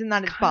reason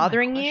that it's Kind of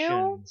bothering you,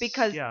 questions,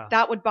 because yeah.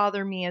 that would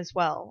bother me as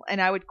well,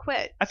 and I would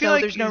quit. I feel so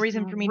like there's no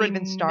reason for me to even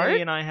Renee start.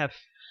 and I have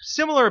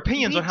similar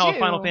opinions Me on how a too.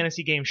 Final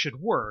Fantasy game should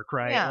work,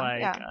 right? Yeah, like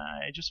yeah.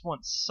 I just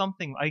want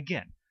something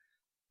again.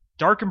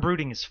 Dark and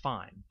brooding is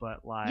fine,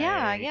 but like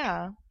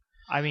Yeah.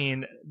 I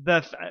mean,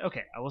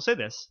 okay, I will say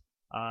this.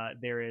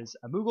 There is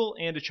a Moogle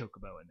and a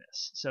Chocobo in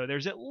this. So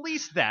there's at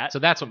least that. So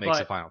that's what makes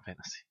But- it Final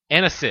Fantasy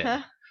and a Sid.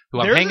 who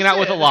I'm There's hanging out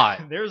with a Sid.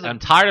 lot. There's a I'm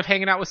tired of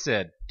hanging out with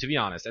Sid, to be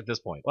honest, at this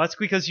point. Well, that's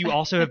because you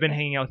also have been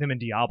hanging out with him in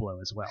Diablo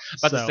as well.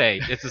 About to So-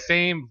 say, it's the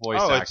same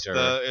voice actor.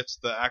 It's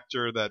the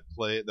actor that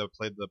played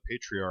the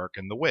patriarch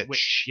in The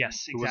Witch.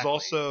 Yes, Who was exactly.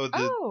 also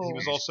he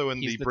was also in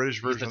He's the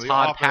British version He's of the The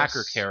Todd Office.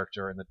 Packer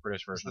character in the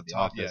British version of The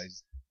Todd-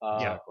 Office. yeah,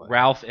 exactly.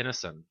 Ralph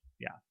Ineson.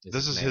 Yeah.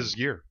 This is his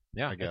year.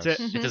 Yeah, I guess. That's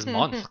it. it's his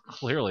month,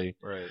 clearly.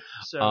 Right.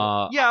 So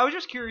Uh, yeah, I was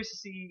just curious to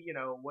see,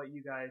 what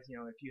you guys,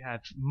 if you have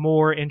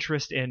more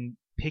interest in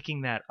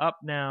picking that up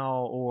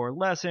now or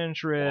less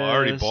interest. Well, I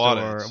already bought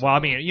it, or, so well, I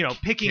mean,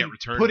 can't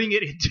return putting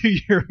it into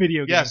your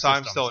video game. Yes,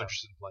 I'm system, still so-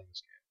 interested in playing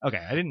this game.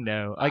 Okay, I didn't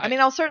know. I mean,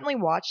 I'll certainly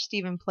watch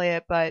Steven play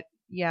it, but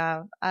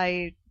yeah,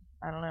 I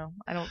don't know.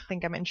 I don't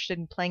think I'm interested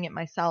in playing it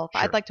myself.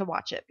 Sure. I'd like to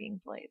watch it being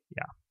played.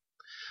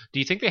 Do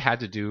you think they had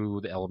to do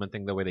the element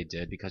thing the way they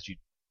did because you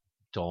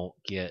don't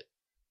get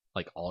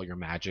like all your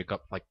magic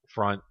up like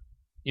front?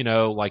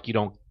 Like you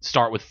don't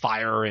start with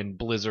fire and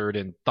blizzard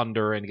and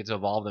thunder and get to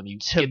evolve them. You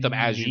To get them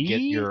as you get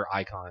me, your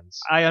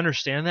icons. I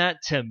understand that.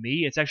 To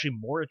me, it's actually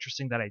more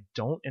interesting that I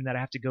don't, and that I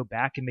have to go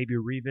back and maybe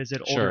revisit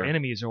older Sure.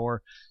 enemies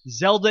or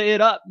Zelda it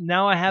up.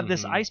 Now I have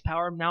this Mhm. ice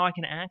power. Now I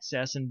can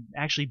access and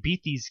actually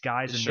beat these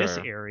guys in this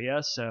Sure.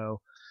 area.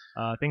 So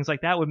things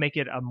like that would make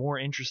it a more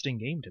interesting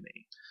game to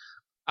me.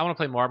 I want to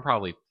play more. I'm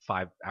probably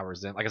 5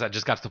 hours in. Like I said, I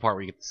just got to the part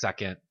where you get the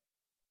second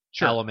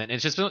Sure. element.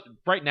 It's just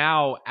right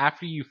now,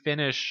 after you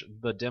finish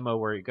the demo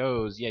where it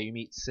goes, you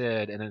meet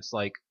Sid, and it's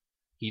like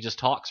he just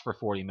talks for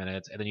 40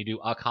 minutes, and then you do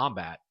a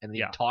combat, and then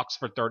Yeah. he talks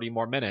for 30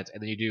 more minutes,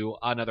 and then you do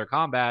another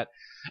combat,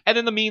 and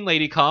then the mean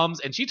lady comes,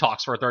 and she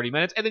talks for 30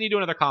 minutes, and then you do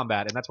another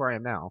combat, and that's where I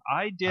am now.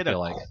 I did I a feel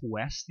like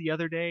quest the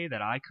other day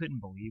that I couldn't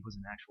believe was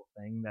an actual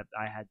thing that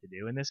I had to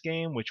do in this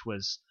game, which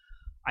was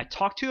I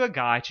talked to a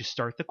guy to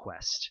start the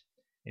quest,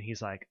 and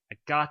he's like, I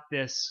got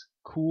this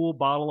cool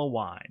bottle of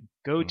wine.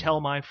 Go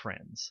tell my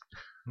friends.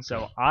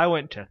 So I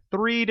went to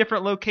 3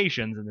 different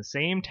locations in the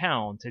same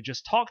town to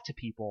just talk to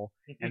people,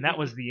 and that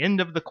was the end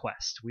of the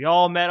quest. We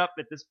all met up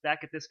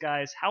back at this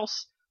guy's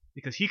house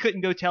because he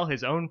couldn't go tell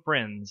his own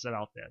friends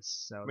about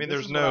this. So I mean, this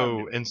there's is what I'm no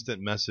doing.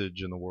 instant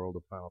message in the world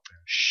of Final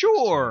Fantasy.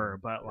 Sure,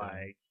 but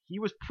like he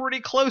was pretty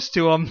close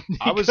to him. He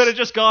I was- could have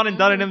just gone and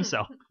done it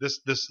himself.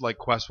 This like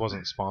quest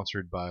wasn't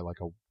sponsored by like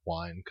a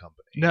wine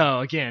company.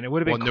 No, again, it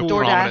would have been Well, no cool.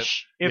 prominent-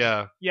 DoorDash. If,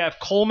 yeah. if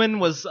Coleman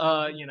was,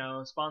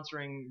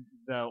 sponsoring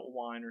the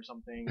wine or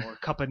something, or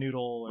Cup of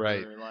Noodle, or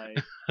Right.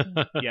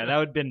 like, yeah, that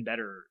would have been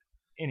better.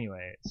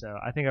 Anyway, so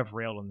I think I've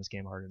railed on this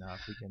game hard enough.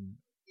 We can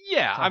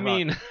Yeah, Talk I about-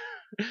 mean,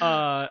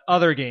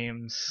 other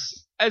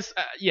games.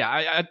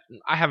 I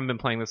haven't been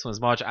playing this one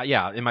as much.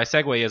 And my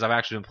segue is I've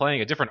actually been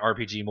playing a different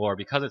RPG more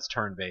because it's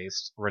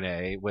turn-based,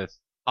 Renee, with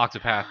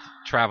Octopath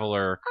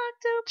Traveler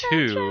Octopath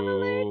 2,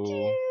 Traveler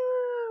 2.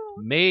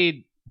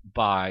 made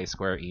by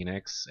Square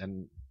Enix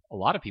and a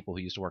lot of people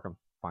who used to work on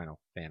Final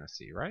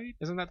Fantasy, right?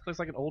 Isn't that looks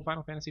like an old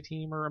Final Fantasy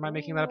team, or am I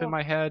making that up in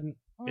my head?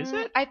 Is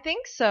it? I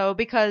think so,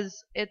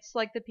 because it's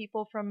like the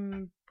people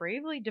from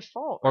Bravely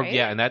Default, Or right?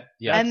 and then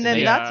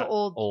they- that's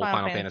old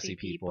Final Fantasy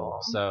people.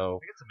 I So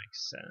guess that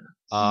makes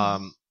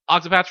sense.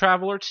 Octopath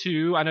Traveler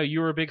 2, I know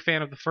you were a big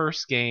fan of the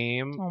first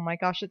game. Oh my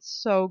gosh,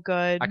 it's so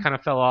good. I kind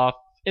of fell off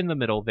in the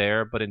middle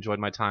there, but enjoyed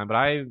my time.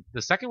 But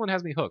the second one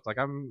has me hooked. Like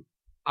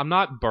I'm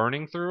not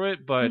burning through it,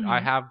 but I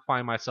have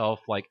find myself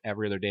like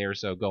every other day or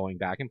so going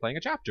back and playing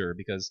a chapter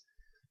because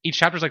each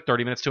chapter is like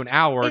 30 minutes to an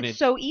hour, and It's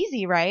so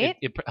easy, right?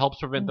 it helps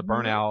prevent the Mhm,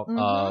 burnout mhm.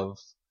 of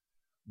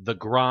the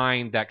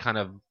grind that kind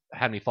of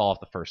had me fall off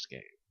the first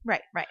game.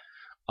 Right.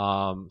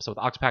 So with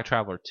Octopath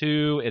Traveler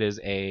 2, it is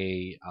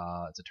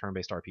it's a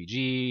turn-based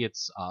RPG.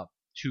 It's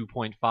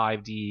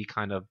 2.5D,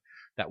 kind of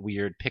that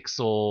weird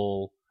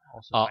pixel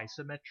Also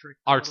isometric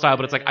art style,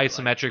 but it's like bit,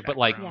 isometric. But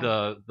like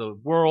background. the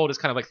world is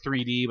kind of like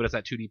 3D, but it's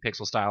that 2D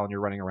pixel style, and you're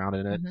running around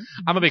in it. Mhm.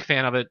 I'm a big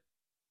fan of it.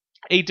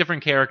 8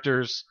 different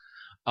characters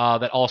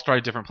that all start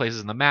at different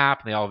places in the map,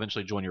 and they all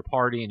eventually join your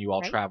party, and you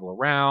all Right. travel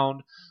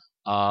around.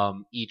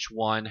 Each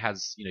one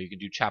has, you can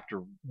do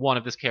chapter 1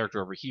 of this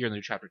character over here, and then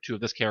do chapter 2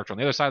 of this character on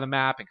the other side of the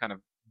map, and kind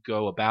of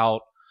go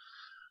about.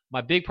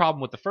 My big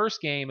problem with the first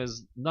game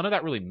is none of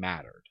that really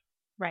mattered.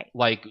 Right.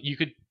 Like, you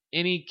could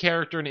any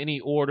character in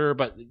any order,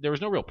 but there was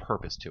no real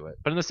purpose to it.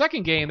 But in the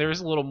second game, there is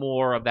a little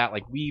more of that,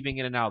 like, weaving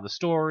in and out of the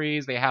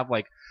stories. They have,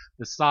 like,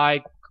 the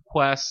side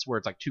quests where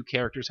it's like 2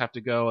 characters have to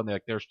go, and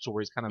their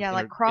stories kind of Yeah,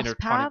 like cross intertwined.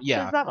 paths.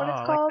 Yeah. Is that what Oh, it's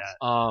I like called?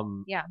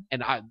 that. Yeah.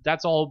 And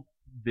that's all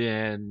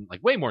been,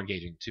 like, way more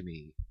engaging to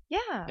me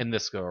Yeah. in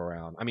this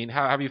go-around. I mean,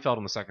 how have you felt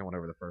on the second one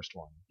over the first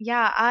one?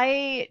 Yeah,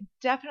 I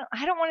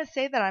don't want to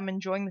say that I'm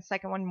enjoying the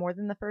second one more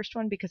than the first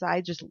one because I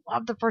just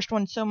love the first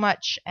one so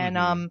much. And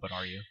But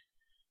are you?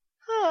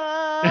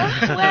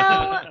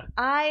 well,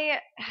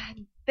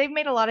 they've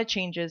made a lot of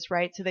changes,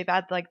 right? So they've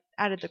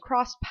added the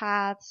cross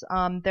paths.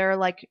 There are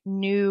like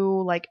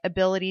new like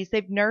abilities.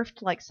 They've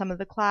nerfed like some of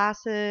the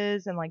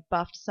classes and like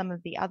buffed some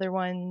of the other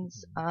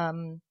ones.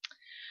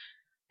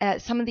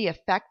 Some of the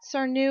effects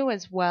are new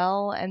as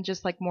well, and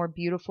just like more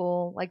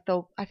beautiful. Like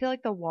I feel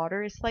like the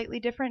water is slightly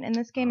different in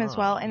this game as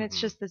well, and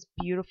it's just this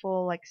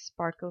beautiful, like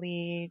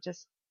sparkly,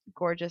 just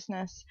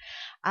gorgeousness.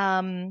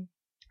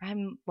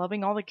 I'm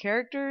loving all the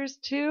characters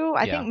too.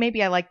 I think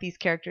maybe I like these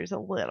characters a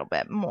little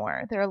bit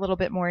more. They're a little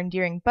bit more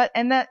endearing.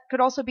 And that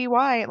could also be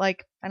why,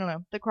 like, I don't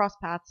know, the cross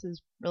paths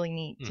is really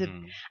neat to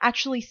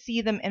actually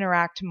see them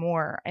interact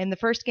more. In the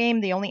first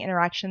game, the only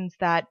interactions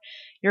that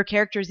your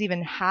characters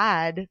even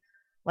had,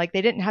 like,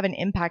 they didn't have an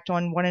impact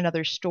on one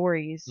another's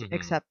stories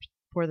except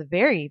for the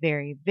very,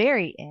 very,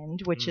 very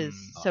end, which is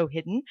so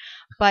hidden.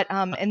 But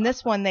in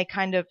this one, they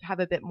kind of have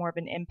a bit more of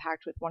an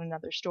impact with one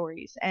another's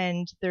stories.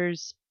 And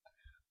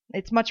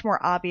it's much more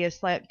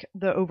obvious, like,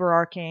 the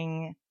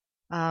overarching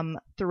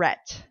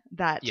threat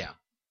that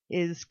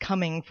is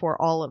coming for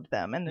all of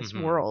them in this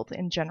world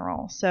in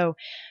general. So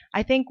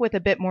I think with a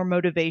bit more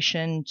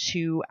motivation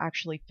to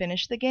actually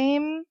finish the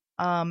game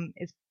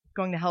is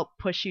going to help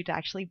push you to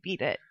actually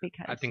beat it.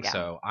 Because I think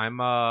so. I'm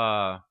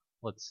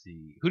let's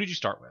see. Who did you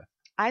start with?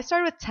 I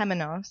started with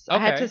Temenos. Okay. I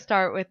had to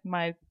start with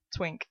my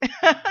twink.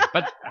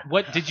 But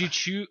what did you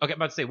choose? Okay, I'm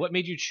about to say, what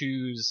made you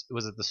choose?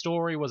 Was it the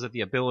story? Was it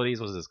the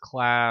abilities? Was it his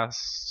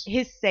class?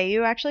 His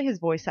Seiyu, actually, his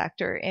voice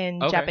actor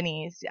in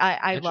Japanese.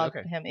 I love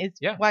him. It's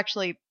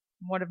actually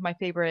one of my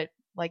favorite,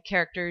 like,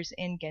 characters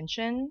in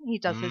Genshin. He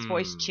does his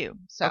voice too.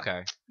 So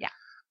yeah.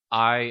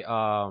 I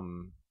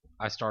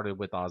started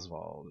with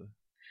Oswald.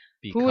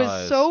 Who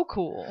is so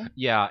cool.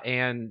 Yeah,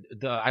 and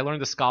I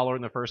learned the Scholar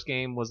in the first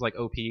game was like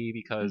OP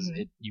because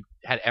you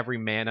had every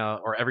mana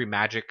or every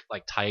magic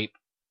like type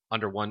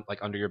under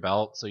your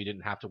belt, so you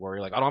didn't have to worry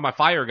like I don't have my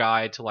fire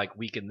guy to like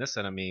weaken this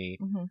enemy.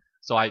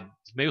 So I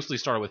mostly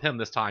started with him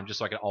this time just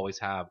so I could always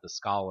have the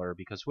Scholar,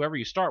 because whoever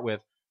you start with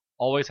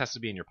always has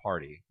to be in your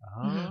party.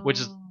 Which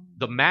is,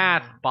 the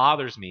math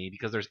bothers me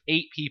because there's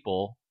 8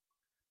 people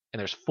and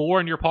there's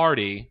 4 in your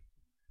party,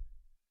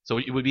 so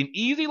it would be an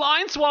easy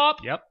line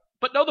swap. Yep.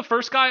 But no, the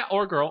first guy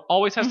or girl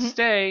always has to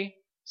stay,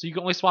 so you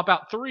can only swap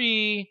out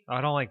 3. I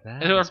don't like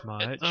that as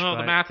much.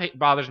 The math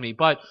bothers me.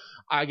 But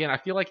again, I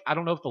feel like, I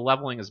don't know if the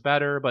leveling is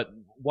better, but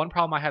one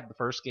problem I had in the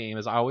first game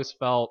is I always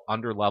felt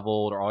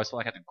under-leveled, or always felt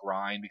like I had to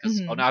grind because,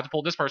 now I have to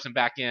pull this person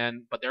back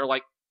in, but they're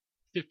like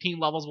 15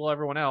 levels below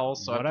everyone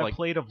else. So what I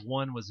played of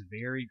 1 was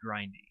very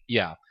grindy.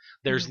 Yeah,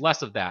 there's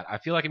less of that. I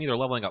feel like I'm either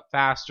leveling up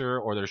faster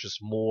or there's just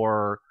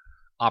more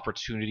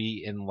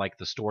opportunity in like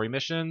the story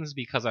missions,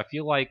 because I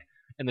feel like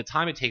in the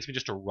time it takes me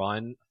just to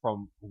run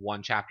from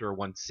one chapter or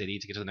one city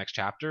to get to the next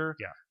chapter,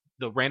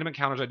 the random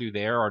encounters I do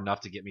there are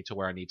enough to get me to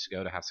where I need to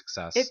go to have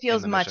success. It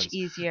feels much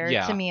easier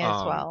to me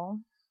as well.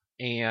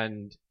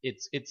 And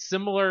it's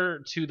similar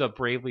to the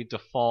Bravely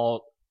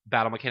Default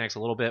battle mechanics a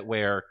little bit,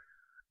 where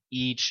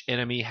each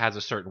enemy has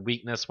a certain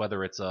weakness,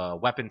 whether it's a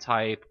weapon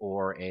type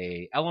or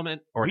an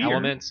element,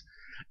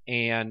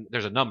 and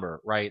there's a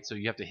number, right? So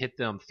you have to hit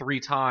them 3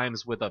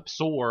 times with a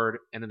sword,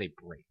 and then they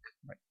break.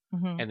 Right.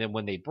 And then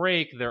when they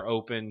break, they're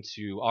open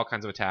to all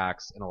kinds of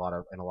attacks and a lot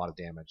of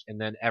damage. And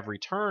then every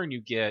turn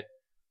you get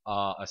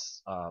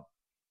what's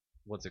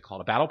it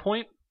called? A battle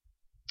point?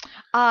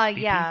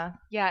 BP?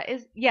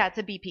 It's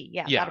a BP.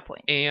 Yeah, battle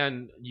point.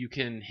 And you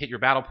can hit your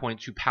battle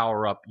point to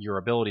power up your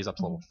abilities up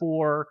to level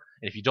 4.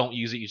 And if you don't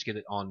use it, you just get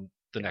it on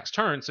the next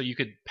turn. So you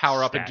could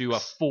power up and do a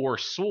 4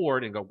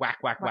 sword and go whack,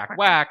 whack, whack,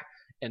 whack,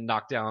 and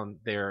knock down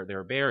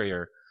their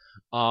barrier.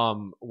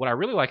 What I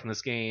really like in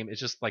this game is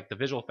just like the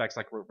visual effects,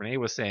 like what Renee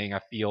was saying. I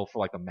feel for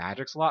like the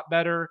magic's a lot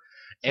better,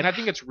 and I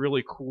think it's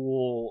really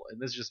cool. And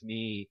this is just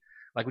me,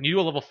 like when you do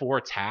a level 4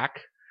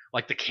 attack,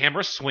 like the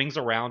camera swings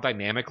around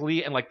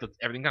dynamically, and like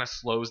everything kind of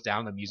slows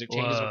down. The music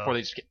changes before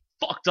they just get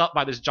fucked up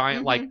by this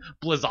giant like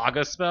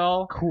Blizzaga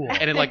spell. Cool,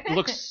 and it like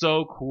looks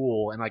so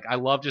cool, and like I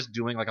love just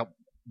doing like a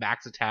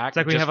max attack. It's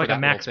like we have like a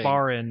max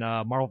bar in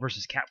Marvel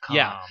vs. Capcom.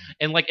 Yeah,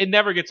 and like it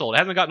never gets old. It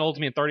hasn't gotten old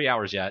to me in 30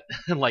 hours yet.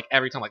 And like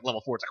every time like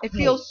level 4, it's like it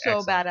feels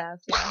so badass.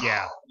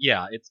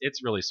 Yeah,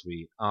 it's really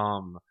sweet.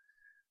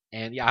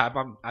 And yeah,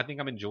 I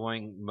think I'm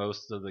enjoying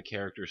most of the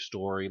character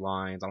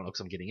storylines. I don't know because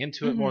I'm getting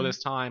into it more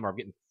this time, or I'm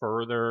getting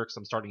further because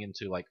I'm starting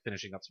into like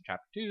finishing up some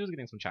chapter 2s,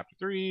 getting some chapter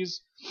 3s.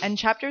 And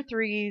chapter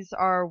 3s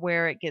are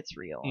where it gets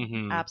real.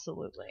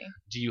 Absolutely.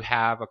 Do you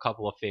have a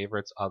couple of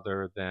favorites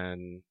other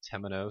than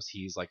Temenos?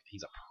 He's a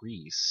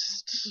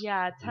priest.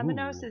 Yeah,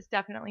 Temenos is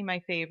definitely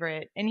my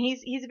favorite, and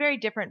he's very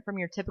different from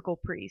your typical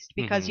priest,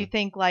 because you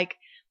think like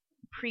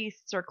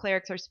priests or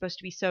clerics are supposed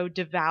to be so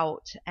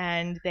devout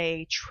and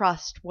they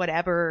trust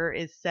whatever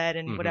is said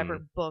in whatever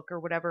book or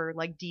whatever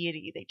like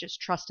deity. They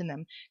just trust in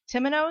them.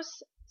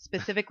 Temenos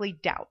specifically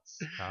doubts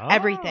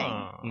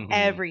everything,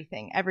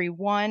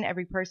 everyone,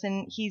 every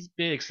person. He's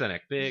big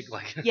cynic, big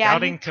like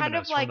doubting he's kind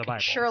Temenos of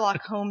like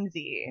Sherlock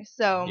Holmesy.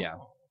 So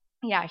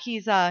yeah,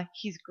 he's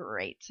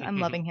great. I'm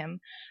loving him.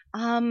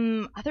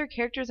 Other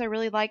characters I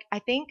really like. I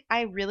think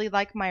I really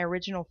like my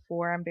original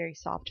 4. I'm very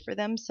soft for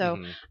them,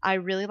 so I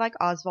really like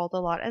Oswald a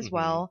lot as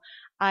well.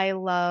 I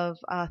love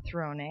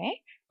Throne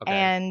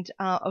and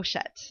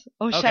Ochette.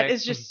 Ochette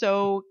is just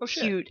so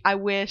cute. I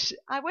wish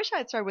I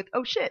had started with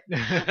oh shit.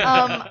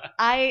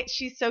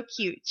 She's so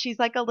cute. She's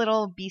like a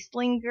little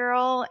beastling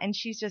girl, and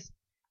she's just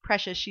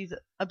precious. She's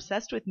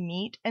obsessed with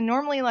meat, and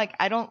normally like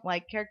I don't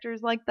like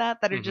characters like that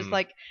are just Mhm.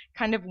 like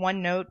kind of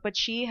one note, but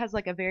she has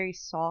like a very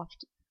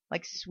soft,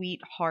 like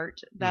sweet heart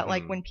that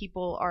like Mhm. when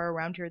people are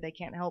around her, they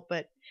can't help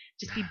but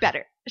just be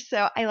better.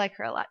 So I like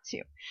her a lot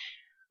too.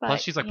 But,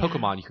 Plus, she's like yeah.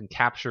 Pokemon. You can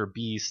capture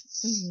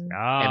beasts Mhm.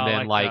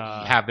 and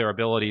then have their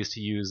abilities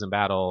to use in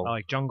battle.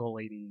 like Jungle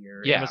Lady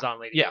or Yeah. Amazon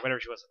Lady, Yeah. or whatever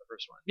she was in the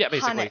first one. Yeah,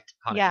 basically.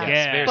 Hunted. Yeah. yes,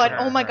 Yeah. very But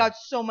similar. oh my god,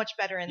 so much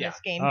better in Yeah. this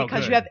game Oh,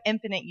 because good. you have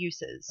infinite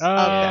uses. Oh, of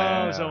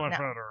them. Yeah. so much No.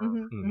 better.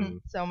 Mhm.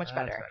 So much That's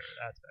better.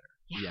 That's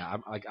better. Yeah,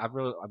 I'm like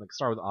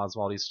start with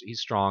Oswald. He's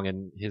strong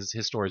and his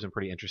story's been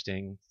pretty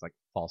interesting. It's like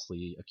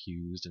falsely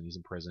accused and he's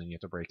in prison. You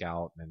have to break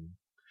out and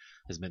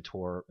his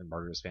mentor and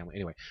murder his family.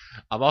 Anyway,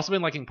 I've also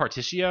been liking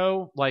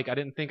Particio. Like I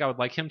didn't think I would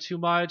like him too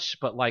much,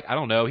 but like I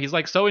don't know. He's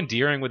like so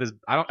endearing with his.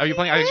 Are you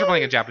playing? I guess you're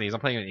playing in Japanese. I'm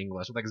playing in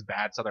English with like his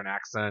bad Southern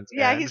accent.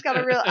 Yeah, and- he's got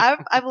a real.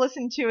 I've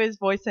listened to his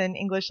voice in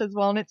English as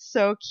well, and it's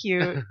so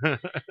cute.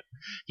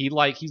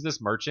 he's this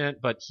merchant,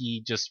 but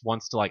he just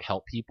wants to like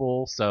help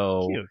people.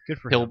 So Cute. Good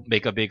for he'll him.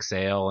 make a big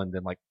sale and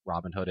then like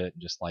Robin Hood it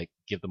and just like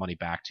give the money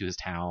back to his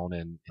town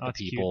and Oh, the that's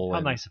cute. people. How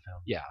and, nice of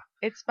him. Yeah.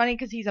 It's funny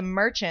because he's a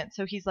merchant,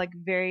 so he's like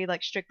very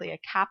like strictly a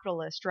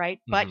capitalist, right?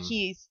 But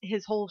Mhm.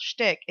 his whole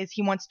shtick is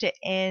he wants to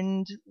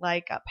end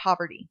like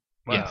poverty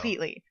Yeah.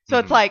 completely. So Mhm.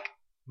 it's like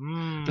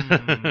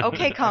Mm.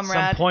 Okay, At comrade.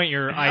 some point,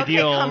 your Okay,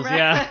 ideals, comrade.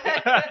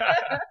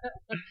 yeah.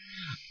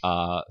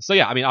 So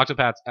yeah, I mean,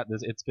 Octopath.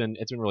 It's been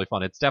really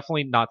fun. It's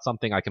definitely not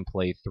something I can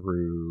play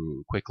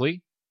through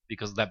quickly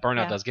because that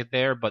burnout Yeah. does get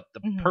there. But the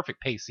Mhm. perfect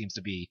pace seems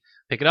to be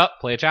pick it up,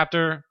 play a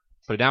chapter,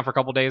 put it down for a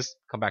couple days,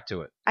 come back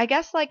to it. I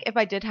guess like if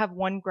I did have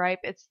one gripe,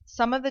 it's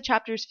some of the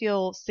chapters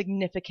feel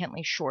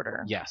significantly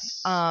shorter.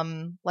 Yes.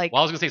 Like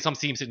Well, I was gonna say some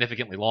seem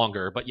significantly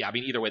longer, but yeah, I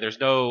mean, either way, there's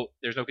no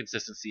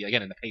consistency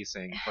again in the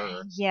pacing.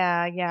 For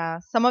yeah.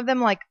 Some of them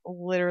like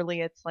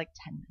literally it's like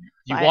 10 minutes.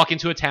 you I- walk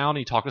into a town and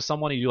you talk to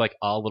someone and you do like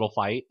a little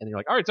fight and you're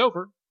like, all right, it's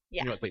over.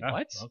 Yeah. And you're like, wait, Oh,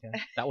 what?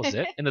 okay. That was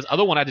it. And this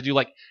other one I had to do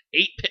like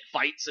 8 pit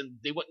fights and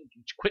they wouldn't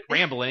quit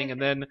rambling.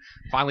 And then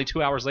finally 2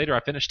 hours later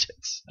I finished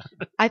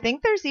it. I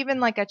think there's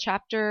even like a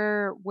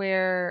chapter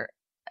where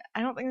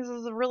I don't think this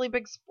is a really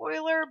big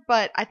spoiler,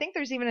 but I think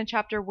there's even a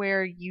chapter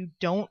where you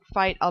don't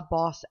fight a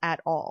boss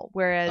at all.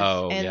 Whereas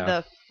in yeah.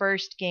 the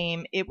first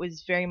game, it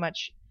was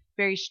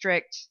very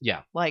strict.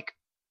 Yeah. Like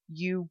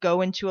you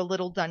go into a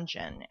little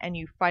dungeon and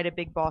you fight a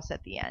big boss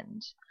at the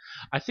end.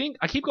 I think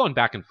I keep going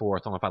back and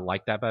forth on if I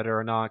like that better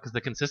or not because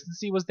the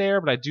consistency was there,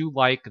 but I do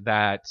like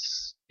that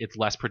it's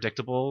less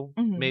predictable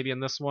Mhm. maybe in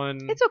this one.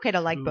 It's okay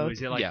to like Ooh, both.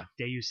 Is it like Yeah.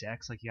 Deus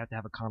Ex? Like you have to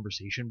have a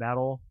conversation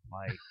battle?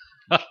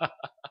 Like,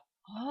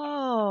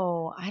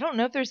 Oh, I don't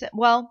know if there's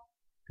well,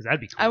 because that'd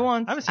be cool. I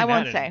won't haven't seen I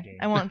won't that in say. a game.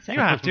 I won't say. You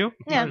don't have to.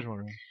 Yeah. I was just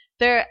wondering.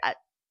 There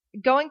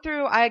going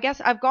through I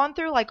guess I've gone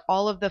through like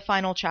all of the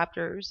final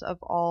chapters of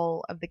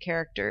all of the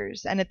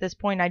characters, and at this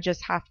point I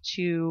just have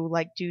to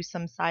like do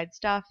some side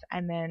stuff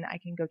and then I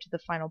can go to the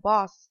final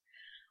boss.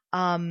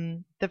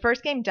 The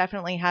first game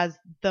definitely has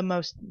the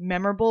most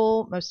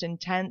memorable, most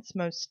intense,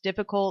 most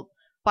difficult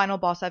final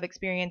boss I've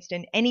experienced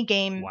in any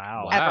game.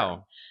 Wow.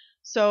 Wow.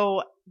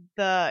 So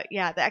the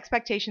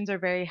expectations are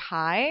very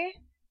high,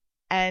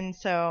 and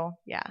so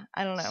yeah,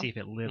 I don't know. See if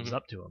it lives Mhm.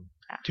 up to them.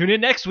 Tune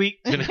in next week.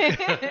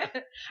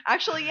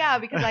 Actually, yeah,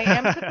 because I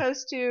am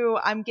supposed to.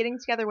 I'm getting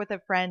together with a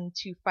friend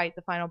to fight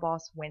the final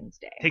boss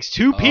Wednesday. Takes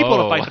 2 people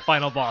to Oh. fight the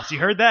final boss. You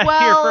heard that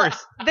Well, here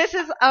first. this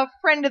is a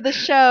friend of the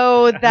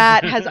show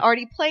that has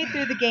already played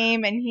through the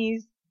game, and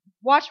he's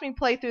watched me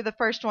play through the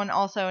first one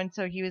also, and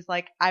so he was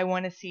like, "I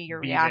want to see your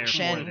Be there for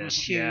reaction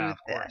this. to Yeah, of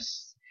this."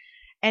 course.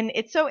 And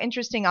it's so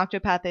interesting,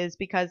 Octopath is,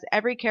 because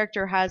every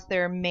character has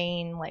their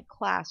main like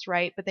class,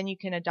 right? But then you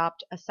can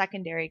adopt a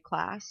secondary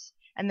class,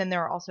 and then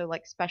there are also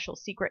like special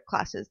secret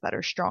classes that are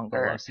I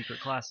stronger. love secret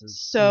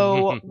classes.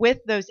 So with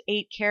those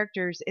 8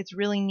 characters, it's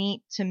really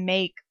neat to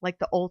make like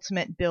the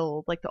ultimate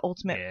build, like the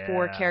ultimate Yeah.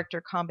 4 character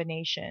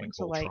combination. Like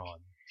So like, Voltron.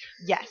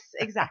 yes,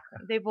 exactly.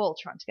 They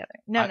Voltron together.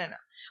 No.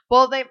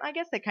 Well, I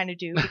guess they kind of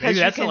do because Maybe you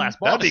that's the can- last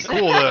boss. That'd be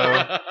cool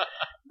though.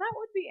 That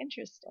would be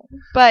interesting.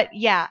 But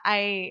yeah,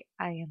 I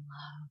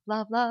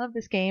love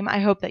this game. I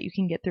hope that you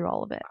can get through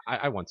all of it.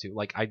 I want to.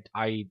 Like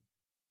I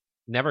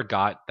never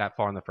got that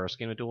far in the first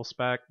game of Dual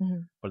Spec,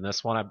 Mhm. but in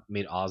this one I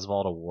made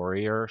Oswald a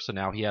warrior, so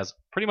now he has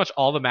pretty much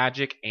all the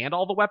magic and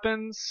all the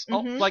weapons,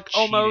 Mhm. like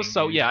almost. Cheating,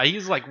 So dude. yeah,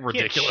 he's like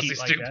ridiculously cheat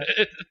like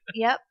stupid.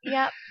 Yep.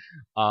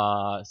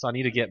 So I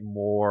need to get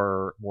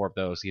more of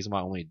those. He's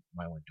my only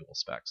Dual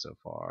Spec so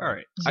far. All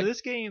right. So I-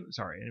 this game,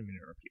 sorry, I didn't mean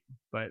to interrupt you,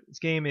 but this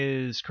game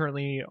is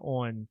currently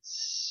on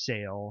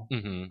sale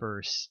Mm-hmm.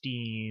 for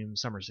Steam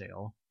Summer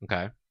Sale.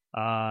 Okay.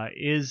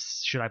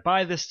 Should I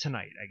buy this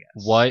tonight? I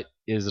guess. What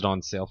is it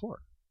on sale for?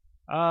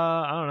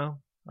 I don't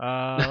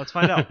know. Let's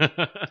find out.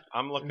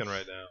 I'm looking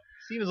right now.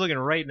 Steam is looking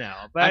right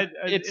now, but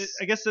it's-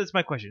 I guess that's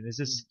my question. Is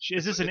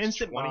this an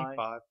instant buy?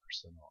 25%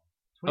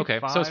 off. Okay,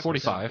 so it's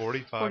 25%?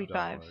 $45.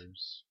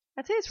 $45.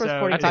 I'd say it's worth So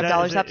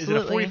 $45. is it a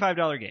Absolutely.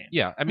 $45 game?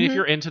 Yeah, I mean, if Mhm.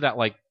 you're into that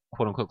like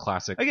quote unquote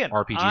classic Again,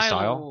 RPG I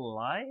style.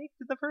 liked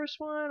the first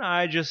one.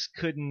 I just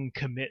couldn't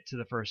commit to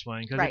the first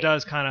one because Right. it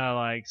does kind of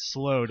like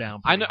slow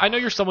down. I pretty know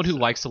you're hard, someone who so.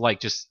 likes to like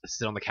just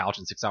sit on the couch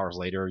and 6 hours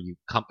later you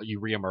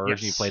reemerge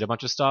and you Yes. played a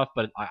bunch of stuff,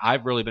 but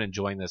I've really been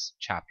enjoying this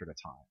chapter at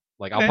a time.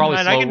 Like I'll Okay, probably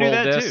and slow I can do roll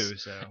that this, too.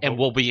 So. and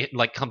we'll be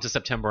like come to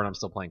September and I'm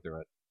still playing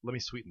through it. Let me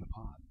sweeten the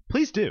pot.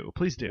 Please do.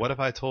 What if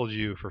I told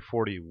you for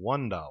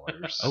 $41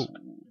 Oh,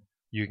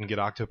 you can get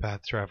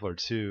Octopath Traveler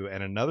 2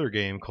 and another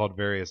game called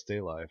Various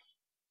Daylife,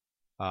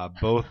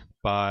 both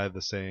by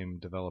the same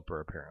developer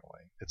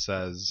apparently. It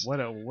says what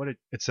a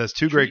it says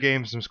two great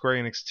games from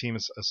Square Enix, Team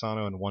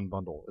Asano in one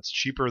bundle. It's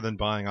cheaper than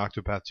buying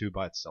Octopath 2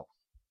 by itself.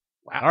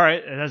 All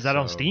right, is that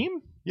on So- Steam?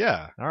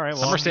 Yeah. All right,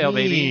 well, Summer sale,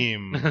 baby.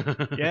 Steam.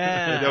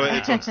 yeah. No,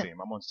 it's on Steam.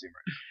 I'm on Steam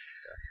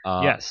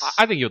right Yes.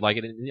 I think you'd like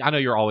it. I know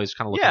you're always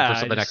kind of looking Yeah,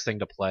 for I the next just- thing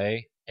to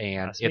play,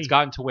 and That's it's me.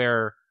 gotten to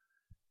where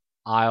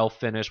I'll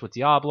finish with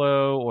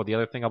Diablo or the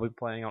other thing I'll be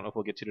playing. I don't know if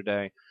we'll get to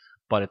today,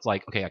 but it's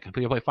like, okay, I can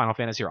play Final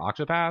Fantasy or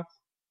Octopath.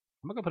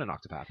 I'm gonna go put in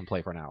Octopath and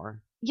play for an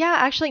hour. Yeah,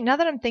 actually, now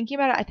that I'm thinking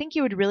about it, I think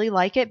you would really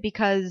like it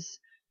because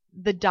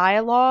the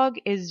dialogue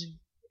is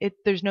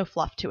there's no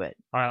fluff to it.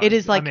 All right, It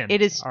is I'm like- in.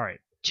 it is- all right.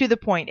 To the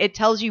point. It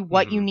tells you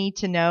what you need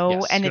to know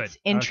Yes, and good. it's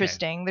Okay.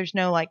 interesting. There's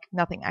no like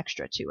nothing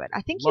extra to it.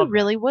 I think Love you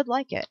really would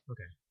like it.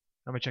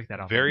 I'm gonna check that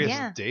now. out. Various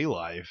Yeah.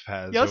 Daylife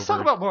has Yeah, let's talk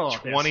over about more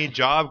about this. 20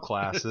 job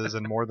classes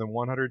and more than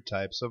 100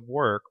 types of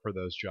work for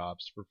those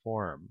jobs to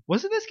perform.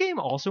 Wasn't this game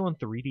also on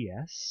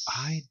 3DS?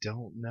 I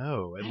don't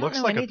know. It I don't looks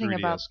know like a anything 3DS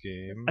about-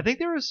 game. I think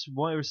there was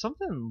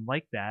something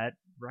like that,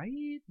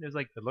 right? There's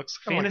like It looks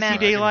kinda Fantasy like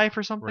Day Dragon- Life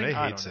or something. Renee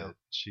I hates don't know. it.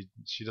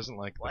 She doesn't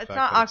like Well, the it's fact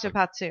not that it's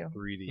like Octopath 2.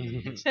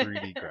 3D. It's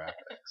 3D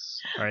graphics.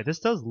 All right, this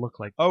does look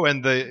like Oh,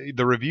 and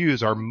the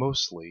reviews are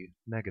mostly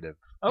negative.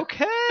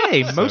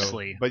 okay, So-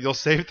 mostly. but you'll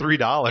save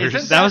 $3.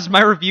 Isn't That was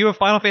my review of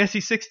Final Fantasy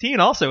 16.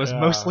 Also, it was Yeah.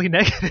 mostly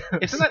negative.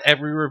 Isn't that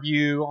every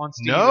review on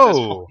Steam? at this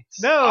No. point?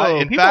 No,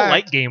 in people fact,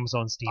 like games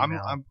on Steam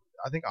now.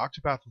 I think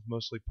Octopath was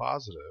mostly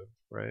positive,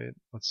 right?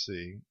 Let's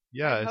see.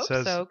 Yeah, I it hope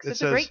says so, 'cause it it's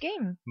says a great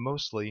game.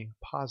 mostly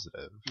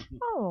positive. I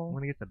Oh.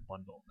 want to get the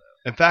bundle.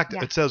 In fact,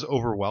 Yeah. it says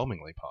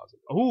overwhelmingly positive.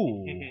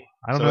 Oh,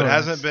 I don't So know. it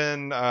hasn't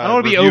been I don't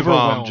wanna be review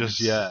bomb overwhelmed.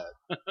 just yet.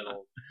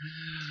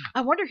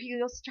 I wonder who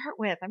you'll start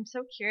with. I'm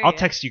so curious. I'll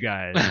text you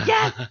guys.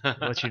 Yes!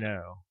 I'll let you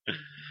know.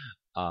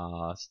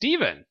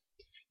 Steven,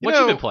 what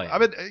you been playing?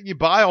 You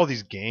buy all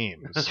these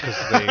games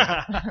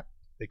because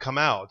they come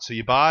out. So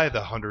you buy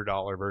the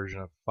 $100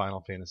 version of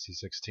Final Fantasy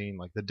 16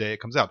 like the day it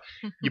comes out.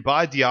 You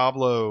buy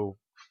Diablo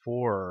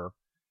 4,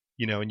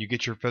 and you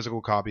get your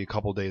physical copy a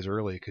couple days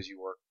early because you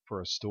work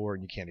for a store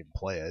and you can't even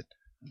play it.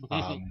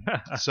 You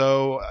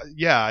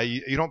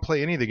don't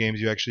play any of the games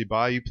you actually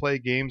buy. You play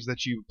games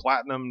that you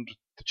platinumed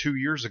 2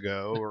 years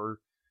ago or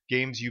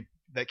games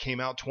that came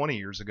out 20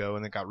 years ago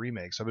and that got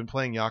remakes. I've been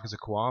playing Yakuza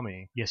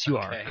Kiwami. Yes, you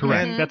are Okay.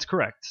 correct. Mhm. That's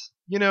correct.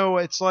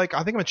 It's like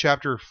I think I'm at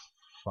chapter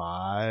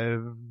 5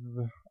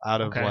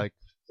 out of Okay. like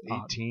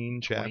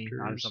 18 20,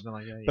 chapters. something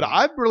like that. But yeah.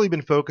 I've really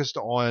been focused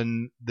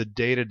on the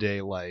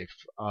day-to-day life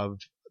of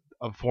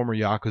former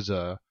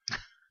Yakuza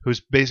who's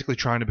basically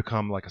trying to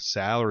become like a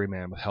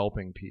salaryman with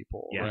helping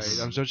people. Yes.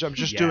 Right?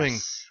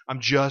 I'm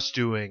just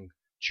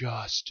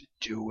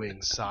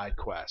doing side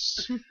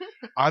quests.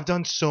 I've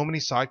done so many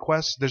side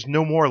quests. There's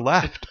no more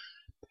left.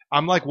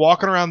 I'm like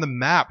walking around the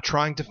map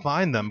trying to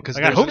find them because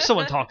Like, I hope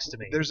someone talks to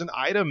me. there's an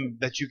item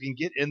that you can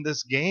get in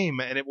this game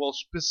and it will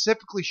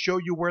specifically show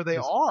you where they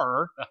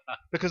are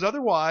because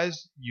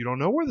otherwise you don't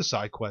know where the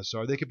side quests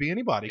are. They could be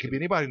anybody. It could be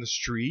anybody in the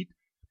street,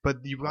 but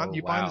you find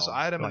this wow.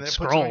 item and Like it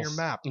puts it on your scrolls.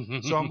 map.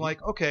 So I'm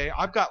like, okay,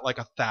 I've got like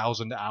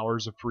 1,000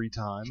 hours of free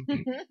time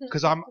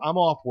because I'm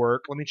off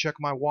work. Let me check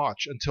my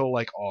watch until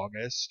like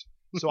August.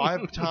 So I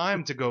have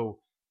time to go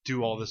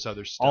do all this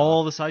other stuff.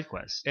 All the side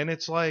quests. And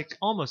it's like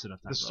Almost enough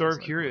time. the for all story of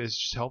side Kira quests. is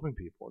just helping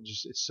people.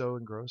 It's so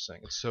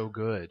engrossing. It's so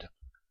good.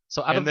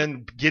 So out And of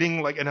then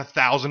getting like in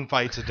 1,000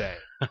 fights a day.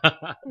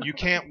 You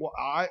can't.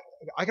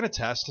 I can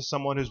attest to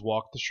someone who's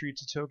walked the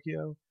streets of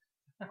Tokyo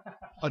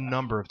a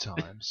number of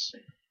times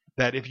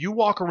that if you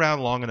walk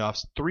around long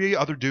enough, 3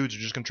 other dudes are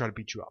just gonna try to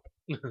beat you up.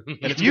 And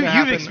it's gonna You've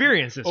happen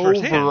experienced this over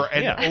firsthand.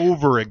 and Yeah.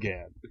 over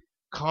again,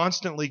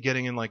 constantly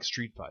getting in like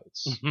street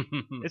fights.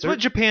 It's what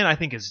Japan, I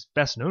think, is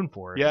best known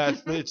for. Yeah,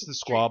 it's the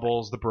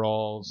squabbles, the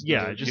brawls,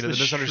 Yeah, the, just the the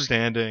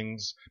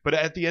misunderstandings. But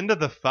at the end of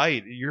the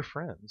fight, you're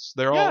friends.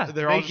 They're Yeah, all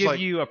they just give like,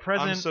 you a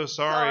present. I'm so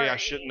sorry, I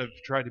shouldn't have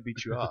tried to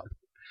beat you up.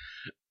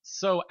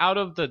 So out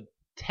of the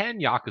 10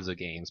 Yakuza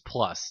games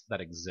plus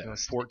that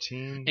exist,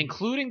 14.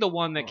 including the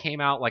one that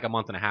came out like a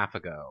month and a half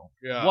ago,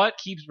 Yeah. what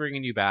keeps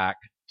bringing you back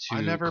to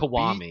I never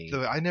Kiwami?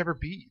 I never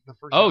beat the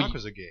first Oh,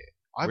 Yakuza game.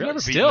 I've really? never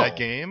beaten Still? that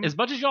game. As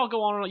much as y'all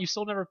go on, you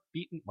still never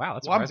beaten. Wow,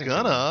 that's Well, I'm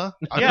surprising. gonna.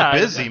 I'm Yeah.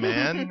 busy,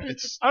 man.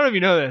 It's I don't know if you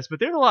know this, but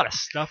there's a lot of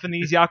stuff in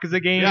these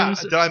Yakuza games. yeah.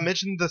 Did I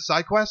mention the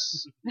side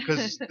quests?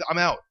 Because I'm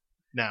out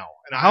now.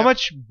 And How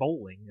much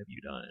bowling have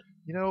you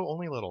done?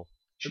 Only a little.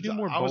 Should do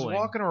more I was bowling.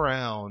 walking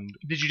around.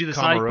 Did you do the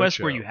side quest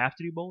Kamurocho. where you have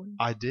to do bowling?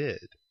 I did.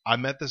 I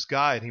met this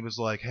guy, and he was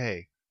like,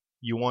 "Hey,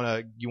 you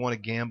wanna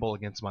gamble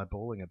against my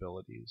bowling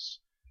abilities?"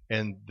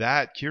 And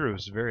that Kira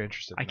was very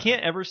interested. I in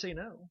can't that. ever say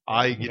no.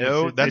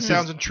 That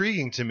sounds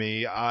intriguing to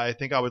me. I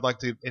think I would like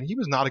to. And he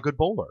was not a good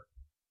bowler.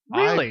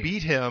 Really? I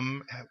beat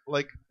him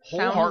like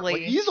Soundly.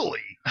 wholeheartedly,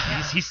 easily.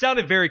 He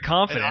sounded very And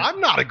confident.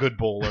 I'm not a good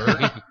bowler,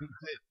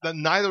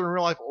 neither in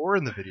real life or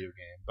in the video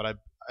game. But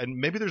and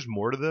maybe there's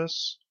more to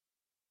this.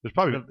 There's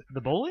probably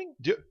the bowling?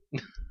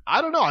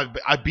 I don't know.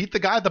 I beat the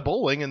guy at the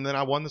bowling, and then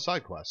I won the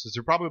side quest. Is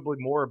there probably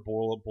more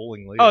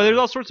bowling later? Oh, there's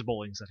all sorts of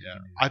bowling stuff.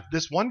 Yeah.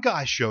 This one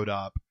guy showed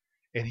up,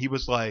 and he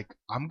was like,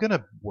 "I'm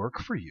gonna work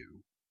for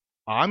you.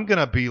 I'm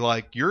gonna be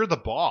like, you're the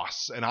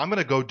boss, and I'm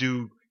gonna go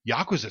do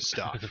Yakuza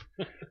stuff."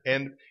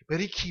 But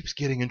he keeps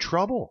getting in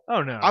trouble.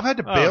 Oh no! I've had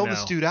to bail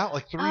this dude out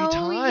like 3 times.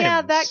 Oh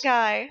yeah, that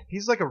guy.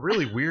 He's like a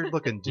really weird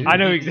looking dude. I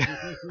know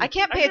exactly. I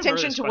can't pay I remember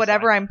attention this to quest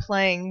whatever line. I'm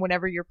playing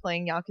whenever you're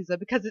playing Yakuza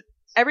because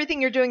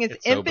everything you're doing is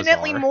It's so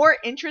infinitely bizarre. more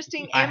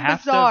interesting I and have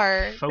to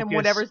bizarre than focus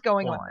whatever's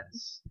going on.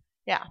 this.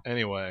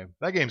 Anyway,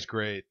 that game's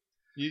great.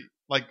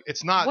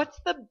 It's not. What's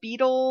the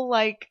Beetle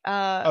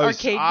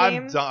arcade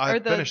game? I or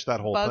the finished that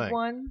whole bug thing.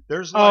 one?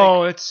 There's like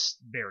Oh, it's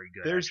very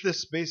good. there's actually.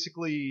 this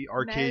basically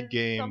arcade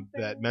game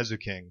that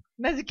Mezuking.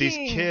 Mezuking.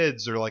 These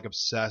kids are like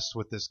obsessed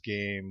with this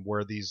game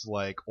where these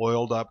like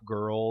oiled up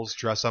girls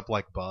dress up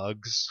like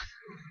bugs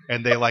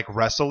and they like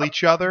wrestle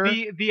each other.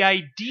 The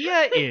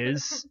idea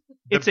is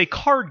it's a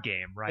card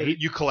game, right?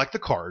 You collect the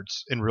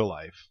cards in real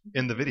life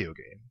in the video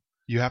game.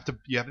 You have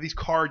these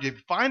cards. You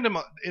find them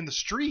in the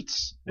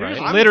streets. They're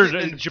just I'm littered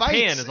getting in Japan.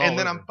 fights, Is all and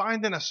then over. I'm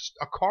finding a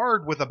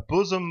card with a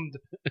bosomed,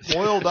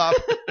 oiled up,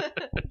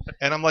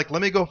 and I'm like,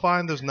 let me go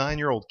find those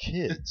 9-year-old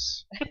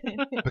kids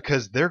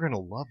because they're gonna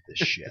love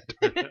this shit.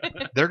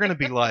 They're gonna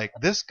be like,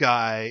 this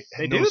guy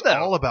They do, knows though.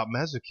 all about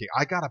Mezuki.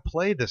 I gotta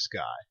play this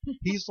guy.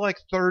 He's like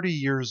 30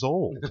 years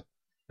old.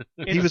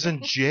 He was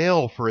in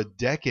jail for a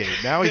decade.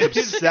 Now he's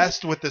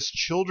obsessed with this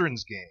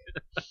children's game.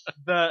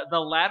 The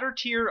latter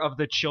tier of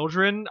the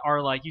children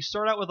are like you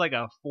start out with like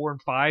a 4 and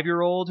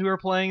 5-year-old who are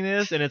playing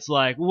this, and it's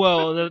like,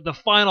 whoa, the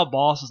final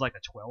boss is like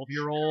a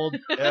 12-year-old.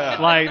 Yeah.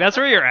 Like that's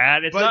where you're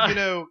at. It's But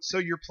not. so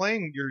you're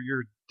playing,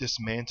 you're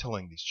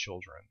dismantling these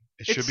children.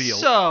 It It's should be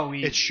so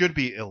easy. it should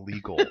be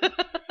illegal.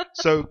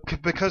 So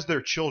because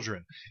they're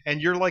children, and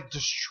you're like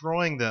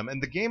destroying them,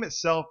 and the game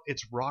itself,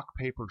 it's rock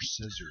paper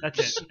scissors.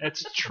 That's it.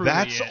 It's true.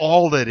 That's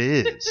all it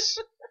is.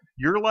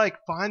 You're like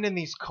finding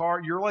these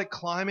you're like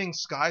climbing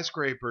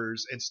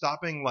skyscrapers and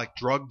stopping like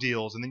drug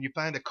deals, and then you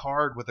find a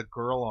card with a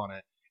girl on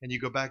it, and you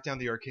go back down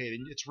the arcade,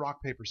 and it's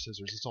rock paper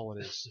scissors. That's all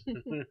it is.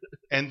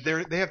 And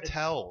they have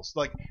tells.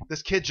 Like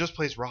this kid just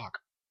plays rock.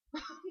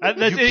 That's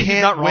You it. He's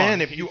can't not win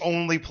wrong. if you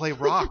only play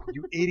rock.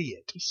 You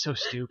idiot. He's so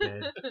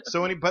stupid.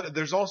 But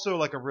there's also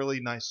like a really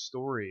nice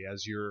story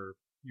as you're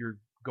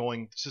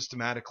going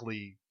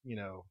systematically,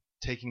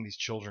 taking these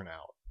children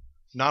out,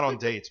 not on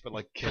dates, but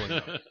like killing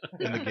them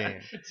in the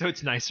game. So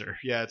it's nicer.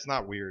 Yeah, it's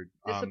not weird.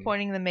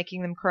 Disappointing them,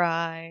 making them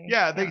cry.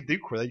 Yeah, they do.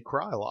 They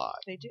cry a lot.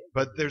 They do.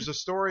 But there's a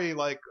story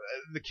like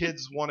the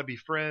kids want to be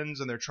friends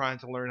and they're trying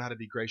to learn how to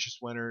be gracious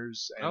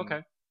winners. And,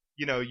 Okay.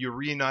 You're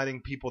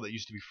reuniting people that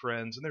used to be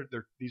friends, and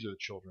these are the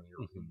children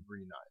you're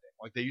reuniting.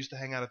 Like they used to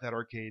hang out at that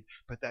arcade,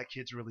 but that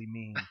kid's really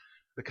mean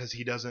because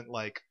he doesn't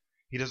play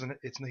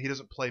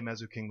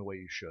Mezuking the way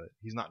you should.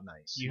 He's not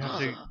nice. You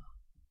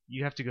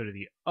have to go to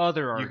the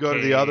other arcade. You go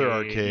to the other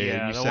arcade,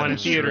 Yeah, you the set one him in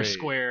Theater straight.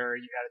 Square.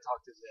 You got to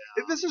talk to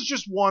them. This is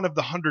just one of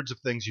the hundreds of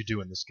things you do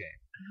in this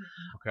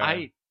game.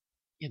 Okay.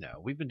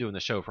 We've been doing the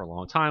show for a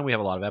long time. We have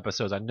a lot of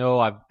episodes. I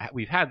know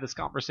we've had this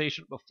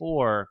conversation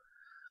before,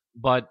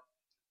 but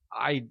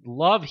I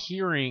love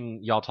hearing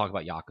y'all talk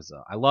about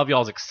Yakuza. I love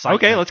y'all's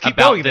excitement. Okay, let's keep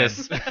about going then.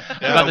 this. Yeah,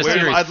 about this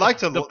series. I'd like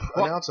to The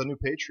announce a new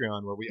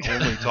Patreon where we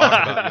only talk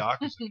about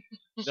Yakuza.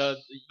 the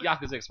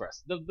Yakuza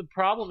Express. The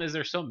problem is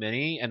there's so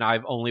many, and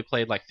I've only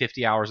played like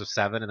 50 hours of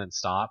 7 and then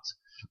stopped.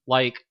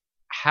 Like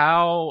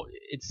how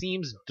it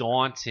seems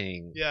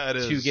daunting Yeah, it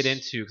is. to get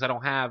into because I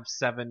don't have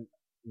 7.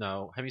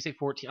 No, have you say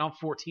 14? I have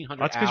 1,400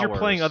 That's because you're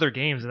playing other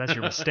games, and that's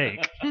your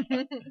mistake.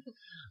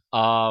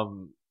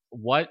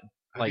 What?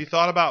 Have you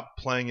thought about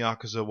playing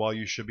Yakuza while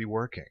you should be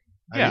working?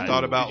 Yeah, Have you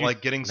thought about you-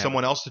 like getting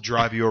someone else to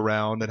drive you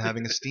around and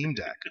having a Steam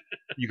Deck?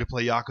 You could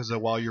play Yakuza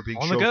while you're being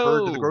On the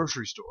chauffeured to go. the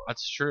grocery store.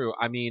 That's true.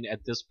 I mean, at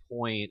this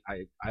point,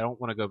 I don't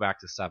want to go back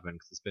to 7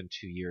 because it's been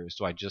 2 years.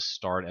 Do I just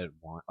start at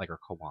 1, like or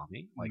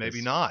Kiwami? Like Maybe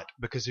is- not,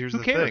 because here's Who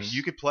the cares? thing: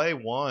 you could play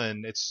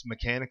 1. It's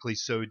mechanically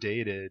so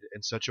dated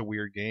and such a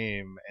weird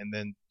game, and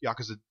then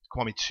Yakuza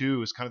Kiwami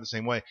 2 is kind of the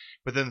same way.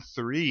 But then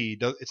 3,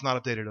 it's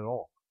not updated at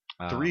all.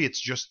 3, it's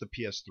just the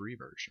PS3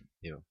 version.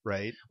 Yeah.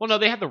 Right. Well, no,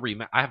 they have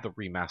I have the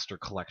remaster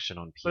collection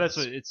on PS. But that's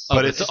what it's.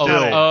 But it's- it's oh,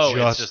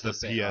 still it's just, just the the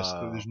same. PS.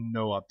 Oh. There's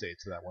no update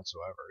to that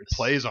whatsoever. It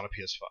plays on a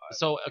PS5.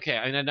 So okay,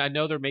 and I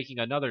know they're making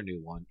another new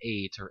one,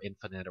 8 or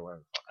Infinite or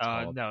whatever. It's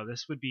called. No,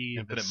 this would be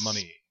Infinite the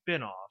Money.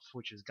 spin-off,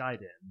 which is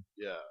Gaiden.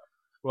 Yeah.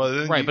 Well,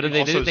 then Right, but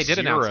they did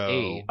announce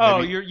 8. Oh,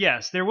 Maybe-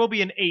 yes, there will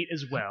be an 8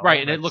 as well.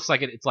 Right, and it That's- looks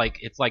like it's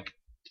like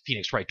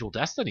Phoenix Wright Dual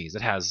Destinies.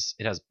 It has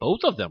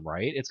both of them,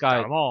 right? It's Got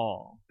got. them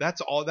all.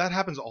 That's all. That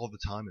happens all the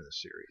time in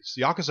this series.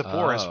 Yakuza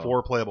 4 has Oh.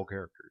 4 playable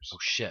characters. Oh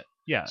shit!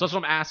 Yeah. So that's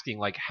what I'm asking.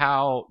 Like,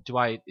 how do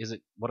I?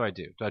 What do I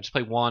do? Do I just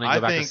play 1 and I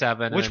go back to think-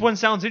 7? Which and- one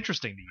sounds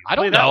interesting to you? I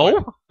Play don't that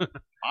one. know.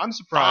 I'm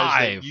surprised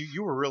 5. that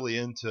you were really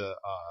into.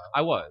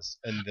 I was.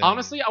 And then,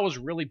 Honestly, I was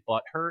really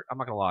butthurt. I'm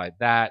not gonna lie.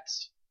 That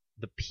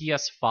the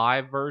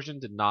PS5 version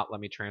did not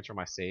let me transfer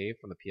my save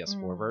from the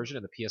PS4 Mm. version,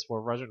 and the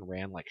PS4 version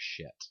ran like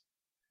shit.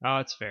 Oh,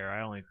 it's fair.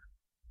 I only.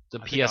 The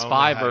I think I only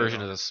PS5 had it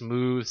version on- is a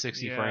smooth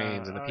 60 Yeah,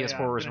 frames, and the oh, PS4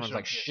 yeah, version finished runs like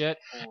on shit.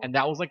 PS4. And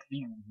that was like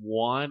the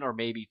 1 or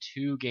maybe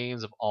 2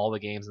 games of all the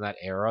games in that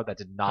era that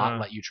did not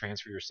let you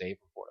transfer your save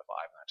from 4 to 5,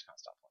 and I just kind of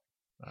stopped playing.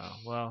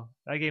 Oh well,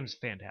 that game's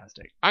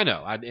fantastic. I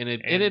know, and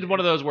it And- is one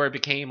of those where it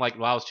became like,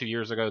 well, that was 2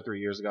 years ago, 3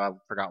 years ago. I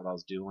forgot what I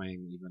was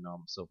doing, even though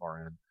I'm so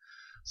far in.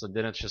 So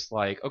then it's just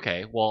like,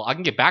 okay, well, I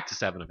can get back to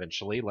 7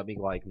 eventually. Let me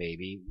like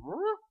maybe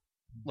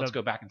let's The-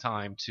 go back in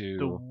time to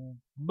The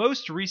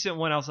most recent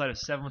one outside of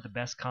 7 with the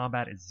best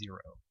combat is 0.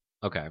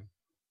 okay. If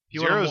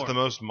you want Zero is more- the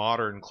most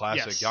modern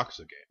classic Yes. Yakuza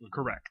game.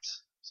 Correct.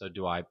 So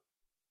do I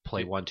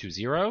play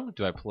 1-2-0?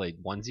 Do I play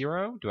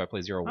 1-0? Do I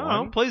play 0-1?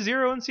 Oh, play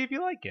 0 and see if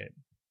you like it.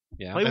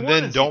 Yeah. play And one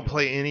then and don't see-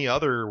 play any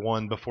other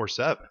one before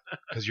 7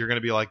 because you're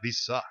going to be like,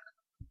 these suck.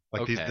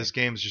 Like Okay. this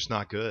game's just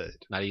not good.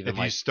 Not even If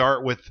you like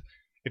start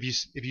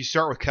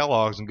with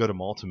Kellogg's and go to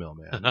Multimill,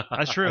 man,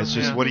 That's true. it's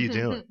just yeah. what are you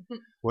doing?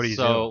 What are you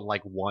so doing?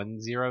 like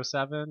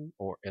 1-0-7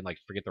 or and like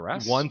forget the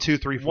rest. 1, 2,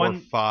 3, 4, One-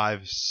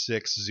 5,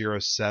 6, 0,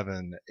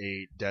 7,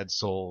 8, Dead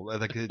Soul.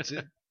 Like it's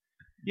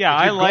Yeah,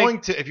 if I you're like.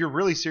 going to if you're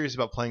really serious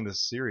about playing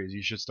this series,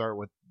 you should start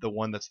with the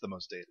one that's the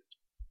most dated.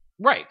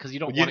 Right, because you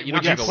don't Would want you, you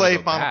would don't you go play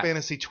go Final back.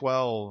 Fantasy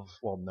 12?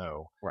 Well,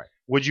 no. Right.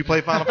 Would you play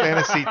Final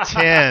Fantasy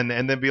 10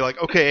 and then be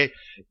like, okay,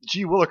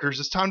 gee willikers,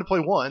 it's time to play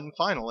 1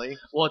 finally?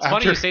 Well, it's funny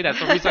after- you say that.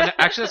 The reason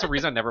actually that's the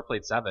reason I never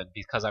played 7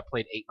 because I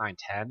played 8, 9,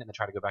 10 and then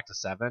tried to go back to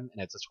 7 and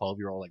it's a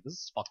 12-year-old like this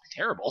is fucking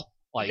terrible.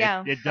 Like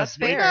Yeah, it that's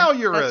does- fair. Now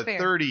you're That's a fair.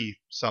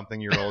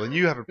 30-something-year-old and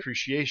you have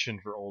appreciation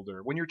for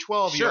older. When you're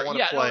 12, you Sure, don't want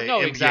yeah, to play no,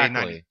 NBA exactly.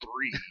 93.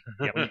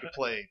 Yeah, when you can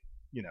play,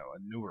 a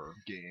newer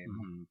game.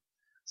 mhm.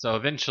 So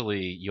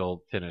eventually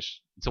you'll finish.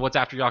 So what's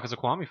after Yakuza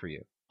Kiwami for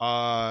you?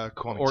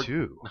 Kiwami Or-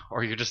 2.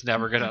 Or you're just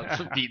never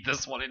gonna beat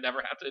this one and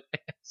never have to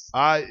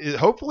advance?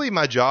 Hopefully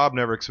my job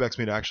never expects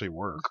me to actually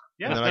work.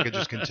 Yeah. And then I could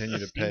just continue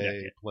to Steam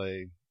Deck.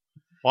 play.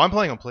 Well, I'm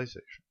playing on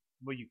PlayStation.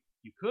 Well, you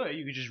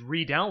could just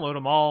re-download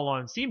them all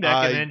on Steam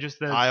Deck and then just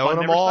the I fun own them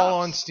never all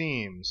stops. on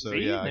Steam, so See?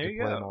 yeah, I There can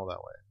you play go. them all that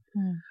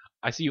way.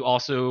 I see you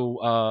also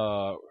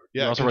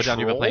Yeah, you also wrote down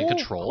you've been playing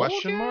Control.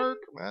 Question again? mark?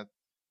 Matt?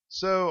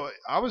 So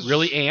I was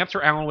Really amped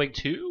for Alan Wake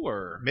 2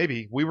 or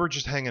maybe we were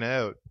just hanging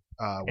out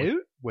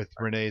Who? with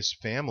Renee's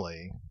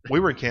family. We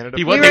were in Canada.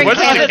 He for was- a We he were week.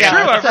 in wasn't Canada, true,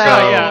 I so-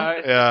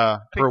 forgot, Yeah,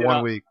 for Picked it 1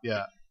 up. week.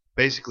 Yeah,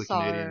 basically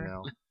Sorry. Canadian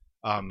now.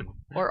 Or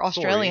Sorry,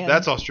 Australian.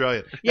 that's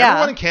Australian. Yeah.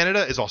 Everyone in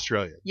Canada is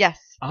Australian. Yes.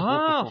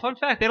 Ah, fun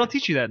fact. They don't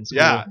teach you that in school.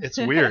 Yeah, it's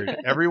weird.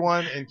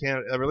 Everyone in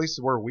Canada, or at least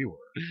where we were,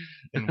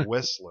 in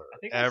Whistler, I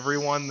think I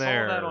everyone saw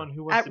there that on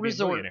Who Wants At to Be a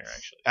Millionaire, resorts.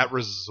 actually. at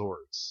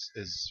resorts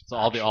is. So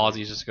all the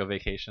actually- Aussies just go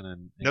vacation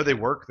and No, they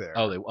work there.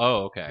 Oh,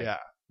 okay. Yeah.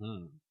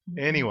 Hmm.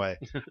 Anyway,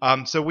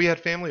 so we had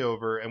family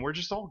over, and we're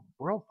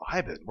all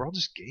vibing. We're all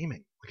just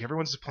gaming. Like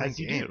everyone's just playing As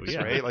you do, games,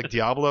 yeah. right? Like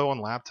Diablo on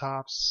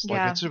laptops. Like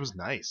Yeah. it was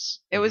nice.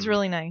 It was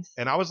really nice.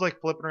 And I was like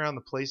flipping around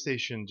the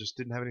PlayStation, just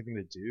didn't have anything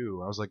to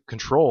do. I was like,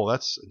 Control,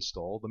 that's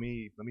installed. Let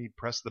me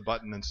press the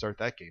button and start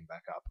that game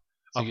back up.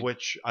 So of you-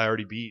 which I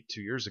already beat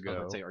 2 years I was ago.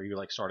 gonna say, are you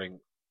like starting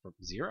from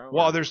 0?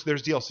 Well, or- there's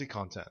DLC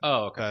content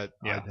Oh, okay. that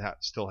Yeah. I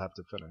still have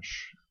to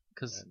finish.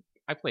 Because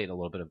I played a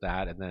little bit of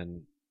that and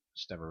then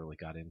just never really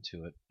got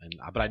into it.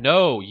 But I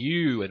know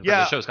you and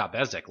Yeah. the show Scott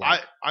Bezick like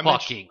I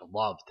mentioned- fucking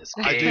love this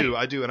game.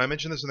 I do, and I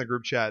mentioned this in the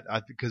group chat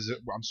because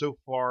I'm so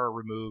far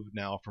removed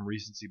now from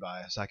recency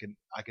bias. I can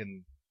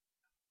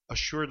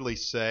assuredly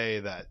say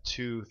that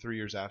 2-3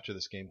 years after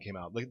this game came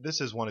out, like this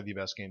is one of the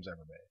best games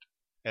ever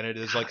made, and it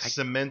is like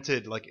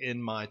cemented like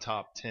in my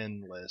top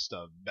 10 list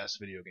of best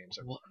video games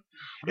ever. Well,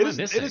 It what is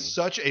am I missing? it is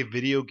such a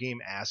video game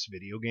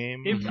video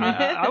game. If-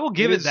 I will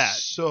give it is that.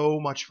 so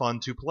much fun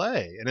to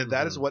play, and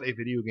that is Mhm. what a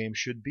video game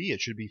should be. It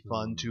should be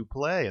fun Mhm. to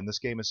play, and this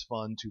game is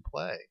fun to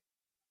play.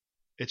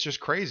 It's just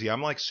crazy.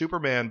 I'm like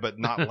Superman, but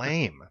not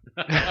lame.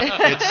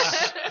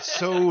 It's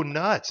so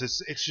nuts.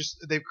 It's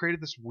just they've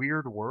created this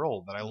weird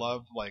world that I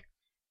love, like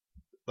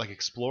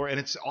explore, and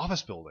it's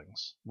office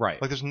buildings. right.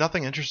 Like there's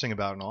nothing interesting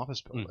about an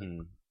office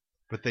building, Mhm.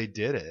 but they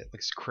did it. Like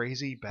these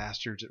crazy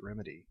bastards at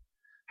Remedy.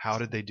 How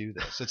did they do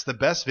this? It's the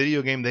best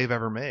video game they've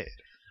ever made.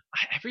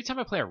 Every time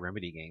I play a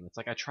Remedy game, it's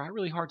like I try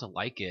really hard to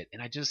like it,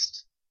 and I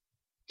just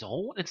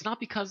don't. It's not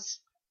because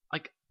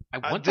like I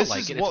want to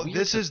like it. It's weird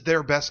This to- is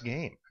their best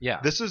game. yeah.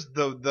 This is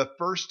the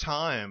first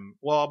time.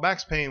 Well,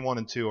 Max Payne 1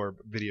 and 2 are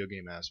video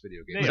games. They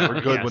Yeah.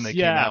 were good Yes. when they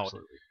Yeah, came out,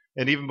 absolutely.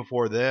 and even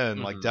before then,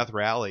 like Mhm. Death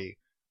Rally,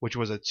 which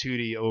was a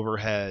 2D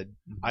overhead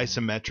Mhm.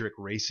 isometric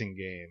racing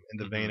game in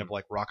the vein Mhm. of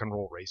like Rock and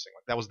Roll Racing.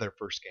 Like that was their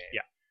first game.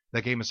 Yeah.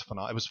 That game is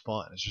phenomenal. It was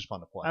fun. It's just fun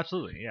to play.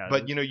 Absolutely, yeah.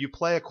 But you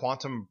play a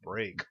Quantum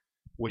Break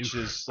which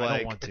is I don't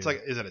like want it's to.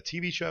 like, is it a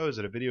TV show? Is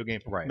it a video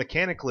game? Right.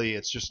 Mechanically,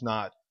 it's just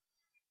not.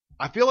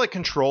 I feel like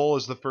Control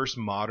is the first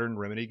modern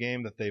Remedy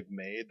game that they've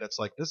made. That's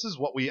like, this is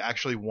what we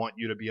actually want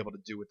you to be able to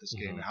do with this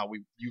game, and how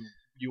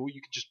you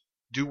can just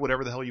do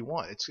whatever the hell you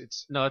want.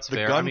 It's No, that's the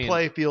fair.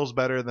 gunplay feels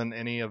better than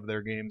any of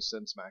their games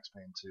since Max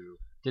Payne 2.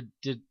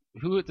 Did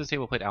who at this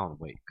table played Alan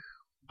Wake?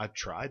 I've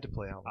tried to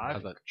play Alan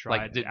I've Wake.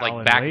 tried like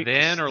Alan back Wake.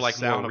 then or like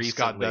Sound more of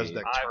Scott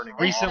recently? Besnick turning I've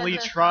recently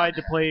tried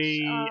to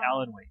play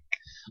Alan Wake.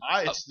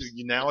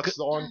 Now it's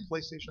on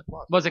PlayStation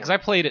Plus. Was it because I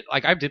played it?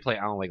 Like I did play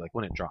Alan Wake like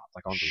when it dropped,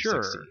 like on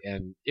Sure. 360,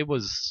 and it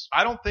was.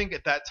 I don't think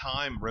at that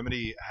time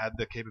Remedy had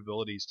the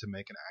capabilities to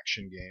make an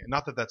action game.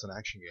 Not that that's an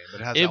action game,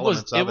 but it has It was.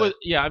 elements It of was. it.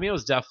 Yeah, I mean, it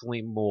was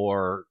definitely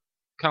more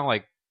kind of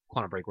like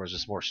Quantum Break, where it's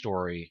just more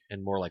story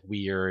and more like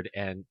weird,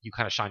 and you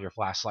kind of shine your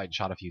flashlight and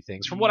shot a few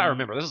things. From what I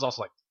remember, this is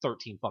also like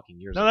 13 fucking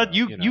years No, ago. that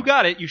you know?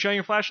 got it. You shine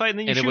your flashlight and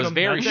then you And shoot it was them.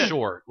 very That's it.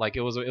 short. Like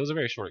it was a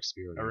very short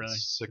experience. Oh, really?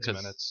 6 'Cause-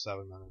 minutes,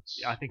 7 minutes.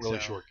 Yeah, I think really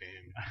so. short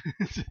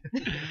game.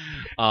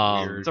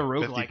 Um, It's a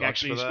 $50 roguelike.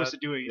 Actually, for you're supposed to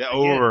that. do it Yeah, again.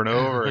 over and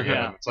over again.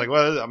 Yeah. It's like,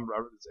 well,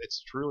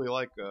 it's truly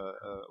like a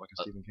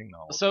Stephen King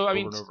novel. So, I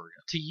mean, over and over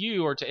again. to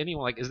you or to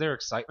anyone, like, is there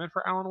excitement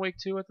for Alan Wake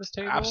 2 at this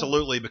table?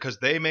 Absolutely, because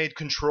they made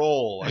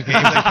Control, a game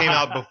that came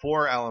out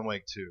before Alan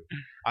Wake 2.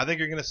 I think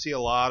you're going to see a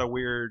lot of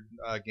weird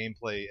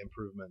gameplay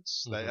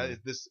improvements.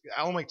 This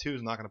Alan Wake 2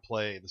 is not going to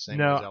play the same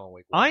No, way as Alan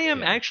Wake 1. I am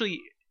Yeah.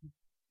 actually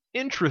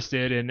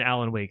interested in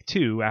Alan Wake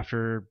 2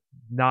 after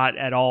not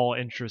at all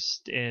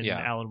interest in Yeah.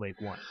 Alan Wake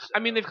 1. I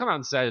mean, they've come out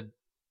and said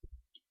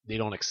they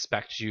don't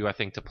expect you, I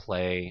think, to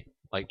play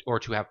like or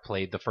to have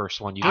played the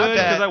first one. You I did.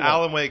 bet I won't.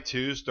 Alan Wake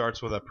 2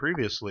 starts with a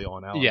previously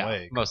on Alan Yeah,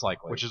 Wake, most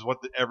likely. which is what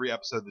every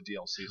episode of the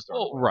DLC starts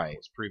Well, with. right.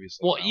 Was previously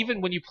Well, on Alan even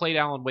Wake. when you played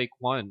Alan Wake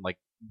 1, like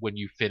when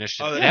you finished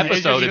Oh, an yeah,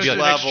 episode, it it'd be just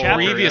like goes to the next chapter,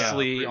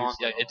 previously yeah, on.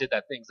 previously Yeah, it did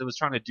that thing. So it was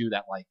trying to do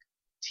that like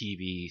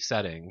TV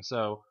setting.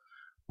 So,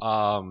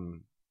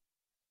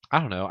 I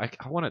don't know.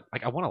 I want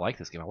to like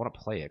this game. I want to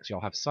play it because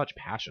y'all have such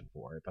passion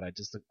for it. But it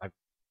just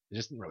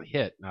didn't really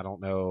hit. And I don't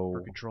know.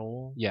 For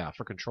Control. Yeah,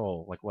 for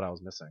Control, like what I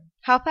was missing.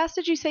 How fast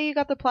did you say you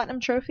got the platinum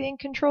trophy in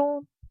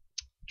Control?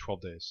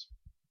 12 days.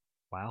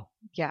 Wow.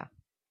 Yeah.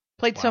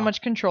 Played so Wow.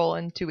 much Control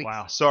in 2 weeks.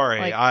 Wow. Sorry,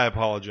 Like- I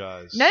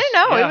apologize. No,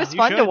 Yeah, it was you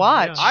fun to should,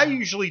 watch. yeah. I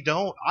usually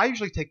don't. I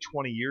usually take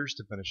 20 years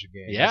to finish a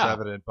game. Yeah. As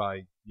evident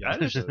by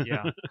Yakuza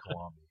Yeah.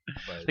 Kiwami.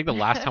 I think the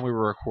last time we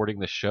were recording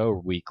the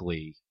show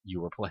weekly,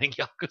 you were playing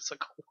Yakuza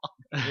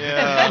Kiwami.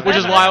 Yeah. Which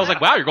is why I was like,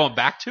 wow, you're going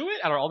back to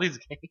it out of all these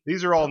games.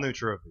 These are all new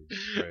trophies.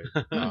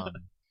 Right?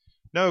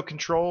 No,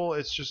 Control.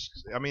 It's just.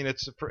 I mean,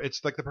 it's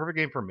like the perfect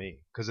game for me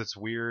because it's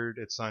weird.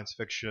 It's science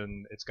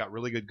fiction. It's got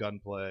really good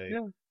gunplay.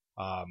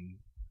 Yeah.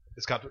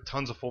 It's got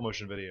tons of full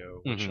motion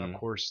video, which Mhm. of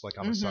course, like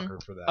I'm a Mhm. sucker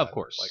for that. Of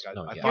course. Like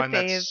No, I yeah. find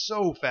Your that fave.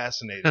 so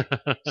fascinating,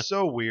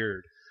 so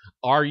weird.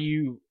 Are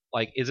you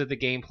like? Is it the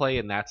gameplay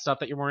and that stuff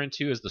that you're more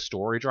into? Is the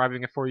story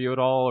driving it for you at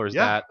all, or is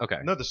Yeah. that okay?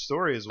 No, the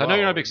story as I well. know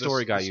you're not a big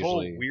story guy this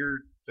usually. Whole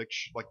weird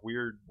fiction, like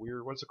weird.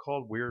 What's it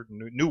called? Weird,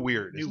 new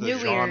weird. Is New the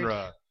weird.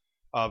 genre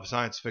of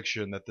science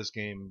fiction that this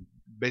game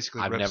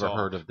basically. I've rips never off.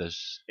 heard of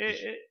this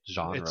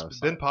genre. It's of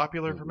been sci-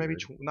 popular New for maybe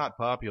weird. not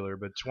popular,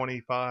 but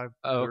 25,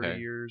 Oh, 30 okay.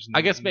 years.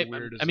 I guess New maybe.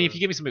 Weird I mean, is if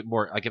you give me something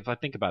more, like if I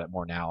think about it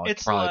more now, it'd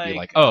It's probably be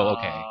like, like, oh,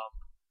 okay. I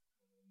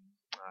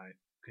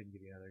couldn't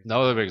give you another.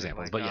 No other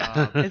examples, but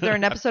yeah. Is there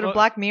an episode of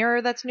Black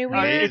Mirror that's new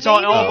weird? It's all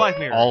maybe? Black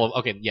Mirror. all of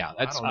okay, yeah.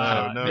 That's don't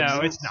know. no,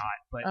 No, it's not.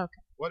 But Okay.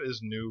 what is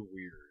new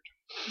weird?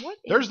 What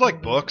There's is like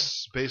new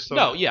books based on.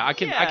 No, yeah, I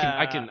can.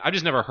 Yeah. I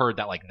just never heard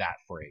that like that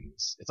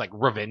phrase. It's like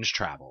revenge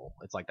travel.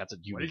 It's like that's a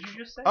what unique did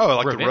you just say? Oh,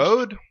 like Revenge. the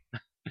road.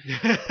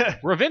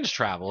 revenge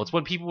travel. It's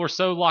when people were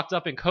so locked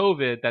up in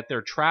COVID that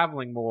they're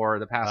traveling more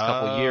the past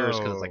couple years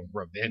because it's like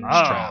revenge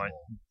Oh, travel.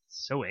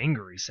 so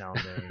angry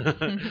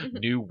sounding.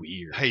 New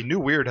weird. Hey, new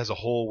weird has a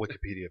whole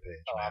Wikipedia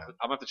page. Oh, man. I'm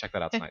gonna have to check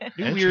that out tonight.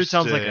 New Weird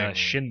sounds like a Interesting.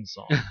 Shin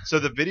song. So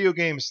the video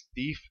games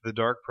Thief, The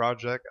Dark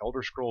Project,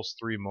 Elder Scrolls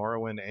 3,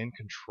 Morrowind, and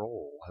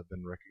Control have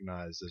been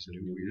recognized as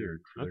new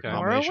weird for their Okay.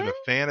 combination of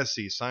Morrowind?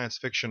 fantasy, science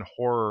fiction,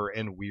 horror,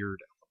 and weird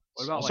elements.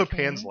 What about, also like,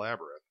 Pan's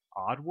Labyrinth.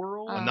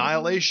 Oddworld?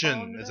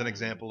 Annihilation is an yeah.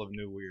 example of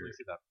new weird.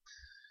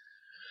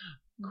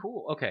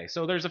 Cool. Okay,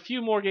 so there's a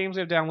few more games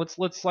we have down.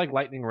 Let's like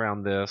lightning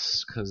round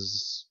this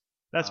because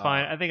That's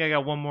fine. I think I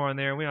got one more on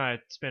there. We don't have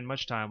to spend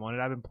much time on it.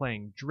 I've been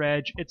playing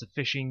Dredge. It's a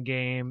fishing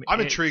game.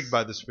 I'm It's- intrigued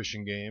by this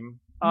fishing game.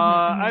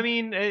 I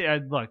mean,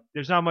 look,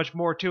 there's not much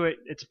more to it.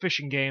 It's a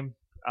fishing game,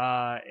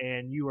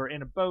 and you are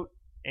in a boat,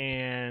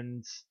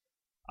 and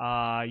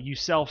you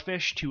sell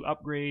fish to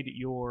upgrade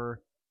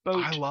your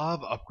boat. I love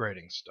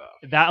upgrading stuff.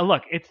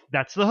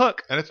 That's the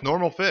hook. And it's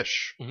normal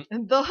fish.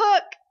 The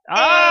Hook.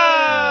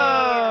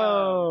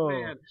 Oh,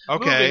 man.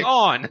 Okay. Moving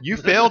on. You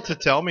failed to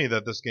tell me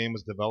that this game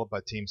was developed by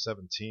Team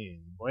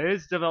 17, Well, it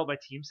is developed by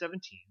Team 17.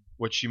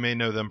 which you may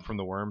know them from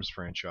the Worms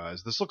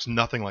franchise. This looks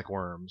nothing like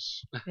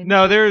Worms.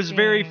 No, there's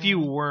very Interesting. few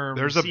worms.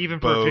 There's a even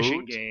for a fishing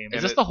boat, game. Is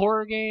and this it- the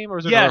horror game or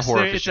is it Yes, another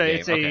horror it's fishing a game?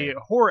 it's Okay. a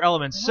horror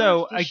element. So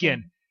Horror fishing.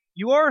 again,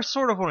 you are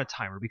sort of on a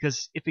timer because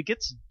if it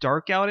gets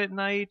dark out at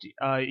night,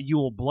 you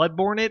will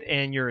bloodborne it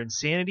and your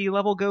insanity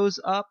level goes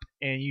up,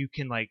 and you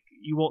can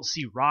you won't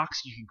see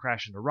rocks. You can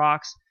crash into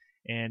rocks,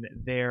 and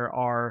there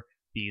are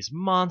these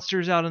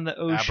monsters out in the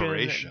ocean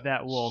Aberrations.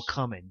 that will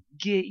come and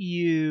get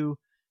you.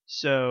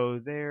 So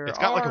It's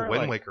got like a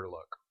Wind Waker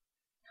look.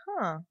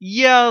 Huh.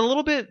 Yeah, a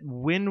little bit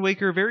Wind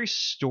Waker, very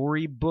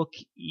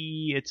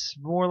storybook-y. It's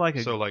more like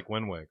a So like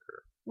Wind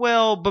Waker.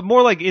 well, but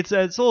more like it's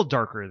a little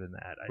darker than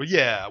that. I'd Well, say.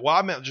 yeah. Well,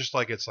 I meant just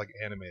like it's like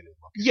animated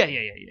looking. Yeah,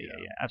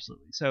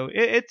 absolutely. So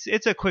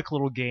it's a quick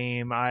little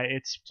game.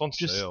 It's It's on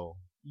just sale.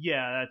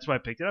 yeah, that's why I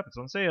picked it up. It's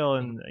on sale,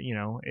 and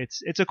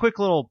it's a quick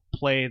little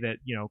play that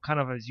kind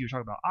of as you were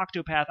talking about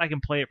Octopath. I can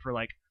play it for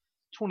like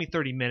 20,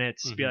 30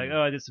 minutes. Be like,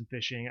 oh, I did some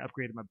fishing,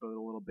 upgraded my boat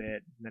a little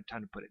bit, and then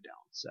time to put it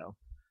down. So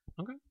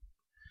Okay.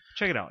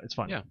 check it out. It's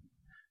fun. Yeah.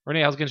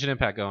 Renee, how's Genshin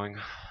Impact going?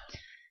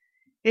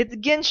 It's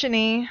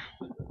Genshin-y.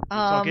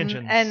 all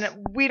Genshin. And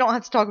we don't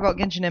have to talk about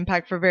Genshin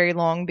Impact for very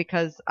long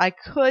because I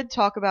could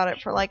talk about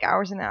it for like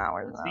hours and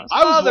hours.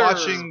 I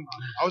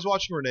was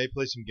watching Renee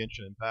play some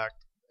Genshin Impact,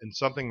 and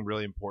something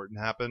really important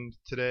happened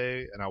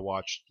today, and I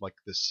watched like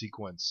this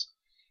sequence.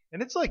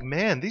 And it's like,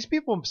 man, these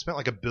people have spent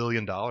like $1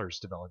 billion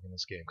developing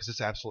this game because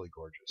it's absolutely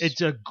gorgeous. It's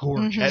a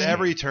gorgeous. Mhm. At game.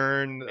 every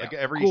turn, like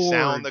every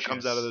sound that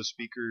comes Gorgeous. out of those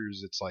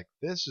speakers, it's like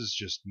this is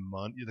just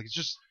money. Like it's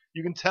just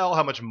you can tell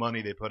how much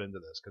money they put into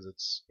this because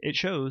it's It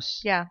shows.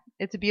 Yeah,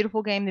 it's a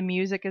beautiful game. The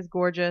music is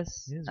gorgeous.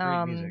 It is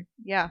great music.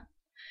 Yeah.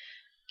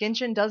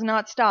 Genshin does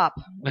not stop.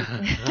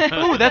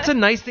 Ooh, that's a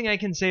nice thing I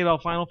can say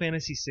about Final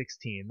Fantasy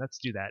 16. Let's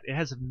do that. It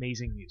has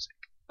amazing music.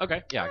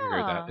 Okay, yeah, I can agree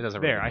with that. It does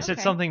have There, really I good said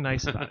Okay. something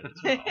nice about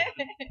it.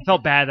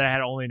 Felt bad that I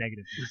had only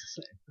negative things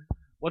to say.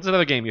 What's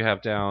another game you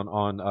have down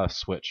on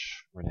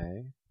Switch,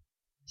 Renee?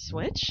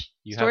 Switch?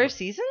 You Story have- of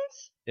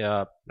Seasons?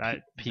 That's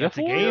a Pia4?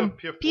 game.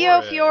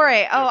 Pio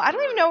Fiore. Oh, I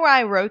don't even know where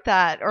I wrote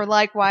that or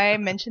like why I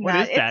mentioned What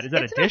that. is that? Is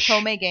that it's a an dish?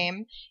 otome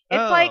game.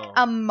 It's like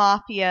Oh. a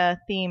mafia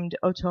themed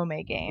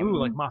otome game. Ooh,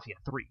 like Mafia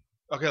 3.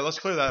 okay. Let's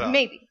clear that up.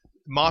 Maybe.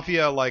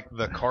 Mafia like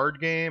the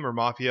card game, or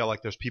Mafia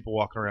like there's people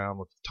walking around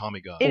with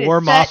Tommy guns. It is Or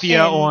set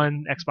Mafia in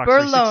on Xbox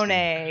 360.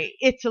 Berlone,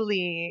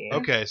 Italy.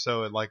 Okay,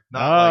 so it like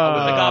not Oh.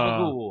 With like the Uh,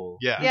 Gabagool.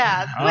 yeah.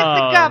 Yeah, with Oh,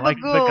 the gabagool. like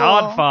The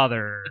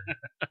Godfather,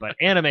 but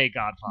anime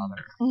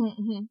Godfather.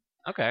 Mhm.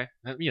 Okay,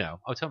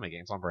 Otome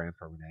games on brand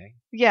for Renee.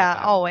 Yeah,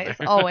 Okay. always,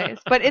 always.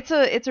 But it's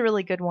a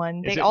really good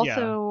one. Is They it?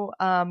 also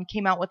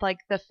came out with like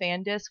the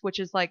fan disc, which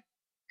is like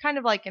kind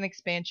of like an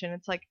expansion.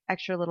 It's like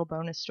extra little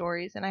bonus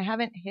stories, and I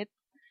haven't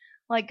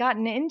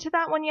gotten into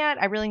that one yet.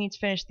 I really need to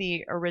finish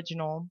the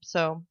original,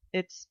 so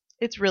it's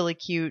really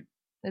cute.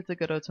 It's a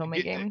good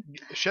otome game.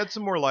 Shed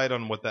some more light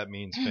on what that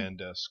means, fan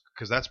disc,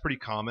 because that's pretty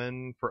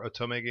common for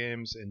otome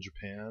games in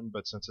Japan.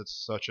 But since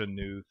it's such a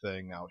new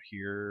thing out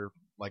here,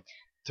 like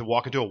to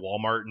walk into a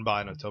Walmart and buy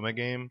an otome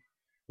game,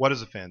 what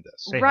is a fan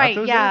disc? Say Right,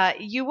 Hato yeah.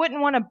 You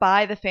wouldn't want to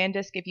buy the fan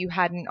disc if you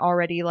hadn't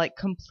already like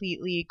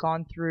completely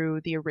gone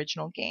through the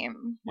original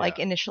game, like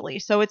Yeah. initially.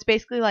 So it's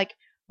basically like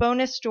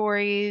bonus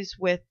stories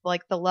with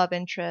like the love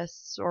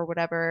interests or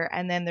whatever,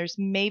 and then there's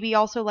maybe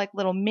also like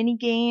little mini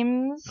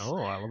games, Oh,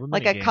 I love a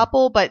like a minigame.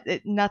 couple, but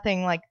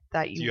nothing like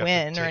that Do you, you have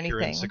win to or take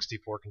your anything.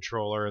 N64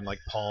 controller and like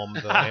palm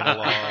the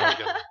analog?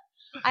 And,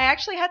 I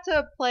actually had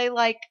to play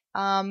like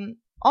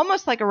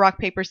almost like a rock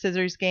paper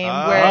scissors game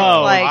oh, where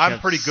it's like I'm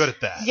pretty good at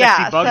that. yeah,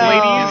 Sexy bug so,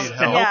 ladies to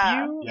help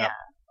yeah, you? yeah.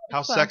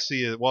 How fun.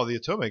 sexy is the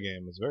Otome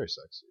game is very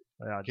sexy.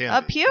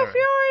 Can be. Pio Fiore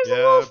is Yeah, a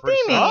little pretty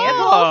steamy. sexy. It's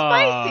a little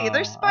spicy.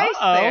 There's spice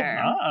there.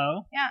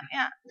 Uh-oh. Yeah,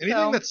 yeah. Anything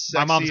So- that's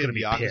My mom's sexy gonna in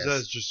be Yakuza pissed.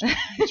 is just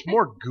it's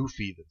more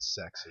goofy than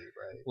sexy,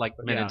 right? Like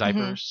Men in Yeah.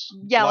 Diapers.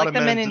 Yeah, A lot like of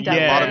the men in a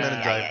diapers. lot of men in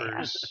Yeah, yeah,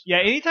 diapers. Yeah,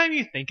 anytime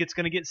you think it's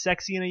going to get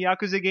sexy in a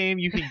Yakuza game,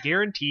 you can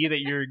guarantee that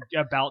you're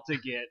about to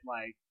get,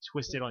 like,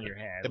 twisted on your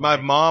head. And my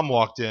Like, mom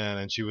walked in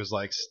and she was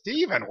like,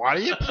 "Steven, what are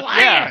you playing?"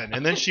 Yeah.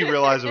 And then she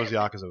realized it was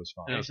Yakuza was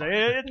fun. you say,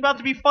 it's about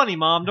to be funny,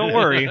 Mom, don't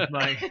worry.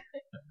 Like,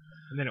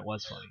 and then it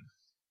was funny.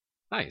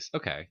 Nice.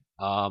 Okay.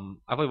 I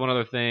played one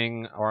other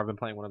thing, or I've been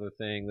playing one other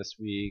thing this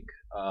week.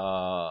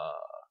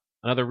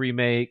 Another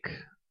remake.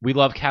 We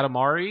Love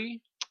Katamari.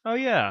 Oh,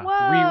 yeah.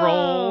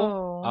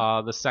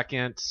 Reroll. The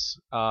second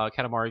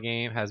Katamari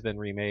game has been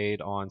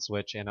remade on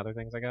Switch and other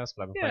things, I guess,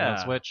 but I've been playing on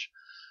Yeah. Switch.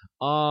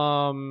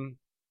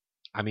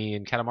 I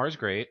mean, Katamari's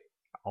great.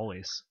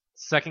 Always.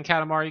 Second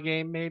Katamari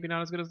game, maybe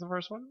not as good as the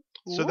first one.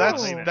 So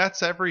Whoa.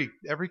 that's every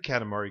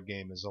Katamari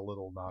game is a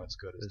little not as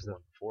good as Is the it?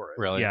 one before it.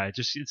 Really? Yeah,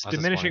 it's That's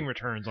diminishing funny.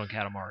 returns on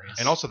Katamari.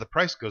 And also the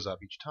price goes up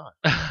each time.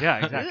 yeah,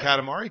 When exactly.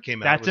 Katamari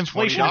came out, That's it was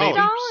inflation, $20.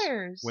 baby.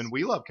 $20. When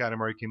We Love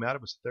Katamari came out,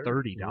 it was $30.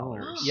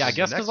 $30. Yeah, I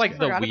guess The because next like game.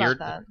 the Forgot weird,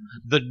 about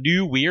the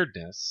new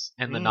weirdness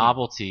and the Mm.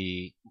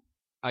 novelty.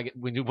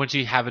 Once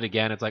you have it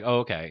again, it's like, oh,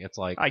 okay, it's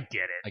like I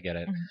get it. I get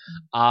it. Mhm.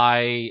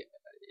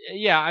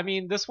 I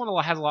mean, this one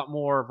has a lot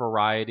more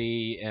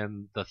variety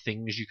and the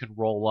things you can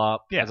roll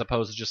up Yeah. as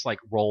opposed to just like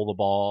roll the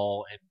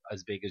ball and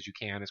as big as you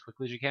can, as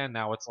quickly as you can.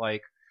 Now it's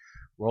like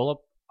roll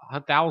up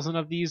 1,000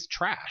 of these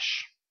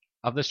trash.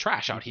 of this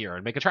trash out here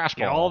and make a trash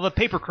Get ball. all the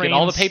paper cranes. Get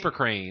all the paper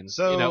cranes.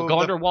 So go the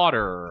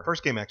underwater.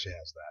 First game actually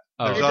has that.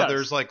 Oh. It does.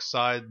 There's like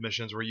side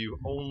missions where you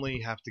only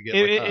have to get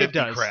It 50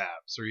 does.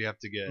 crabs, or you have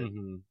to get.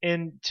 Mhm.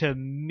 And to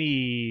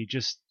me,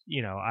 just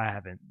I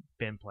haven't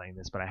been playing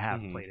this, but I have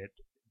Mhm. played it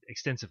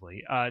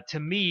extensively. To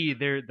me,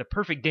 the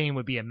perfect game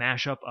would be a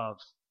mashup of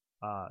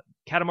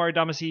Katamari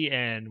Damacy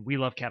and We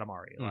Love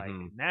Katamari. Like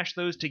Mhm. mash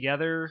those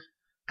together.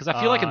 Because I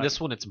feel like in this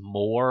one it's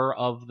more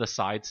of the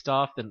side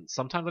stuff, and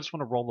sometimes I just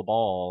want to roll the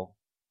ball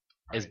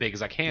as Right. big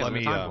as I can. Let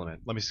with me the time limit.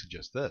 let me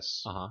suggest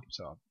this. Uh-huh.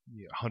 So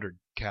 100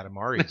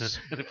 Katamaris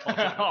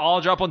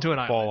All drop onto an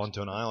island. fall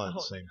onto an island at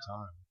the same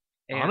time.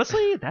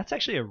 Honestly, that's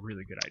actually a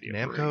really good idea.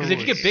 Namco Because if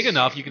you get big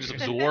enough, you can just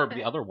absorb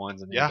the other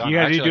ones. And Yeah. you're You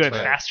done. gotta Actually, do it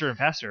that's faster and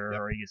faster, Yep.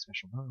 or you get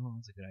special. Oh,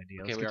 that's a good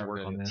idea. Okay, Let's we get to are work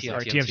good. on this. TM, All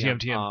right, TM.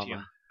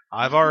 TM.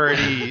 I've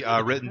already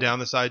written down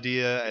this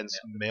idea and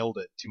mailed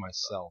it to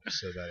myself,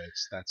 so that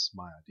that's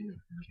my idea.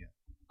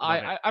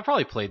 I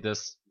probably played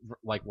this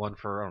like one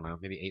for I don't know,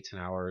 maybe 8-10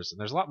 hours, and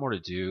there's a lot more to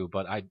do.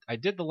 But I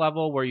did the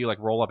level where you like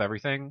roll up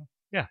everything,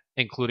 Yeah.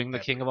 including the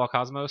King of all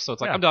Cosmos. So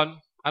it's like Yeah. I'm done.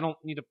 I don't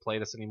need to play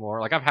this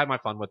anymore. Like I've had my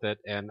fun with it,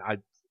 and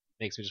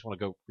makes me just want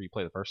to go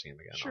replay the first game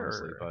again. Sure.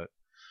 Honestly, but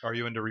Are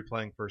you into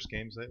replaying first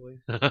games lately?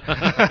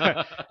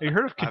 Have you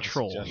heard of I have a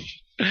Control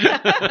suggestion.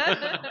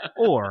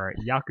 or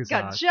Yakuza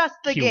Got just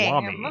the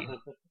Kiwami? game.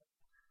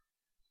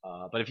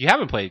 but if you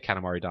haven't played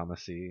Katamari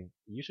Damacy,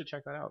 you should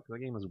check that out because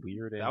the game is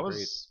weird and That great.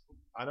 was.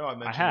 I know I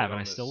mentioned have, it and on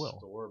I the still will.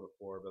 store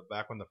before, but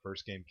back when the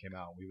first game came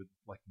out, we would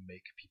like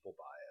make people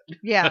buy it.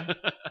 Yeah.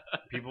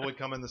 People would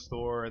come in the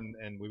store and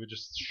we would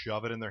just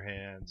shove it in their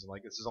hands and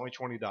like, this is only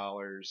 $20.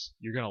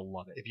 You're gonna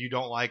love it. If you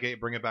don't like it,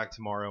 bring it back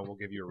tomorrow. We'll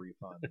give you a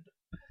refund.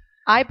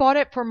 I bought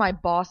it for my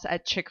boss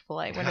at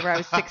Chick-fil-A whenever I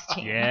was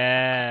 16.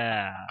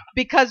 Yeah.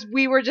 Because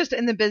we were just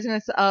in the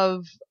business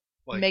of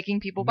Like, making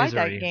people buy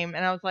misery. that game.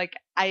 And I was like,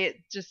 I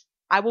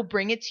will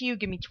bring it to you.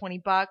 Give me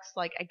 $20.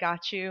 Like, I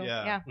got you.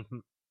 Yeah.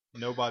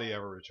 Nobody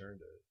ever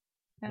returned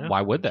it.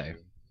 Why would they?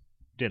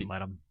 Didn't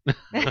let him.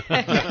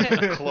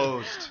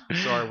 Closed.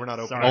 Sorry, we're not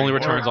open. Sorry. Only anymore.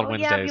 returns on Oh, yeah,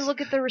 if Wednesdays. you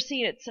look at the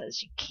receipt, it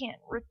says you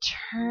can't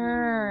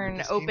return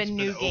This open game's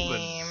new been open.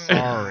 game.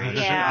 Sorry.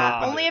 Yeah,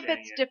 Ah, only if dang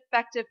it's it.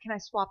 defective can I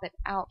swap it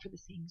out for the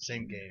same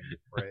Same game.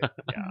 game, right?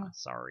 Yeah.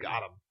 Sorry.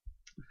 Got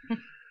him.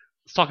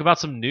 Let's talk about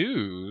some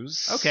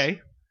news. Okay.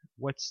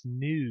 What's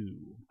new?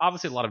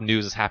 Obviously, a lot of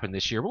news has happened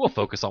this year, but we'll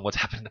focus on what's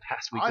happened in the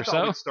past week I or thought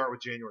so. we'd start with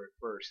January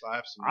 1st. I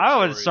have some. I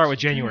would stories. start with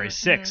January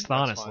 6th, That's fine,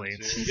 honestly.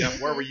 too. Yeah,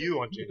 where were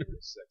you on January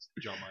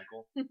 6th, John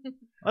Michael?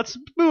 Let's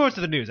move on to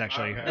the news,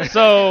 actually. Okay.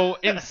 So,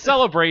 in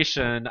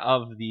celebration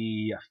of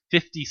the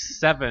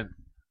 57th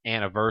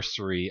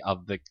anniversary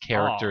of the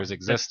character's The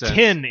existence,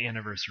 10th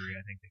anniversary,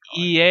 I think they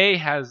call it. EA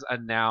has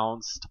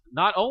announced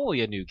not only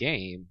a new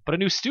game, but a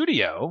new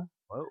studio.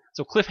 Whoa.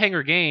 So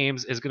Cliffhanger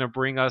Games is going to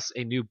bring us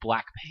a new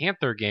Black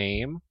Panther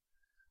game.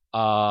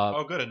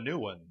 Oh, good, a new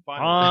one.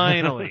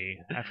 Finally. Finally,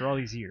 after all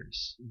these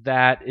years.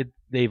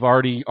 They've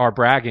already are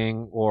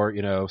bragging or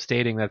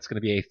stating that it's going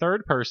to be a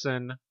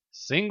third-person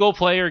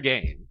single-player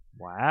game.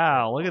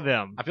 Wow, look at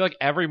them. I feel like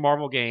every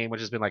Marvel game,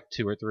 which has been like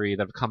 2 or 3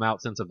 that have come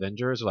out since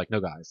Avengers, are like, no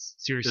guys,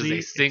 Seriously,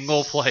 this is a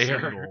single player.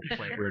 Single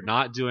player. We're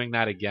not doing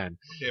that again.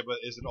 Okay, but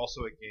is it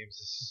also a games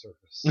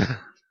as a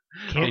service?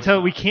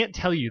 We can't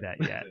tell you that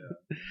yet.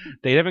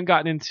 They haven't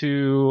gotten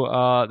into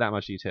that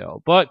much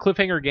detail. But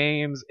Cliffhanger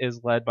Games is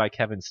led by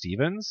Kevin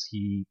Stevens.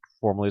 He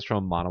formerly is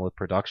from Monolith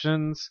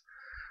Productions.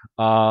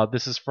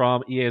 This is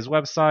from EA's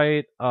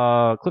website.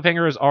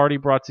 Cliffhanger has already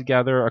brought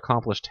together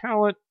accomplished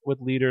talent with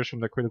leaders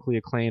from the critically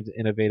acclaimed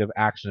innovative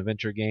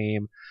action-adventure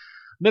game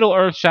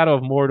Middle-earth: Shadow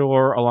of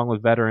Mordor, along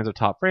with veterans of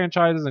top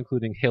franchises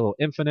including Halo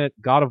Infinite,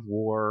 God of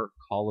War,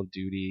 Call of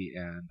Duty,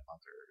 and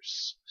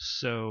others.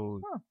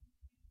 So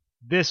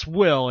this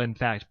will, in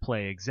fact,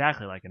 play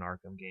exactly like an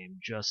Arkham game,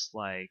 just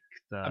like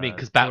the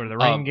because Lord of the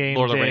Rings game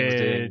Lord of the Rings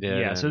did. did.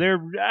 Yeah, so they're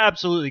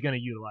absolutely going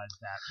to utilize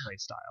that play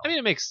style. I mean,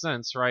 it makes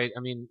sense, right? I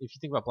mean, if you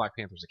think about Black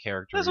Panther as a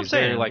character, That's what he's I'm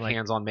very saying, like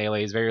hands-on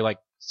melee. He's very like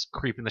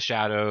creep in the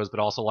shadows, but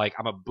also like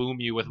I'm gonna boom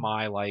you with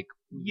my like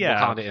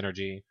Wakanda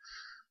energy.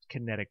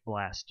 Kinetic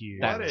blast you.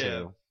 That What if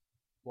too.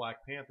 Black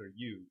Panther,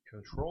 you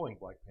controlling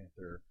Black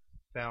Panther,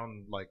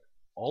 found like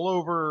all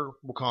over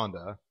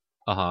Wakanda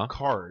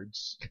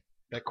cards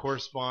that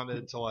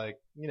corresponded to like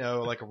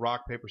like a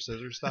rock paper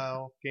scissors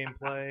style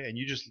gameplay, and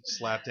you just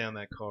slap down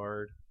that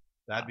card.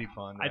 That'd be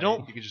fun. Right? I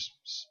don't You could just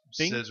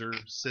think-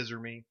 scissor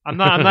me. I'm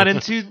not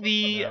into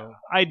the No.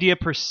 idea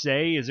per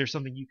se. Is there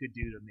something you could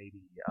do to maybe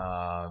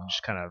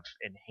just kind of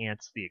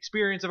enhance the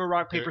experience of a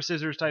rock paper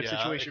scissors type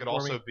situation It could for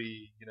also me?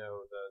 be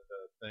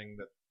the thing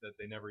that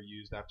they never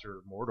used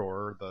after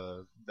Mordor,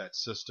 that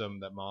system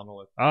that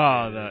Monolith.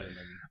 Oh,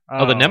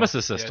 created, the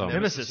Nemesis system. Yeah,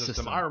 Nemesis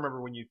system. I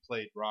remember when you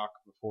played Rock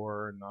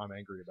before, and I'm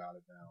angry about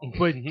it now.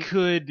 But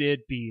could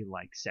it be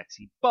like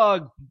sexy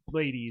bug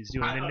ladies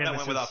doing I the know that Nemesis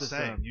went without system?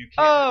 saying. You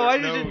can't, Oh, I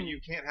there's didn't- You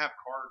can't have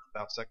cards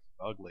without sexy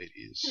bug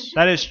ladies.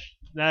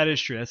 That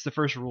is true. That's the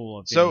first rule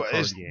of So any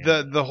card is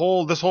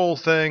game. this whole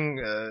thing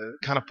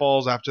kind of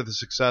falls after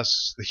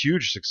the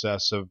huge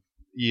success of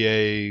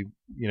EA,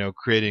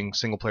 creating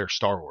single player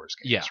Star Wars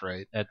games, Yeah.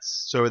 right?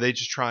 That's So are they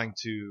just trying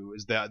to?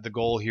 Is that the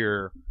goal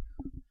here?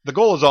 The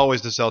goal is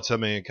always to sell 10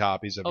 million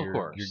copies of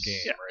your game,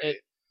 Yeah, right?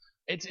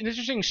 it's an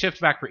interesting shift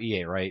back for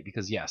EA, right?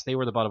 Because yes, they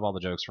were the butt of all the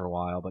jokes for a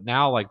while, but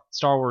now like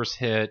Star Wars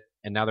hit,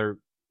 and now they're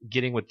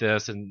getting with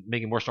this and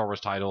making more Star Wars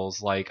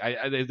titles. Like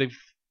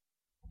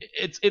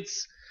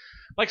it's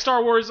like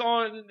Star Wars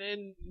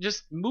in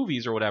just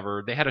movies or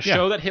whatever. They had a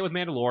show that hit with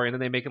Mandalorian, and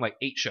then they making like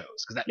 8 shows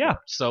because that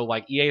worked. So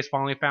like EA has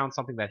finally found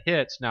something that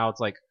hits. Now it's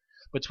like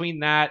between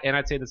that and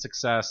I'd say the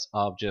success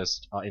of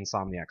just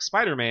Insomniac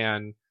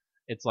Spider-Man.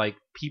 It's like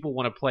people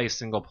want to play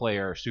single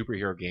player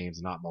superhero games,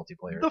 not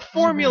multiplayer. The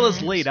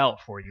formula's laid out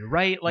for you,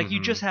 right? Like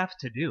you just have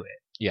to do it.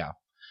 Yeah.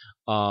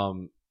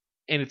 And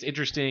it's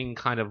interesting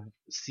kind of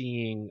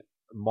seeing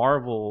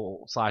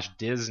Marvel /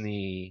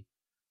 Disney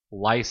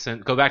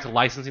go back to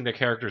licensing their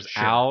characters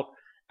out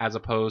as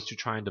opposed to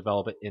trying to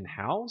develop it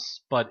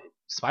in-house. But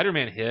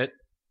Spider-Man hit.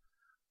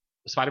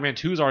 Spider-Man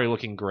 2 is already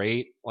looking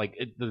great. Like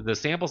the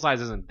sample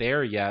size isn't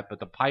there yet, but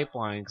the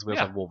pipeline, because we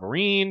also have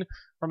Wolverine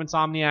from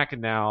Insomniac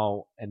and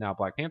now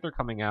Black Panther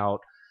coming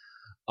out.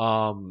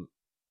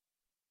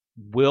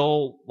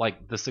 Will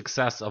like the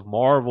success of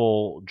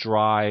Marvel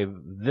drive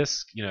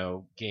this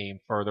game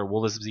further?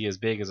 Will this be as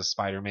big as a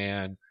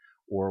Spider-Man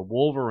or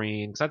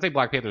Wolverine? Because I'd say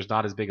Black Panther is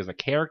not as big as a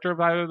character of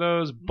either of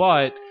those,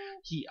 but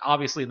he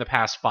obviously in the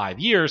past 5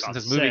 years since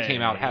his movie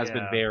came out has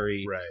been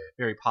very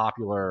very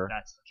popular.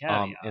 That's the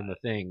caveat. In the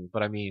thing.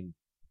 But I mean,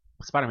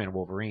 Spider-Man and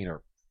Wolverine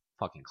are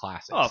fucking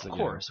classics. Oh, of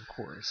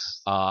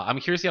course. I'm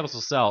curious to see how this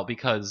will sell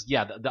because the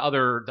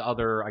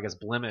other I guess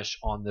blemish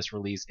on this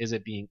release is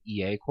it being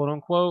EA quote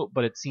unquote,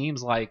 but it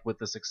seems like with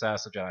the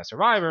success of Jedi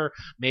Survivor,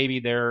 maybe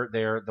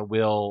the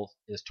will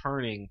is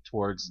turning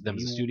towards them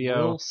as a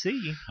studio. We'll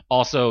see.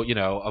 Also,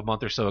 a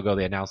month or so ago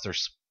they announced their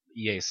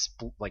EA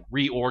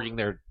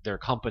reorging their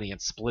company and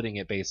splitting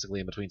it basically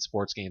in between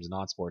sports games and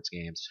non-sports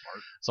games.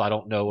 Smart. So I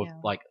don't know if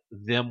like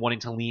them wanting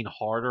to lean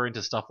harder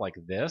into stuff like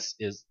this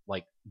is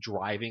like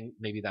driving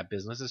maybe that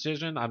business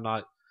decision. I'm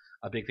not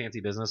a big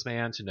fancy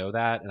businessman to know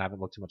that, and I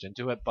haven't looked too much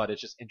into it, but it's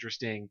just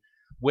interesting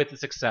with the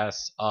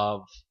success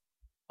of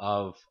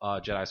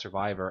Jedi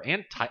Survivor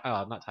and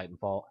not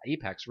Titanfall,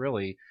 Apex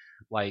really.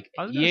 Like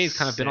EA's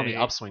kind of been on the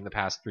upswing the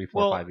past 3,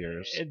 4, 5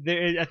 years.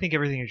 I think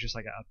everything is just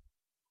like a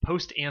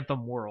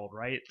post-Anthem world,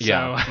 right?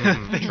 Yeah. So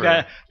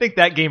I think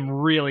that game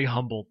really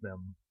humbled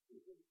them.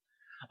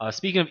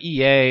 Speaking of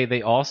EA,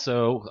 they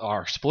also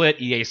are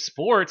split. EA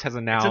Sports has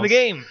announced it's in the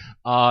game.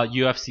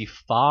 UFC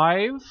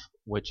 5,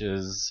 which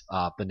is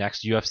the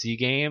next UFC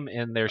game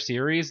in their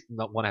series.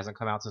 One hasn't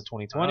come out since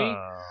 2020.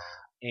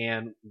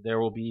 And there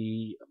will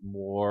be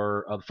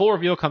more full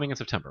reveal coming in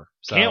September.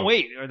 So, can't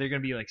wait. Are there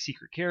going to be like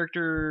secret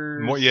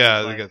characters? They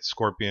got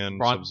Scorpion,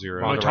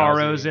 Sub-Zero.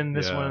 Motaro's in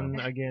this one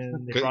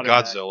again. Godzilla,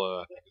 I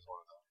think is one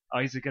of them. Oh,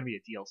 he's going to be a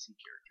DLC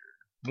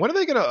character. When are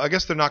they going to? I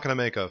guess they're not going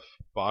to make a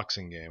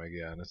boxing game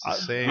again. It's the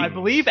same. I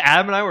believe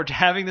Adam and I were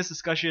having this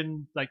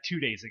discussion like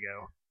 2 days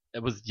ago.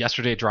 It was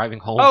yesterday driving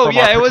home. Oh from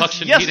yeah, our it was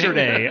production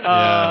yesterday. meeting.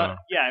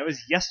 It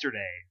was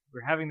yesterday.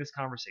 We were having this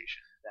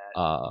conversation.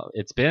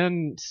 It's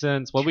been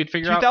since what we'd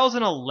figure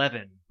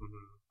 2011.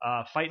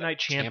 Fight Night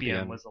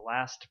Champion was the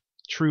last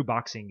true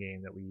boxing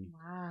game that we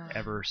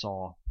ever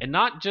saw, and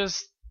not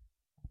just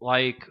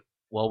like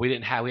we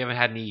haven't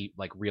had any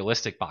like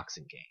realistic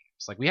boxing games.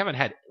 Like we haven't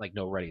had like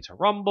no Ready to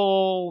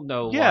Rumble,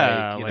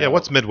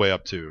 what's Midway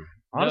up to?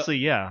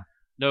 Honestly,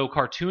 no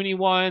cartoony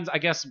ones. I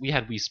guess we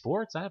had Wii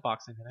Sports. I had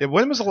boxing. Yeah,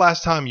 when was the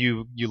last time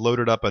you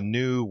loaded up a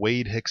new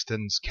Wade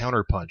Hickston's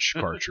Counterpunch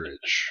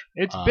cartridge?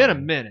 It's been a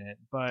minute,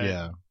 but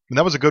and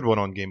that was a good one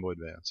on Game Boy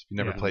Advance. If you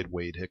never played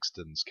Wade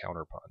Hickston's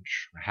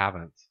Counterpunch, I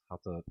haven't. I'll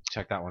have to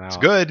check that one out. It's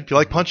good. If you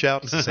like Punch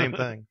Out, it's the same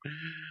thing.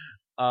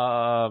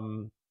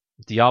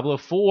 Diablo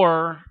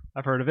 4.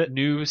 I've heard of it.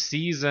 New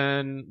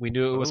season. We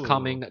knew it was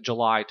coming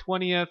July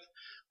 20th.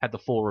 Had the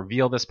full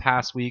reveal this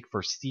past week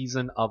for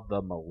Season of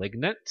the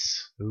Malignant.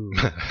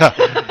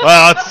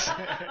 Well,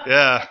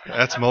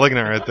 that's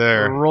Malignant right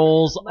there.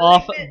 Rolls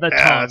off the tongue.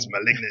 Yeah, it's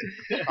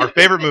Malignant. Our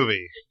favorite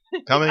movie.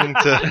 Coming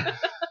to...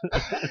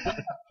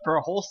 for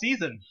a whole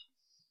season.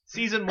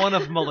 Season 1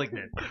 of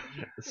Malignant.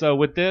 So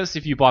with this,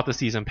 if you bought the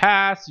season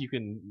pass, you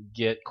can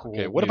get cool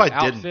what if I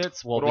outfits.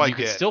 Didn't? Well, what you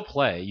can still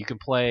play. You can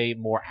play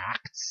more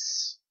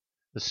acts.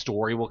 The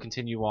story will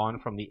continue on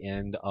from the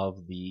end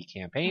of the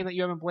campaign that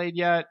you haven't played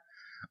yet.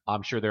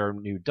 I'm sure there are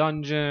new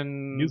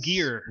dungeons, new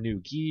gear,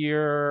 new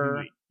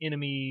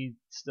enemy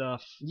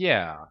stuff.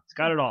 Yeah, it's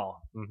got it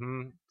all.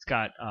 Mm-hmm. It's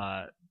got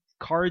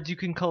cards you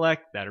can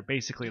collect that are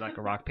basically like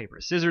a rock paper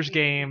scissors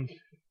game.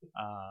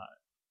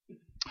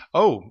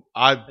 The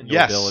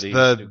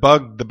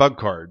bug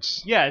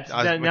cards. Yeah, it's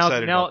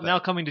now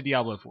coming to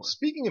Diablo 4.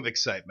 Speaking of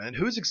excitement,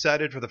 who's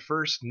excited for the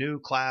first new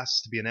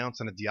class to be announced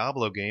in a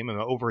Diablo game in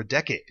over a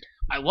decade?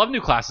 I love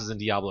new classes in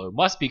Diablo. It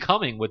must be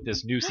coming with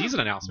this new season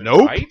announcement,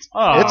 nope. right?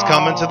 It's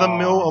coming to the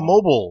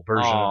mobile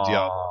version of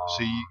Diablo.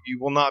 So you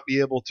will not be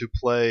able to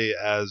play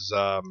as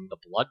the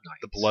Blood Knight.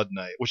 The Blood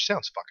Knight, which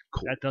sounds fucking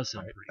cool. That does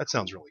sound pretty That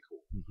sounds really cool.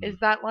 Is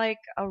that like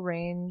a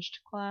ranged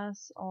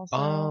class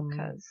also?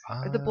 Because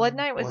the Blood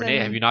Knight was Renee,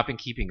 in. have you not been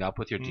keeping up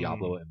with your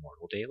Diablo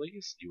Immortal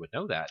dailies? You would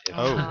know that.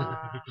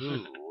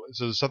 Ooh.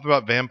 So there's something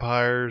about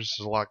vampires.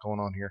 There's a lot going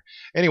on here.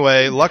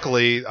 Anyway,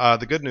 luckily,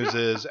 the good news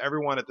is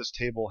everyone at this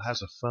table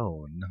has a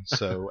phone,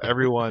 so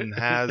everyone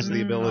has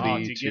the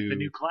ability to get the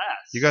new class.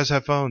 You guys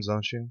have phones,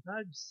 don't you?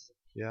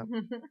 Yeah.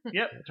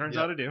 Yep. Turns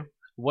out I do.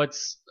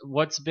 What's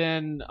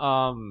been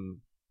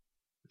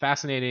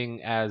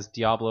fascinating as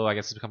Diablo, I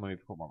guess, has become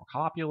more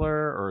popular,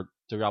 or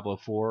Diablo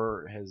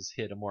 4 has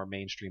hit a more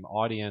mainstream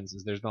audience,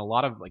 is there's been a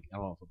lot of, like, I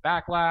don't know if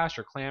backlash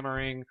or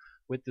clamoring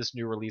with this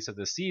new release of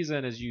this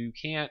season, is you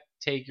can't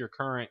take your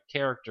current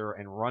character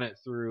and run it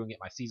through and get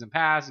my season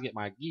pass and get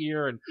my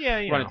gear and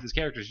run it through these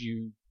characters.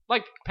 You,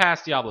 like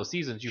past Diablo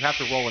seasons, you have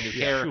to roll a new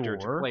character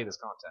to play this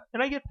content.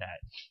 And I get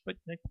that. But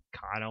I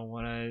kind of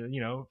want to,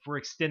 if we're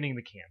extending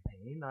the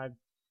campaign, I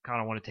kind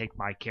of want to take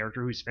my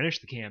character who's finished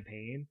the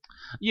campaign.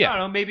 Yeah. I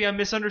don't know, maybe I'm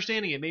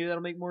misunderstanding it. Maybe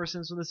that'll make more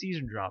sense when the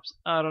season drops.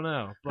 I don't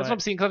know. But that's what I'm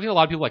seeing, because I feel a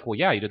lot of people are like, well,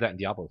 yeah, you did that in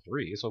Diablo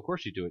 3, so of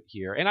course you do it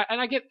here. And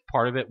I get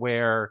part of it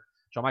where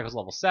John Michael's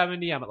level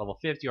 70, I'm at level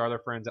 50, our other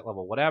friends at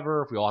level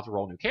whatever. If we all have to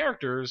roll new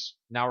characters,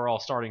 now we're all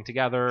starting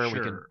together. Sure.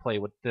 We can play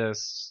with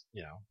this,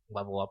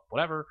 level up,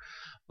 whatever.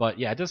 But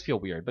yeah, it does feel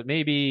weird. But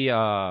maybe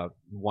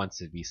once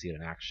we see it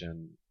in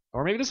action,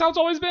 or maybe this is how it's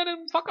always been,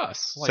 and fuck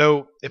us. Like,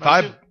 so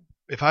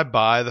if I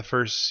buy the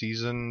first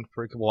season,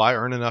 will I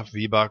earn enough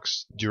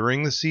V-Bucks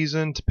during the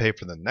season to pay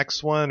for the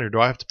next one, or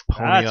do I have to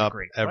pony up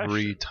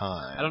every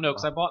time? I don't know,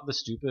 because I bought the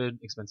stupid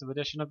expensive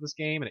edition of this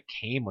game, and it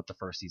came with the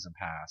first season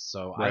pass.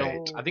 So I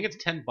think it's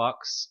 $10.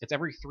 It's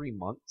every 3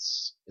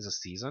 months is a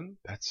season.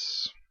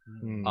 That's...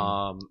 And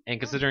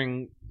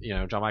considering,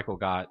 John Michael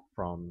got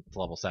from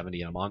level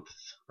 70 in a month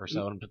or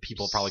so, and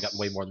people have probably gotten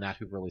way more than that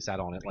who've really sat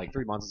on it. Like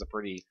 3 months is a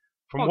pretty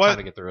long time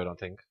to get through it, I don't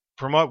think.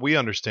 From what we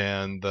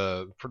understand,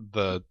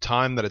 the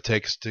time that it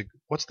takes to...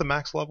 What's the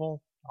max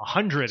level?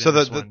 100. So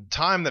the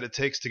time that it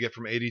takes to get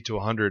from 80 to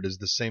 100 is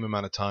the same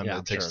amount of time that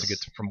it takes to get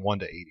from 1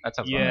 to 80. That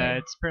sounds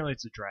apparently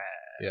it's a drag.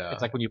 Yeah.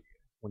 It's like when you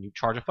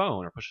charge a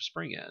phone or push a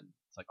spring in.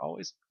 It's like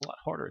always a lot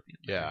harder at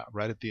the end. Yeah,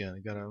 right at the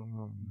end. You gotta...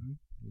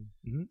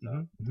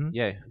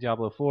 Yeah,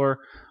 Diablo 4.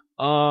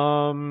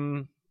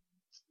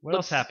 What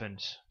else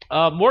happened?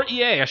 More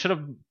EA. I should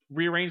have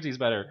rearranged these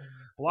better.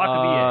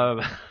 Block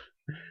of EA.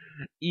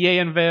 EA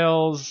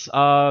unveils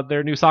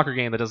their new soccer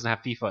game that doesn't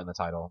have FIFA in the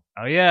title.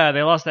 Oh yeah,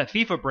 they lost that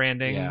FIFA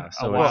branding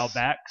a while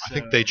back. So. I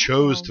think they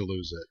chose to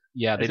lose it.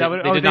 Yeah, they didn't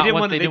want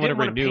to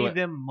renew pay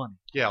them money.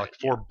 Yeah, like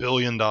 $4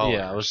 billion.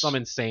 Yeah, it was some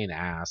insane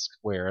ask.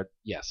 Where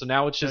so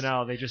now it's just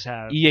now they just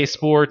have EA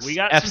Sports, we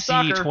got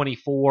FC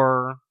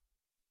 24.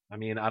 I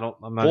mean, I'm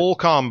not full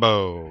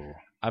combo.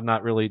 I'm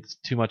not really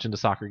too much into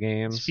soccer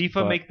games. Does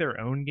FIFA make their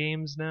own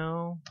games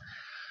now?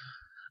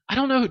 I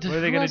don't know. What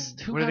are they going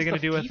to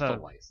do with a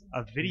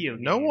video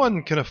game? No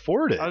one can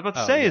afford it. I was about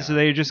to say, so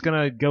they're just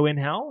going to go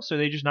in-house, or are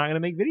they just not going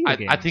to make video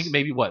games? I think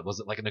maybe, was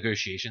it like a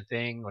negotiation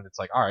thing when it's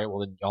like, all right,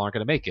 well, then y'all aren't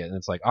going to make it. And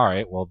it's like, all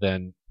right, well,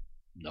 then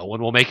no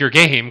one will make your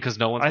game because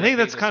no one's I think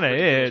that's kind of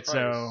it,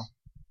 so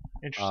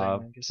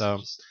interesting. So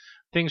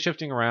things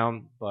shifting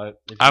around, but...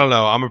 I don't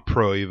know. I'm a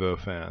Pro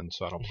Evo fan,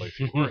 so I don't play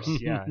FIFA.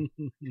 Yeah,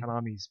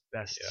 Konami's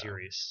best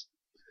series.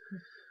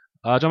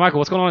 John Michael,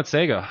 what's going on at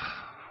Sega?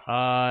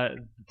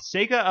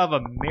 Sega of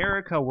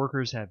America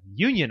workers have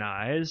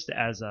unionized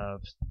as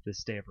of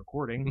this day of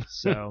recording.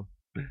 So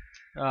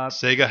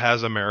Sega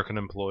has American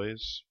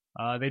employees.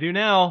 They do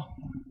now,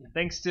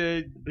 thanks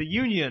to the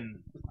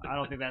union. I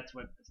don't think that's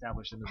what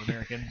established them as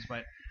Americans,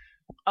 but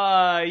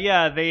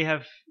they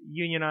have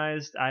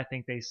unionized. I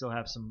think they still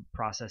have some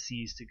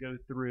processes to go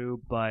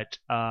through, but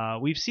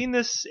we've seen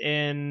this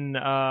in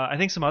I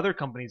think some other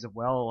companies as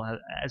well have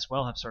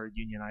started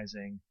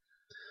unionizing.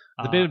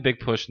 There's been a big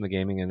push in the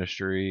gaming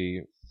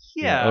industry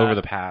over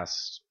the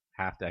past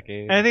half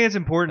decade. And I think it's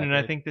important, and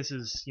I think this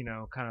is,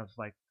 kind of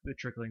like the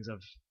tricklings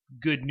of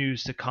good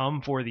news to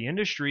come for the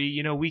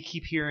industry. We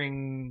keep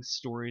hearing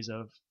stories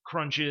of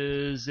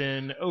crunches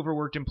and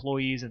overworked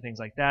employees and things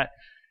like that.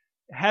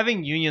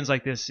 Having unions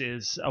like this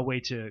is a way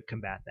to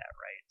combat that,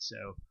 right?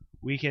 So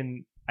we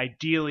can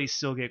ideally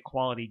still get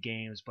quality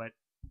games, but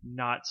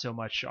not so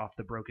much off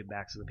the broken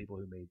backs of the people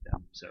who made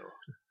them. So...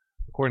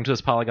 According to this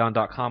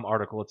Polygon.com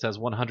article, it says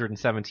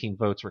 117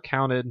 votes were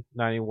counted,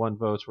 91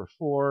 votes were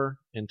for,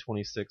 and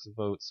 26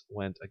 votes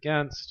went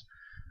against.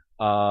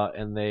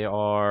 And they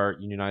are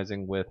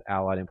unionizing with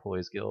Allied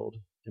Employees Guild,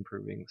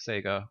 improving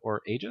Sega,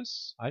 or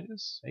Aegis?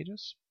 Aegis?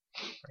 Aegis.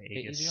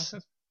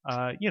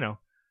 I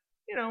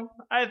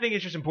think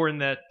it's just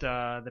important that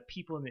the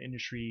people in the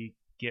industry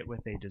get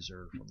what they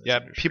deserve from this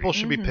industry. People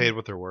should be paid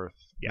what they're worth.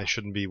 Yeah. They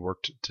shouldn't be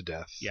worked to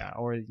death. Yeah,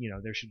 or,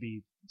 there should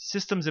be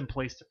systems in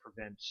place to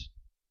prevent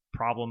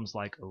problems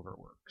like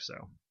overwork. So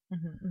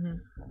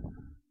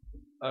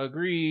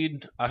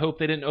agreed. I hope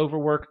they didn't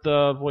overwork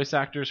the voice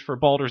actors for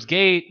Baldur's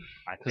Gate.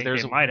 I think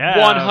there's they might have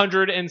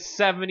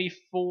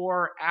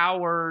 174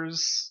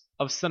 hours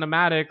of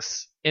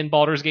cinematics in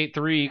Baldur's Gate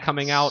 3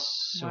 coming out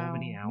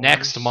many hours.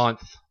 next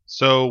month.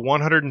 So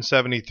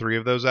 173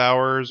 of those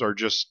hours are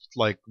just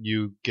like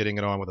you getting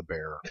it on with a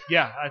bear.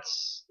 Yeah,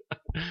 that's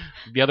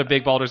The other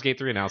big Baldur's Gate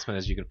 3 announcement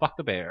is you can fuck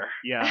the bear.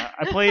 yeah.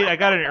 I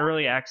got an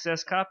early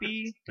access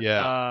copy.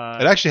 Yeah.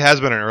 It actually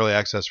has been in early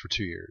access for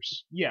 2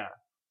 years. Yeah.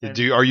 And-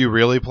 Are you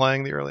really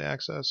playing the early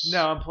access?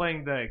 No, I'm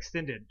playing the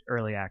extended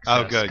early access.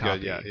 Oh, good,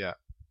 copy. good. Yeah.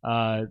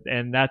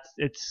 And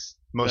it's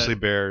Mostly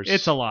bears.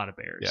 It's a lot of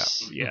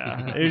bears.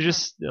 Yeah. It was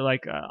just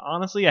like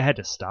honestly, I had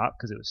to stop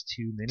because it was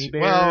too many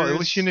bears. Well, at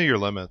least you knew your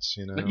limits,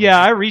 But yeah,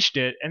 I reached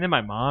it, and then my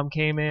mom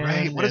came in.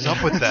 Right. What is and-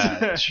 up with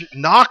that?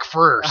 Knock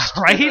first.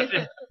 right?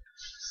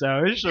 So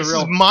it's This just a is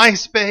real. my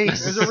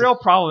space. There's a real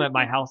problem at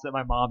my house that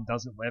my mom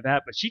doesn't live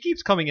at, but she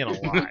keeps coming in a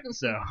lot.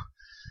 So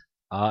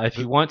If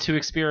you want to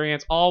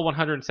experience all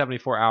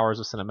 174 hours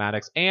of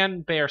cinematics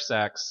and bear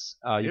sex,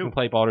 you can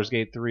play Baldur's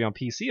Gate 3 on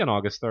PC on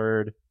August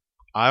 3rd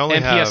I only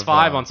and have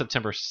PS5 on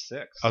September 6th.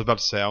 I was about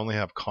to say I only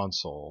have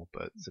console,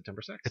 but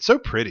September 6th. it's so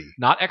pretty.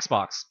 Not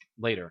Xbox.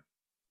 Later.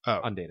 Oh.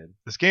 Undated.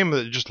 This game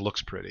just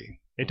looks pretty.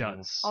 it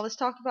does. All this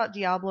talk about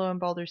Diablo and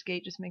Baldur's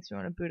Gate just makes me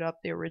want to boot up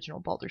the original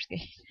Baldur's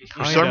Gate.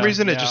 For some Kinda,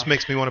 reason, it yeah. just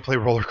makes me want to play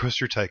Roller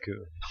Coaster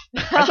Tycoon.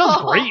 That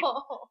sounds great.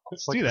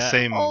 It's do like the that.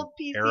 same Old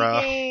PC era.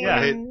 games. Yeah,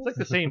 Right? it's like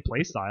the same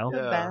play style. The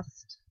Yeah.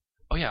 best.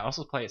 Oh yeah, I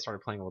also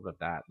started playing a little bit of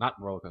that. Not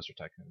Roller Coaster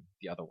Tycoon.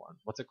 The other one.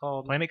 What's it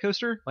called? Planet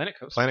Coaster. Planet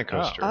Coaster. Planet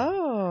Coaster.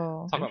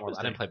 Oh. Talk about more.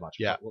 I didn't play much.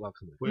 Yeah. But we'll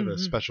come We have a Mhm.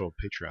 special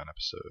Patreon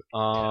episode.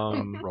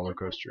 Roller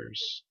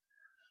coasters.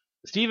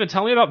 Steven,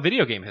 tell me about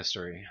video game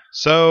history.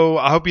 So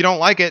I hope you don't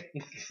like it, I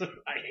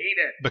hate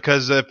it.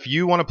 because if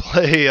you want to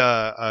play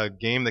a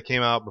game that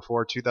came out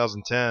before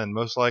 2010,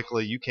 most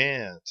likely you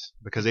can't,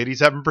 because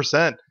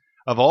 87%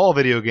 of all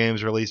video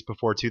games released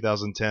before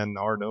 2010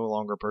 are no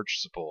longer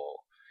purchasable.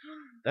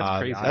 That's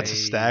crazy. That's a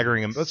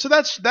staggering. So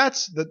that's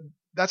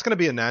going to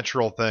be a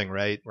natural thing,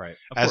 right? right.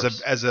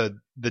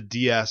 The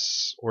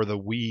DS or the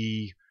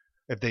Wii,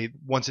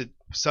 once it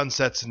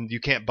sunsets and you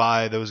can't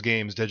buy those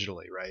games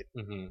digitally, right?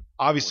 Mm-hmm.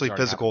 Obviously, Well, it's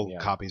already physical happened,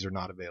 yeah. copies are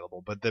not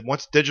available. But then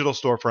once digital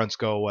storefronts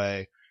go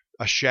away,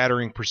 a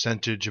shattering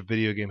percentage of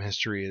video game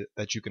history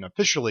that you can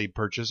officially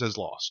purchase is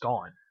lost.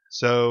 Gone.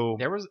 So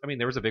There was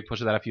a big push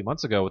of that a few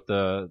months ago with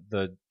the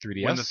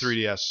 3DS. when the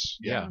 3DS,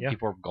 Yeah, Yeah.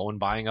 people were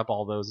buying up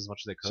all those as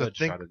much as they So could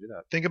to try to do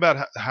that. think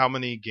about how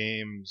many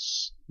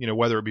games,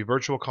 whether it be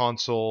Virtual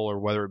Console or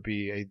whether it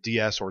be a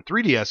DS or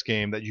 3DS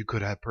game that you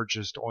could have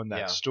purchased on that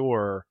Yeah.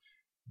 store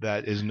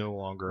that is no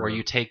longer. Where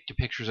you take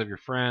pictures of your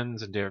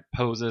friends and their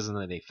poses, and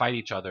then they fight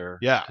each other.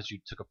 Yeah. because you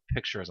took a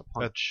picture as a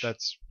punch.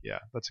 That's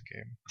a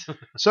game.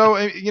 So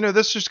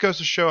this just goes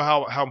to show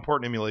how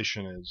important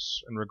emulation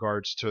is in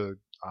regards to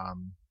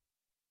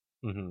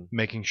Mm-hmm.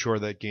 making sure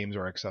that games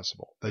are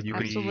accessible. That you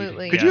could.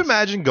 Absolutely. Could you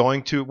imagine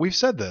going to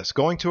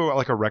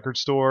like a record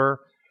store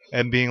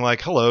and being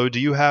like, "Hello, do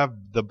you have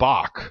the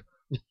Bach?"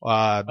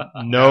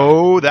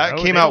 No, that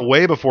No, came they out don't.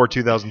 way before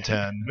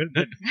 2010.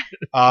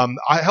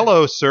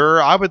 Hello,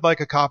 sir. I would like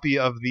a copy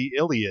of the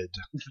Iliad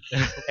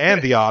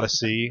and the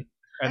Odyssey.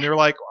 And they're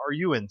like, "Are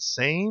you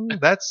insane?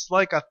 That's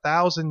like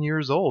 1,000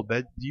 years old.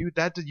 You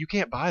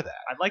can't buy that.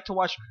 I'd like to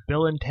watch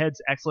Bill and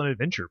Ted's Excellent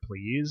Adventure,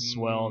 please.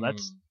 Well, Mm.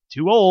 that's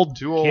too old.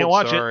 Too old. Can't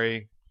watch it.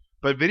 sorry."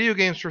 But video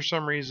games, for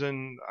some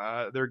reason,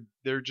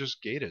 they're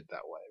just gated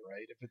that way,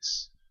 right? If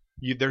it's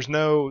there's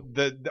no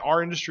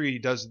our industry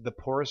does the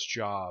poorest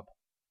job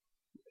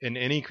in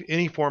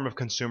any form of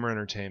consumer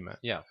entertainment.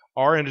 Yeah.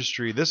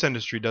 This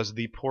industry does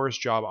the poorest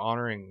job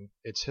honoring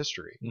its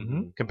history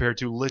Mm-hmm. compared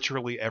to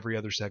literally every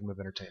other segment of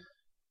entertainment.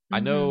 I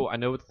know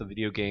it's the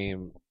Video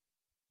Game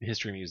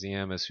History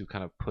Museum is who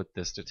kind of put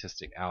this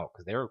statistic out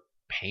because they're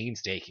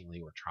painstakingly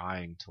were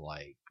trying to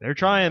They're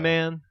trying,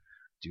 man.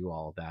 do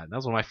all of that. And that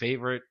was one of my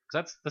favorite. Cause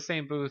that's the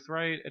same booth,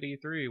 right, at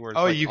E3. Where it's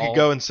Oh, like you could all-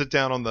 go and sit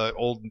down on the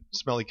old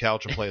smelly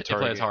couch and play Atari. to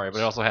play Atari, games. but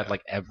it also had Yeah.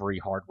 like every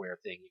hardware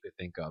thing you could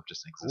think of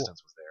just in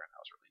existence was there, and that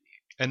was really neat.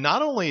 And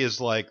not only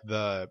is like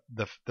the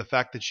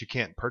fact that you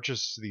can't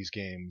purchase these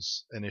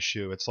games an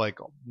issue, it's like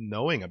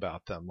knowing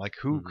about them, like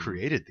who Mhm.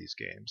 created these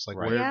games, like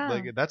Right. where, Yeah.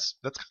 like that's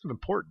kind of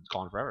important. It's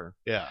gone forever.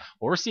 Yeah,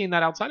 Well, we're seeing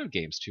that outside of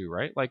games too,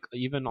 right? Like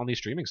even on these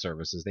streaming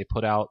services, they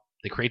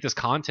create this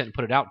content and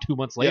put it out 2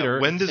 months later.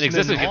 When does it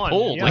exists and Nintendo- get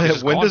pulled. Yeah. Like, it's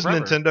just when gone does forever.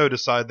 Nintendo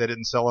decide they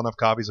didn't sell enough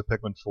copies of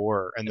Pikmin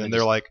 4, and And then they they're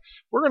just- like,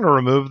 we're going to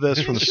remove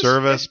this from the It's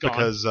service gone.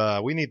 because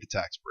we need the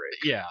tax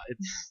break. Yeah,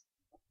 it's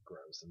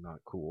gross and not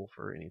cool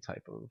for any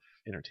type of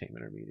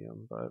entertainment or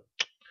medium. But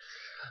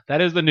that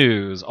is the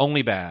news.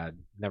 Only bad,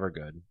 never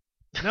good.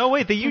 No,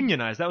 wait, they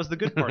unionized. That was the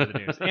good part of the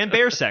news. And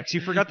bear sex. You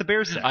forgot the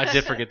bear sex. I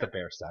did forget the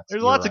bear sex. There's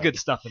You're lots of right. good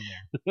stuff in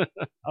there.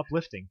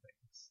 Uplifting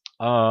things.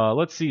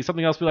 Let's see.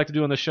 Something else we like to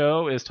do on the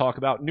show is talk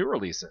about new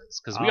releases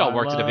because we all I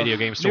worked at a love video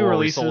game new store where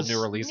we sold releases.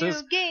 new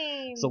releases. New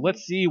game. So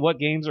let's see what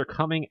games are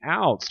coming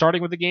out.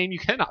 Starting with the game you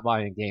cannot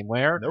buy in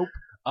GameWare. Nope.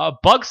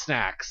 Bug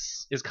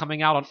Snacks is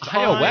coming out on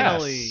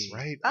Finally. iOS.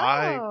 Right?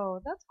 Oh,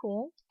 that's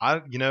cool.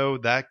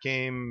 that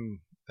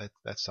game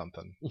that's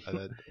something.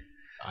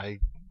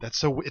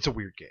 It's a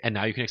weird game. And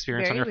now you can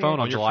experience Very on your weird. phone on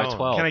On your July phone.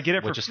 12th. Can I get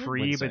it for which is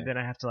free, Wednesday. but then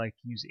I have to like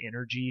use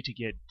energy to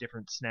get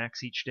different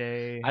snacks each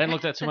day? I didn't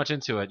look that too much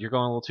into it. You're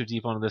going a little too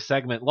deep onto this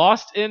segment.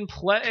 Lost in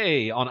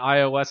Play on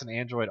iOS and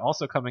Android,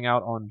 also coming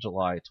out on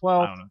July I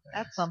 12th. don't know.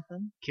 That's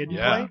something. Kid and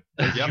Yeah.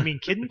 Play? Yep. You mean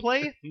Kid and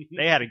Play?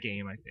 They had a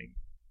game, I think.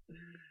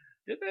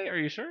 Did they? Are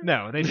you sure?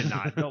 No, they did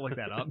not. Don't look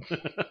that up.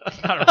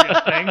 It's not a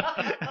real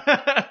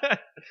thing.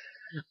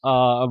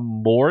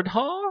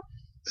 Mordha?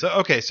 So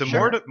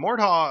Sure.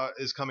 Mordha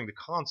is coming to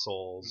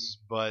consoles,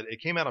 but it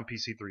came out on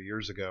PC 3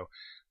 years ago.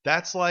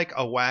 That's like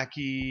a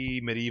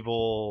wacky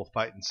medieval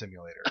fighting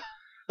simulator.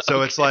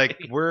 So it's like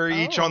we're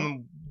each Oh.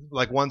 on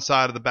like one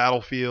side of the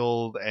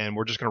battlefield, and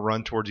we're just going to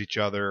run towards each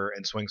other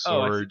and swing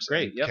Oh, I see. swords,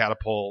 Great, and yep.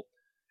 catapult,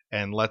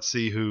 and let's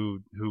see who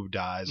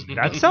dies. And who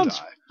That doesn't sounds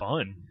die.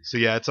 fun. So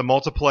yeah, it's a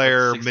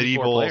multiplayer 64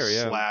 medieval player,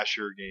 yeah.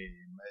 slasher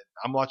game.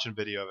 I'm watching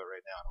video of it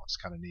right now, and it looks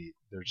kind of neat.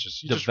 There's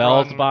just you just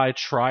Developed run- by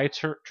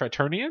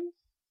Triturnian?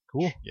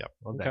 Cool. Yep.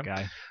 Love Okay. that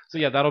guy. So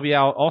yeah, that'll be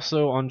out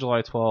also on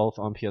July 12th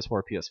on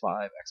PS4,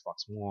 PS5,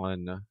 Xbox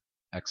One,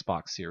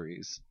 Xbox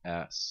Series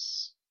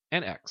S,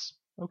 and X.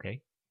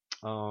 Okay.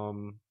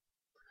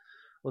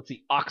 Let's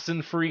see,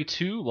 Oxenfree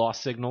 2,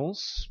 Lost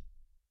Signals.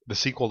 the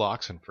sequel to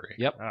Oxenfree.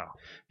 Yep. Oh,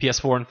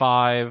 PS4 and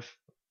 5,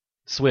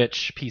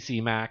 Switch,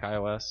 PC, Mac,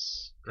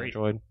 iOS, Great.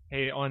 Android.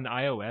 hey, on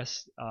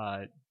iOS,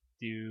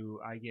 do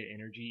I get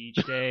energy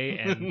each day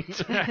and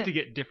I have to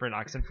get different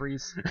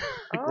Oxenfrees?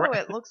 Oh,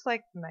 it looks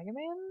like Mega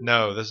Man.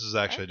 No, this is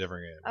actually a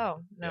different game.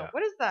 Oh no, Yeah.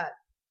 what is that?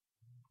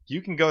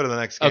 You can go to the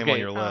next game Okay, on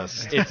your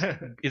list.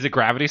 Is it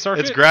Gravity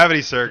Circuit? It's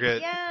Gravity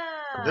Circuit. Yeah.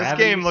 This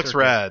Gravity game looks Circuit.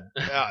 rad.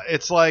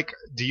 It's like,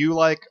 do you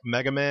like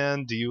Mega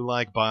Man? Do you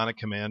like Bionic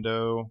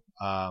Commando?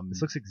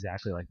 This looks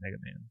exactly like Mega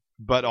Man.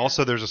 But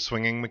also there's a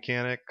swinging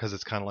mechanic because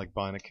it's kind of like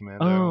Bionic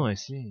Commando. Oh, I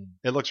see.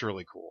 It looks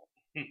really cool.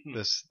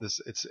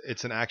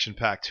 It's an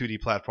action-packed 2D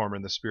platformer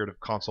in the spirit of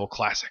console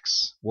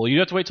classics. Well, you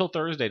have to wait till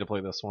Thursday to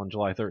play this one,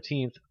 July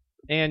 13th.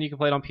 And you can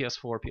play it on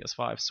PS4,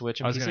 PS5, Switch,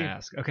 and I was PC. going to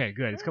ask. Okay,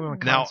 good. It's coming on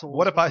Now, consoles.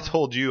 what if I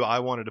told you I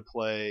wanted to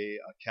play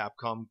a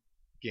Capcom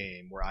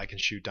game where I can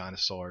shoot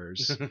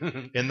dinosaurs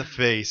in the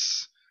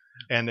face,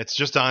 and it's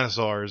just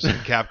dinosaurs in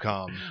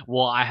Capcom?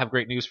 Well, I have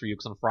great news for you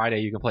because on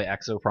Friday you can play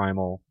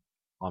Exoprimal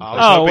on I was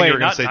PlayStation. hoping wait, you were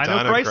gonna not say Dino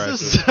Dino Crisis?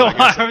 Crisis. So I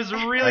guess I was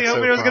really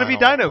hoping it was going to be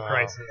Exoprimal. Dino Wow.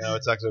 Crisis. No,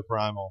 it's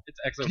Exoprimal. It's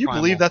Exoprimal. Can you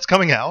believe that's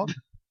coming out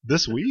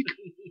this week?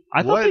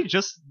 I thought What? they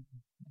just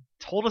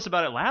told us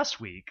about it last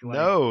week. Like,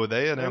 No,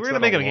 they announced we're gonna that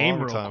make a a game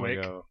long real time quick.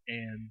 ago.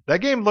 And That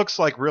game looks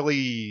like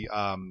really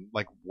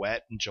like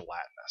wet and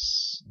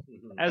gelatinous.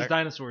 as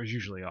dinosaurs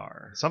usually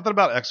are. Something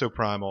about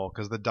Exoprimal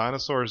because the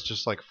dinosaurs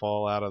just like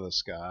fall out of the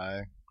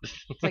sky.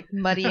 It's like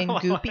muddy and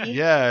goopy.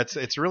 Yeah, it's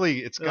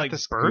got Like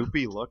this birth?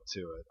 goopy look to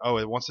it. Oh,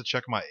 it wants to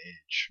check my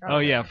age. Oh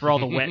yeah, for all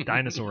the wet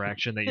dinosaur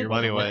action that you're Well,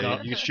 about to look anyway,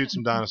 up. you can shoot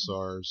some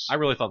dinosaurs. I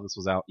really thought this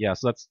was out. Yeah,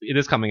 so it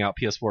is coming out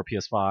PS4,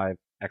 PS5,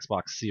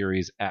 Xbox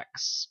Series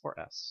X or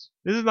S.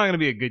 This is not going to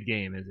be a good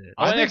game, is it?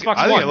 I think, Xbox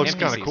I think One it looks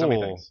and kind of PC, so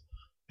many cool. things.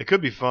 It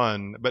could be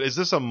fun, but is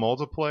this a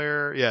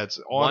multiplayer? Yeah, it's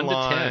 1 to 10.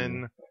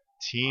 online,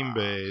 team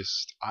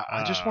based.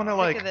 I just want to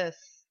Look at like this.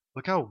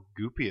 look how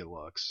goopy it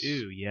looks.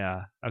 Ooh,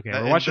 yeah. Okay,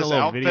 And we're watching a this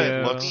little outfit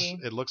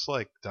video. looks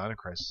like Dino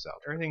Crisis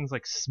outfit. Everything's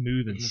like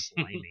smooth and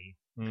slimy.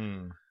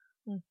 Hmm.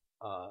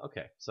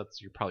 Okay, so that's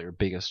probably your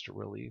biggest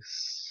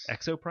release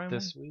Exoprimal?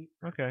 this week.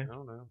 Okay. I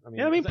don't know.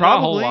 Yeah, I mean, it's not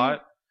a whole probably.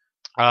 lot.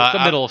 It's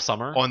the I- middle of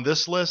summer. On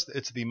this list,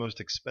 it's the most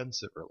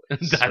expensive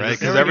release, That right? is-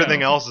 Because There we everything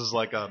go. else is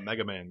like a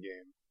Mega Man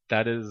game.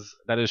 That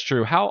is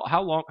true. How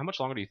much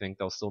longer do you think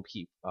they'll still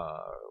keep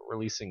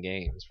releasing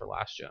games for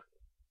last gen,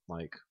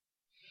 like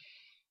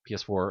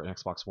PS4 and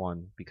Xbox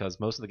One? Because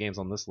most of the games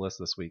on this list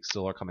this week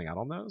still are coming out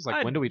on those.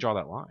 Like, when do we draw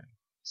that line?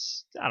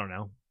 I don't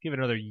know. Give it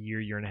another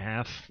year and a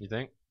half. You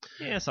think?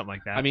 Yeah, something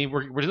like that. I mean,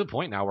 we're to the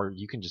point now where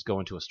you can just go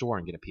into a store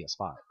and get a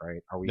PS5,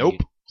 right? Are we? Nope.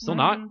 Still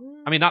not.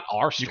 I mean, not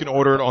our store. You can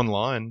order it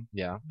online.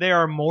 Yeah, they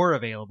are more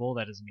available.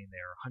 That doesn't mean they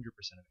are 100%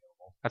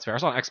 available. that's fair. I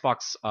saw an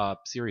Xbox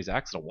Series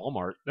X at a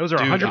Walmart. Those are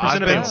Dude, 100% I've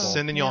been available.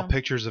 sending y'all Yeah.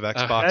 pictures of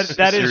Xbox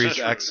that is Series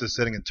true. X's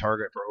sitting in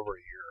Target for over a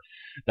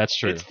year. That's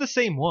true. It's the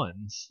same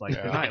ones. Like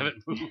Yeah. they're, I not,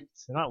 haven't moved.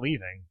 they're not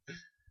leaving.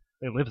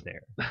 They live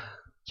there.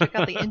 Check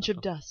out the inch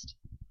of dust.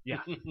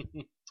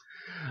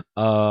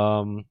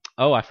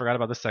 Oh, I forgot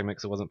about this segment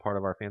because it wasn't part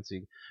of our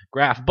fancy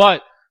graph.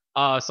 But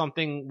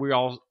something we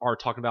all are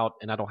talking about,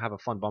 and I don't have a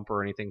fun bumper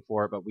or anything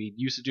for it, but we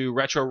used to do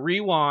Retro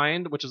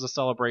Rewind, which is a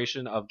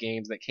celebration of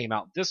games that came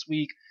out this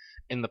week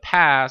in the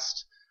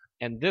past.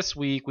 And this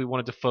week we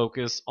wanted to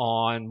focus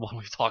on one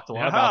we've talked a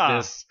lot about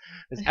this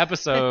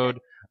episode.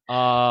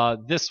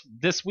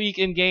 This week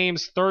in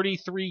games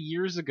 33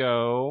 years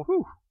ago,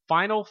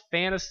 Final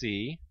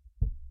Fantasy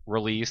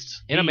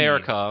released in The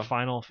America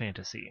Final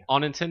Fantasy.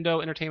 on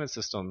Nintendo Entertainment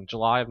System,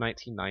 July of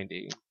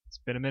 1990. It's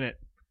been a minute.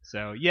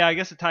 So yeah, I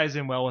guess it ties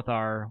in well with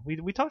our.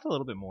 We talked a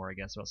little bit more, I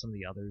guess, about some of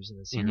the others in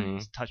the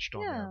series. Touched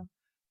on Yeah. them.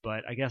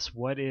 But I guess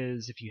what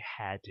is, if you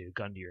had to,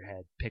 gun to your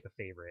head, pick a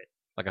favorite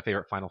Like a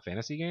favorite Final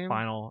Fantasy game?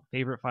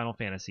 favorite Final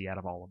Fantasy out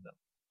of all of them?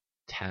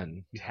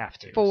 10. You have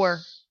to. 4.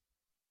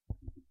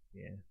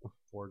 Yeah.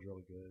 4's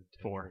really good.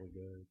 10's 4. really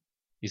good.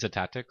 You said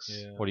Tactics?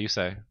 Yeah. What do you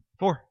say?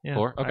 4. Yeah,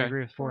 4? Okay. I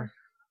agree with 4.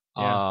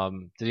 Yeah.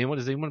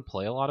 Does anyone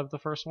play a lot of the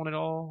first one at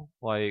all?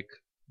 Like,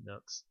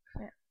 Nuts.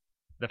 Yeah.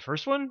 The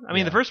first one? I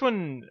mean, the first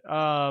one,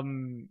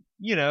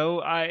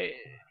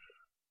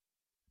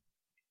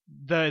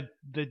 the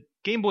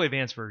Game Boy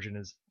Advance version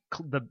is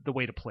the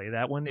way to play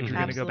that one. If you're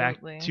going to go back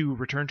Absolutely. to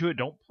return to it,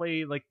 don't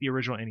play like the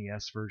original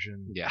NES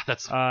version. yeah,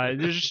 that's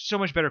There's just so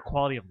much better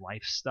quality of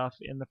life stuff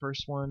in the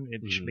first one.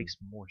 It just Mhm. makes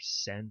more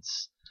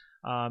sense.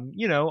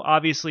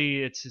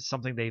 Obviously it's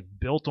something they've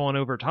built on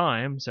over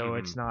time, so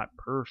it's not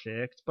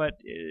perfect. But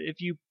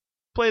if you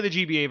play the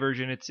GBA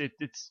version,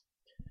 it's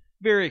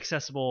very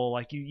accessible.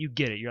 Like you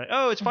get it. You're like,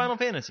 oh, it's Final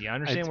Fantasy. I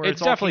understand where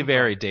it's all definitely came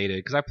very from. dated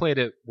because I played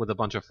it with a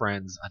bunch of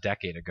friends a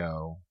decade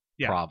ago,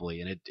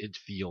 probably, and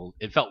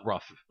it felt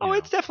rough. Oh,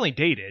 it's definitely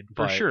dated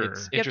for But sure.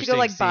 it's You have to go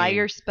like buy seeing-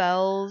 your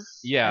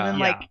spells. Yeah.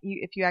 And then Yeah.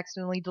 if you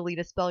accidentally delete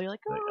a spell, you're like,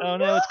 Oh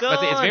no, it's But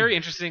gone. it's very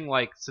interesting,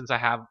 like, since I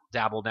have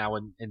dabbled now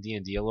in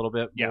D&D a little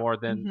bit more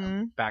than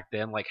Mhm. back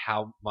then, like,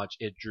 how much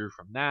it drew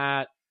from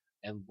that,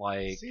 and,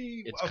 like,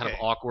 See, it's kind of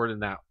awkward in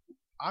that.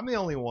 I'm the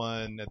only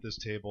one at this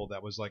table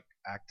that was like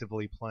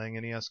actively playing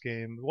NES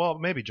games. Well,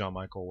 maybe John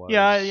Michael was.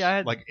 Yeah, I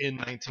had- Like in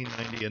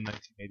 1990 and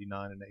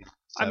 1989 and 87.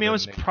 I mean, I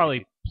was and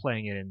probably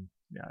playing it in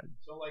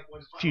so like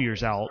when a few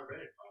years out.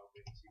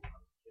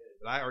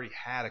 But I already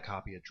had a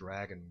copy of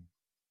Dragon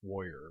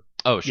Warrior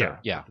Oh, sure,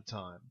 yeah. at the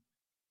time,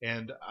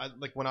 and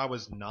like when I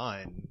was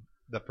 9,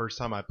 the first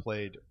time I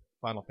played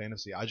Final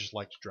Fantasy, I just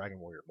liked Dragon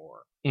Warrior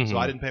more. Mhm. So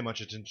I didn't pay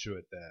much attention to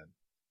it then.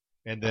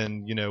 And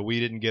then, we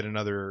didn't get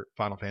another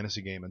Final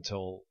Fantasy game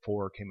until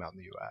 4 came out in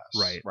the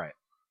US. Right.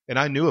 And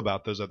I knew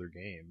about those other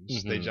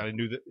games. Mhm. I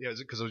knew that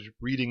because I was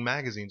reading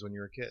magazines when you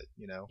were a kid,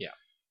 Yeah.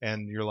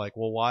 And you're like,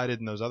 well, why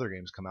didn't those other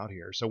games come out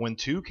here? So when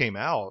 2 came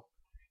out,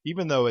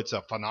 even though it's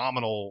a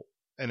phenomenal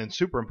and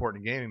super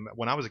important game,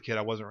 when I was a kid,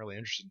 I wasn't really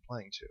interested in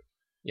playing 2.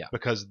 Yeah.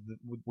 Because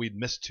we'd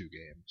missed 2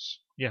 games.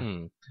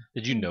 Yeah.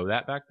 Did you know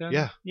that back then?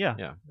 Yeah. Yeah.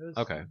 Yeah. It was,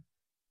 Okay.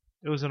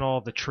 It was in all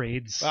the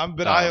trades.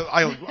 But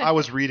I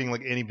was reading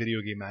like any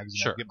video game magazine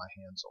I Sure. could get my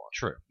hands on.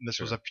 True. And this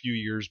Sure. was a few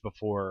years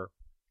before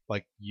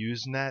like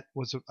Usenet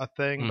was a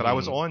thing, but I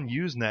was Mhm. on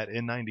Usenet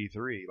in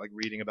 '93, like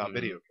reading about Mhm.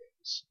 video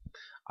games.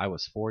 I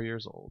was 4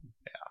 years old.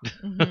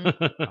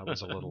 Mhm. I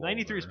was a little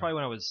 93 is older. probably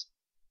when I was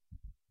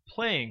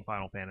playing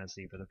Final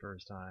Fantasy for the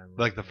first time.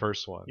 Like the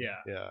first one. Yeah.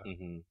 Yeah.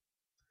 hmm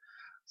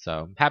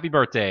So, happy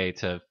birthday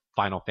to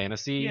Final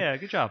Fantasy. Yeah,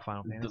 good job,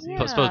 Final The- Fantasy.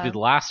 Yeah. Supposed to be the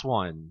last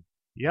one.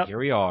 Yep. Here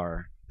we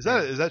are.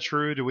 Is that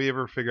true? Do we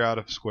ever figure out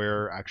if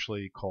Square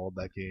actually called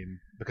that game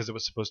because it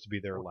was supposed to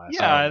be their last?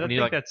 Yeah, I we need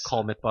think like that's-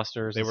 call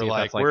MythBusters. They and were see if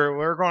like, that's,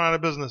 we're going out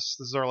of business.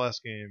 This is our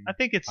last game. I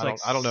think it's I like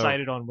don't- I don't know.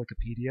 cited on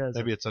Wikipedia as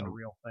Maybe a, it's a a-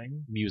 real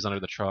thing. Muse under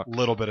the truck. A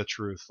little bit of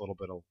truth, a little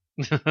bit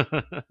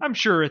of I'm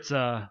sure it's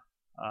a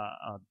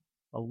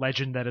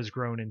legend that has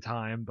grown in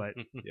time, but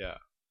yeah.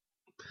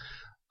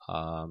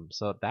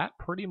 So that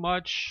pretty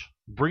much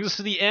brings us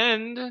to the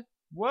end.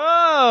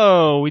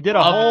 whoa, we did a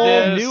Of whole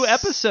this- new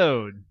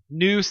episode.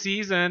 New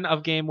season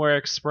of GameWare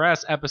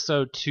Express,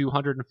 episode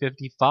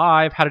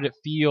 255. How did it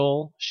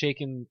feel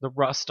shaking the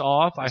rust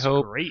off? That's I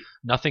hope great.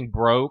 nothing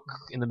broke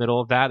in the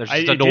middle of that. There's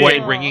just It an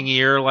annoying did. ringing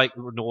ear like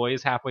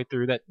noise halfway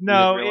through that. you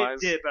No, didn't it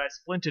realize. did, but I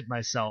splinted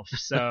myself,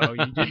 so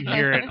you didn't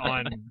hear it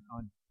on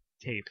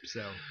tape.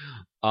 So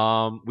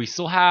We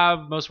still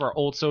have most of our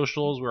old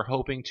socials. We're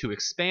hoping to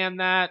expand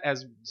that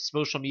as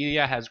social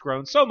media has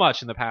grown so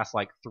much in the past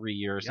 3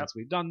 years since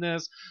we've done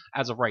this.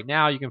 As of right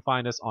now, you can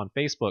find us on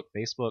Facebook,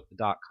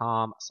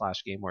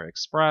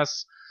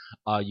 facebook.com/GameWareExpress.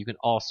 You can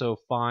also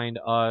find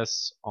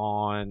us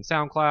on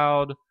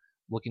SoundCloud.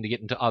 Looking to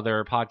get into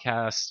other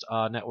podcast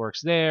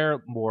networks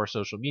there. More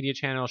social media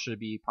channels should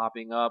be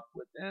popping up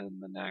within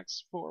the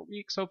next 4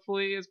 weeks,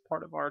 hopefully, as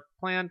part of our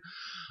plan.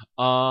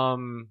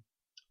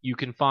 You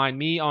can find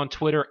me on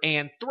Twitter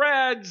and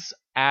Threads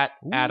at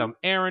Adam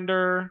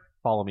Arender.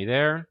 Follow me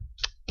there.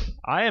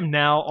 I am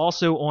now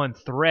also on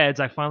Threads.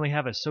 I finally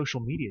have a social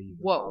media you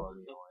can Whoa. follow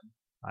me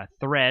on.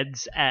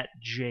 Threads at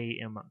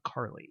JM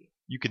Carly.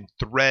 You can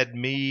thread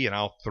me, and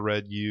I'll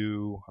thread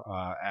you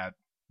at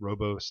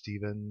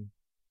RoboSteven.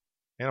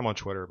 And I'm on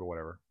Twitter, but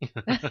whatever.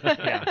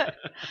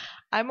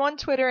 I'm on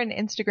Twitter and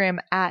Instagram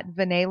at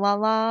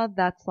Vanelala.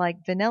 That's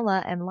like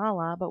vanilla and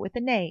lala, but with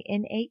an A,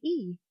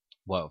 N-A-E.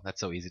 Whoa, that's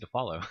so easy to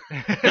follow.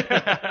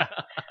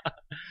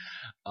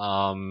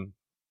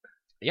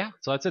 Yeah,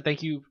 so that's it.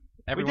 Thank you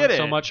everyone did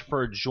so it. much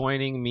for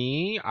joining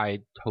me. I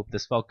hope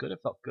this felt good. It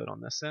felt good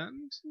on this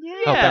end. Yeah.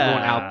 Hope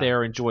everyone Yeah. out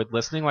there enjoyed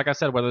listening. Like I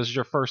said, whether this is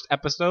your first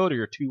episode or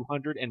your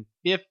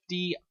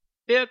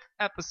 255th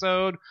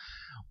episode,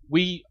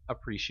 we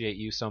appreciate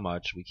you so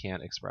much. We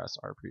can't express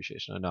our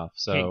appreciation enough.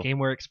 So Can't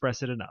GameWare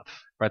express it enough.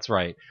 that's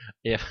right.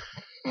 If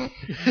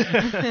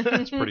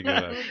It's pretty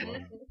good,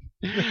 actually.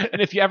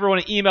 and if you ever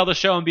want to email the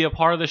show and be a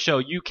part of the show,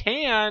 you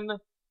can.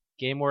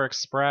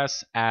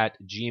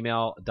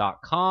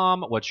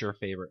 GamewareExpress@gmail.com. What's your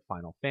favorite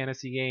Final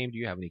Fantasy game? Do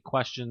you have any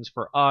questions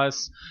for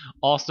us?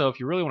 Also, if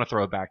you really want to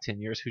throw it back 10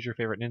 years, who's your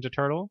favorite Ninja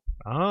Turtle?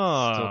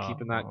 Oh, Still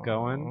keeping that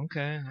going.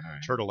 Okay, all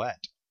right. Turtlet.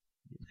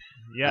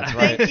 Yeah, That's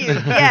right. Thank you.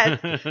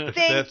 Yes. The Thank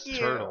Fifth you.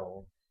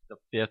 turtle.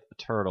 fifth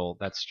turtle.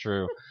 That's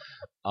true.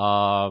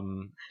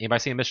 Anybody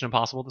seeing Mission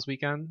Impossible this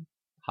weekend?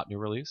 Hot new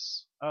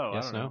release? Oh,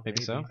 Yes, I don't no? know.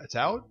 Maybe so? It's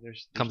out?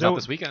 Comes no- out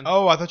this weekend.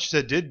 Oh, I thought you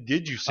said did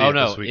you see Oh, it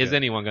no. this weekend? Is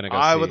anyone going to go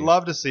I see would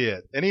love to see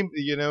it.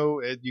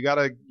 You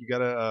gotta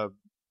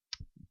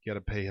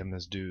pay him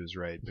his dues,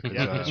 right? Because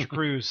Yeah, Mr.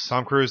 Cruz.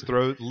 Tom Cruise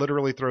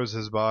literally throws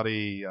his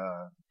body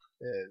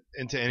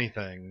into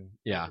anything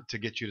Yeah. to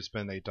get you to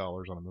spend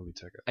 $8 on a movie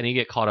ticket. And you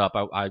get caught up.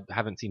 I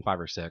haven't seen 5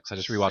 or 6. I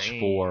just rewatched Same.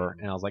 4,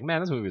 and I was like,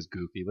 man, this movie was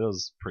goofy, but it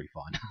was pretty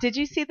fun. Did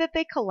you see that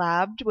they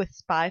collabed with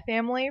Spy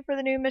Family for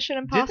the new Mission they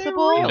Impossible?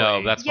 really?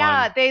 No, that's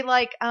Yeah, fun. they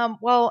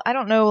well, I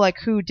don't know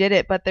who did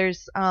it, but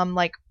there's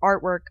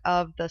artwork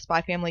of the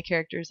Spy Family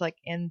characters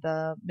in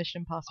the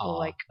Mission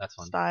Impossible Aw, that's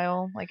fun.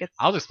 style. It's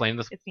I was explaining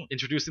this, it's neat.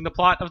 introducing the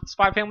plot of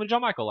Spy Family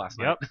John Michael last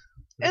night. Yep.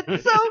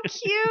 It's so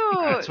cute.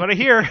 That's what I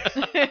hear.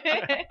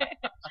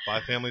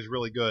 Spy Family's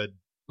really good.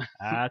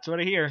 That's what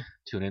I hear.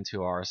 Tune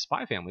into our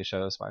Spy Family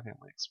show, Spy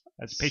Family Express.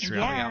 That's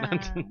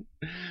Patreon.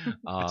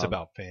 Yeah. It's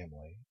about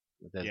family.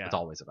 It's Yeah.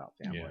 always about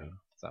family. Yeah.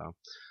 So,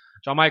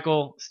 John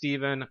Michael,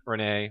 Steven,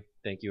 Renee,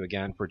 thank you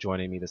again for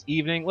joining me this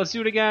evening. Let's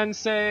do it again,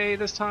 say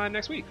this time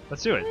next week.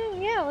 Let's do it.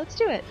 Yeah, let's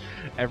do it.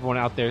 Everyone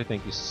out there,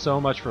 thank you so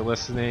much for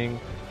listening.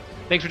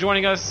 Thanks for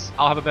joining us.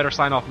 I'll have a better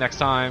sign off next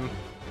time.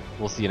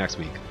 We'll see you next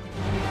week.